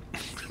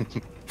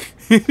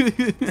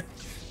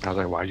 I was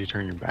like, why'd you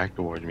turn your back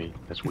towards me?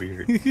 That's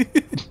weird. Wait,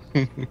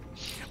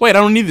 I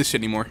don't need this shit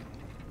anymore.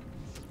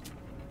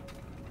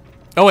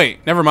 Oh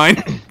wait, never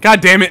mind.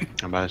 God damn it.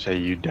 I'm about to say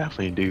you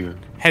definitely do.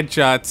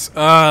 Headshots.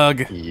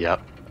 Ugh.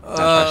 Yep. That's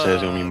why I said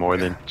it's gonna be more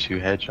than 2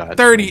 headshots.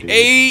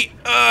 38.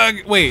 Ugh.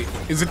 Wait,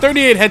 is it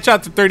 38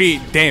 headshots or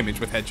 38 damage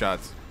with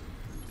headshots?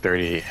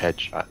 38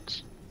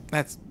 headshots.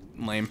 That's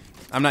lame.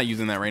 I'm not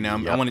using that right now.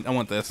 Yep. I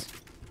want this.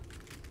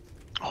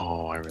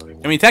 Oh, I really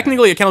want I mean,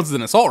 technically it counts as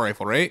an assault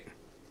rifle, right?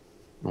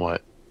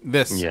 What?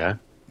 This. Yeah.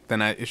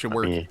 Then it should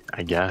work.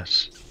 I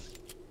guess.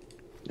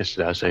 It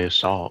does say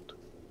assault.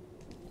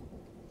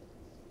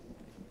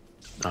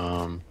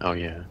 Oh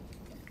yeah.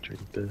 Drink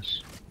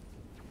this.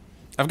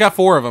 I've got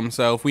 4 of them,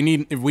 so if we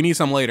need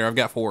some later, I've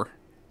got 4.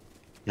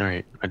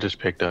 Alright, I just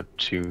picked up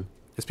 2.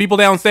 There's people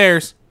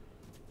downstairs.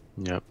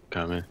 Yep,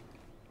 coming.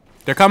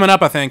 They're coming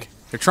up, I think.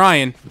 They're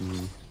trying.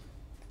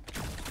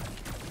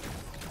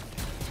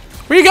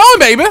 Where you going,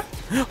 baby?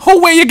 Oh,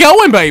 where you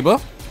going, baby?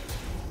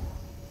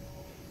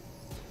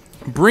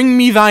 Bring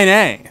me thine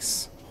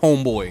ass,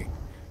 homeboy.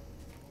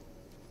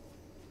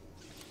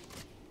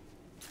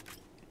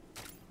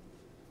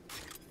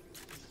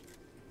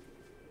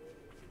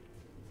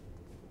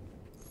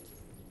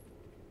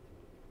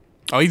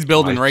 Oh, he's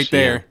building right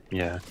there.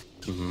 Yeah.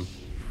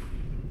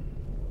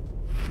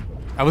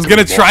 I was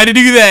gonna try to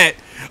do that.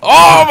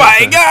 Oh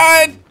my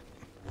God!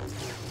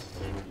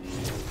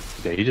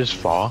 Did he just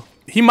fall?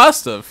 He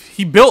must have.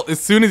 He built as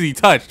soon as he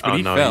touched, but Oh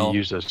he no, fell. he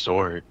used a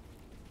sword.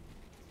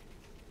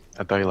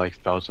 I thought he like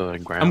fell to the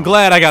ground. I'm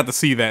glad I got to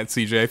see that,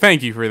 CJ.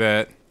 Thank you for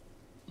that.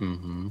 Hey,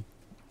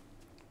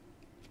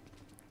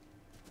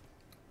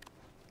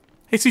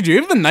 CJ, you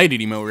have the night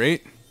emote,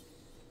 right?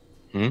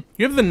 You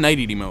have the night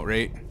emote,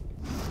 right?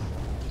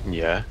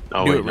 Yeah.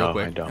 Oh Do wait, it real no,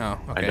 quick. I don't. Oh,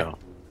 okay. I don't.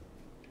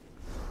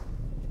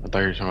 I thought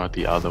you were talking about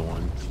the other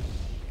one.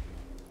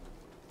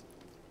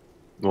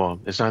 Well,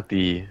 it's not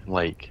the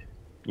like,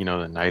 you know,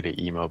 the night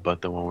emo,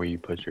 but the one where you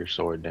put your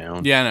sword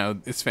down. Yeah,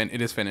 no, it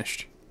is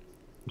finished.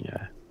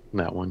 Yeah,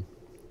 that one.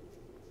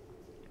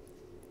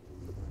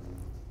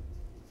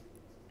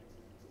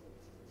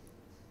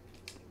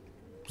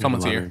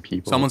 Someone's 11 here.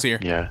 people. Someone's here.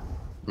 Yeah.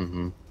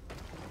 And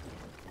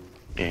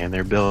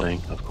they're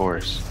building, of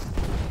course.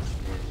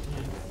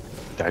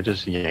 Did I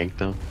just yank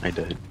them? I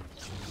did.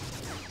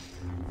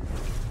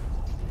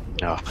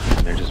 Oh,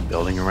 and they're just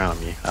building around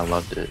me. I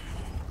loved it.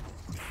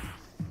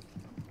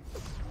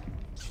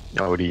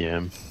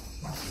 ODM.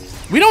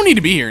 We don't need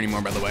to be here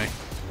anymore, by the way.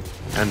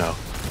 I know.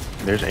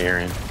 There's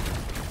Aaron.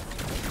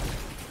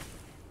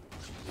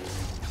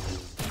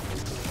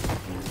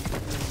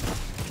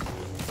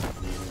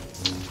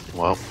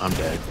 Well, I'm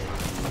dead.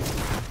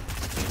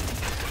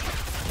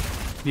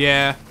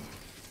 Yeah.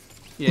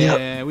 Yeah,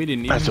 Yep. we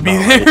didn't need That's to be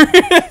about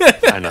there.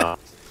 I know.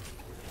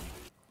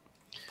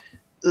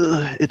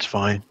 It's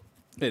fine.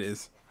 It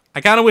is. I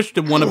kind of wish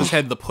that one of us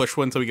had the push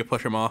one so we could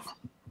push him off.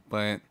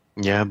 But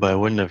Yeah, but I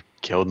wouldn't have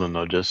killed him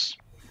though. Just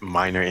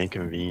minor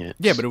inconvenience.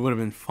 yeah, but it would have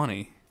been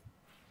funny.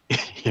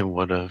 It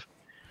would have.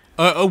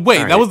 Wait,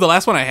 that Alright. was the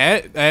last one I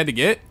had to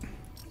get?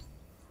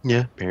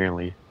 Yeah,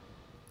 apparently.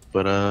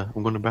 But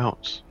I'm gonna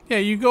bounce. Yeah,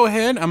 you go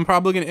ahead. I'm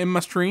probably going to end my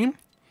stream.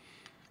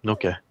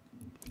 Okay.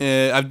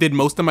 I've did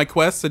most of my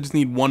quests. I just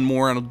need one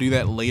more, and I'll do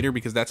that later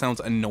because that sounds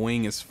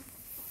annoying as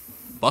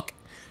fuck.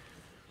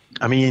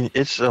 I mean,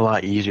 it's a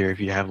lot easier if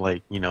you have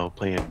like, you know,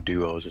 playing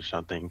duos or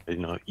something. You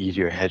know,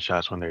 easier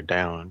headshots when they're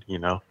down, you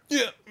know?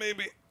 Yeah,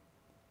 maybe.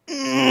 Is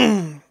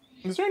there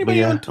But anybody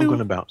yeah, on I'm too?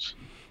 gonna bounce.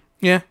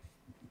 Yeah.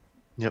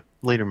 Yep.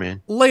 Later,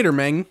 man. Later,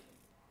 Meng.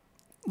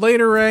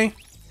 Later, Ray.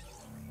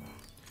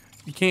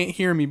 You can't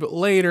hear me, but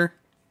later.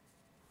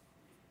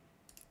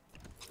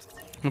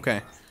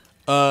 Okay.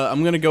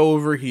 I'm gonna go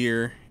over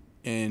here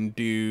and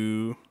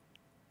do...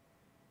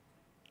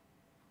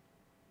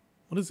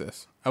 What is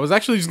this? I was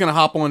actually just gonna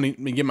hop on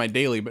and get my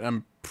daily, but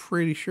I'm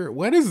pretty sure...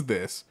 What is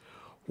this?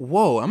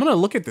 Whoa, I'm gonna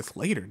look at this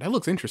later. That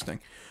looks interesting.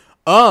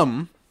 What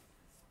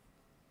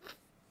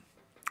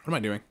am I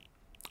doing?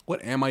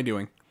 What am I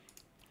doing?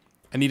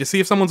 I need to see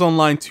if someone's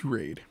online to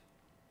raid.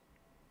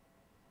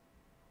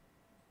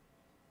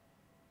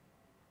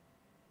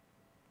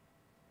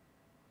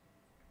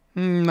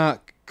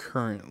 Not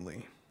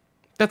currently.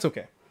 That's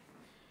okay.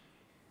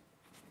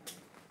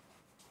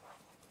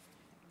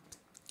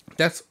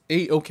 That's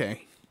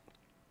okay.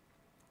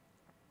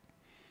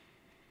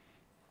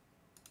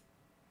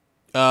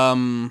 Let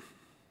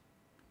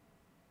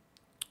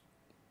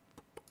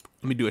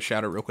me do a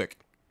shout out real quick.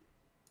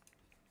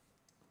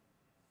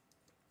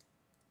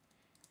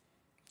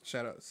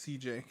 Shout out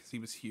CJ because he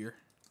was here.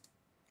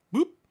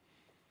 Boop.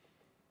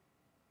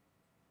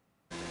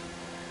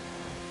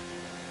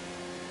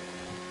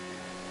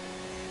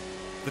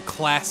 The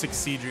classic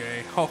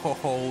CJ. Ho ho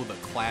ho, the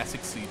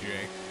classic CJ.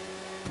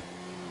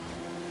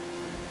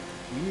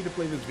 We need to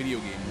play this video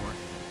game more.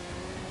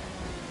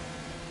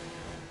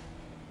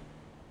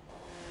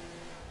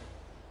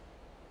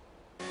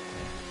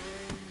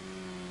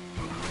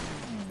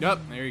 Yep,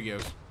 there he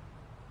goes.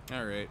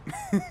 Alright.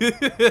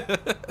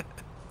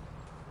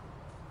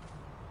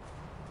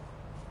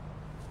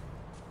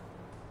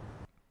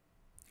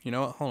 You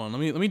know what? Hold on.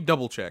 Let me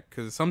double check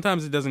because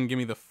sometimes it doesn't give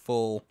me the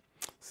full.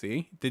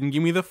 See, it didn't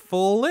give me the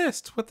full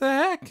list. What the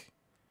heck?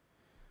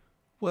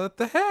 What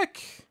the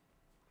heck?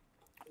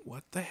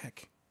 What the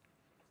heck?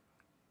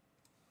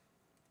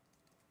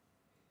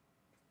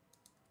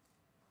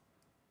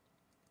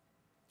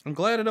 I'm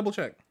glad I double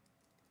checked.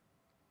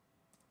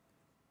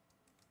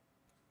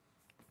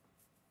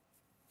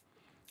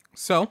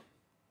 So,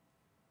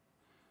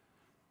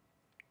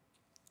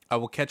 I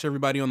will catch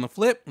everybody on the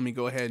flip. Let me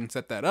go ahead and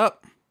set that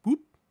up. Boop.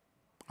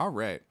 All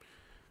right.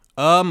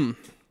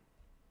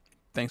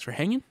 Thanks for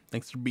hanging.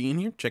 Thanks for being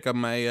here. Check out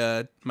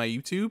my my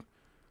YouTube.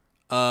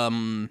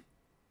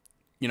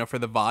 You know, for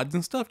the VODs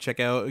and stuff. Check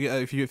out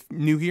if you're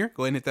new here,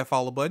 go ahead and hit that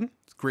follow button.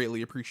 It's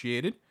greatly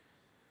appreciated.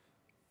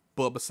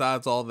 But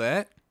besides all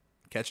that,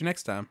 catch you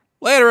next time.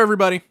 Later,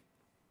 everybody.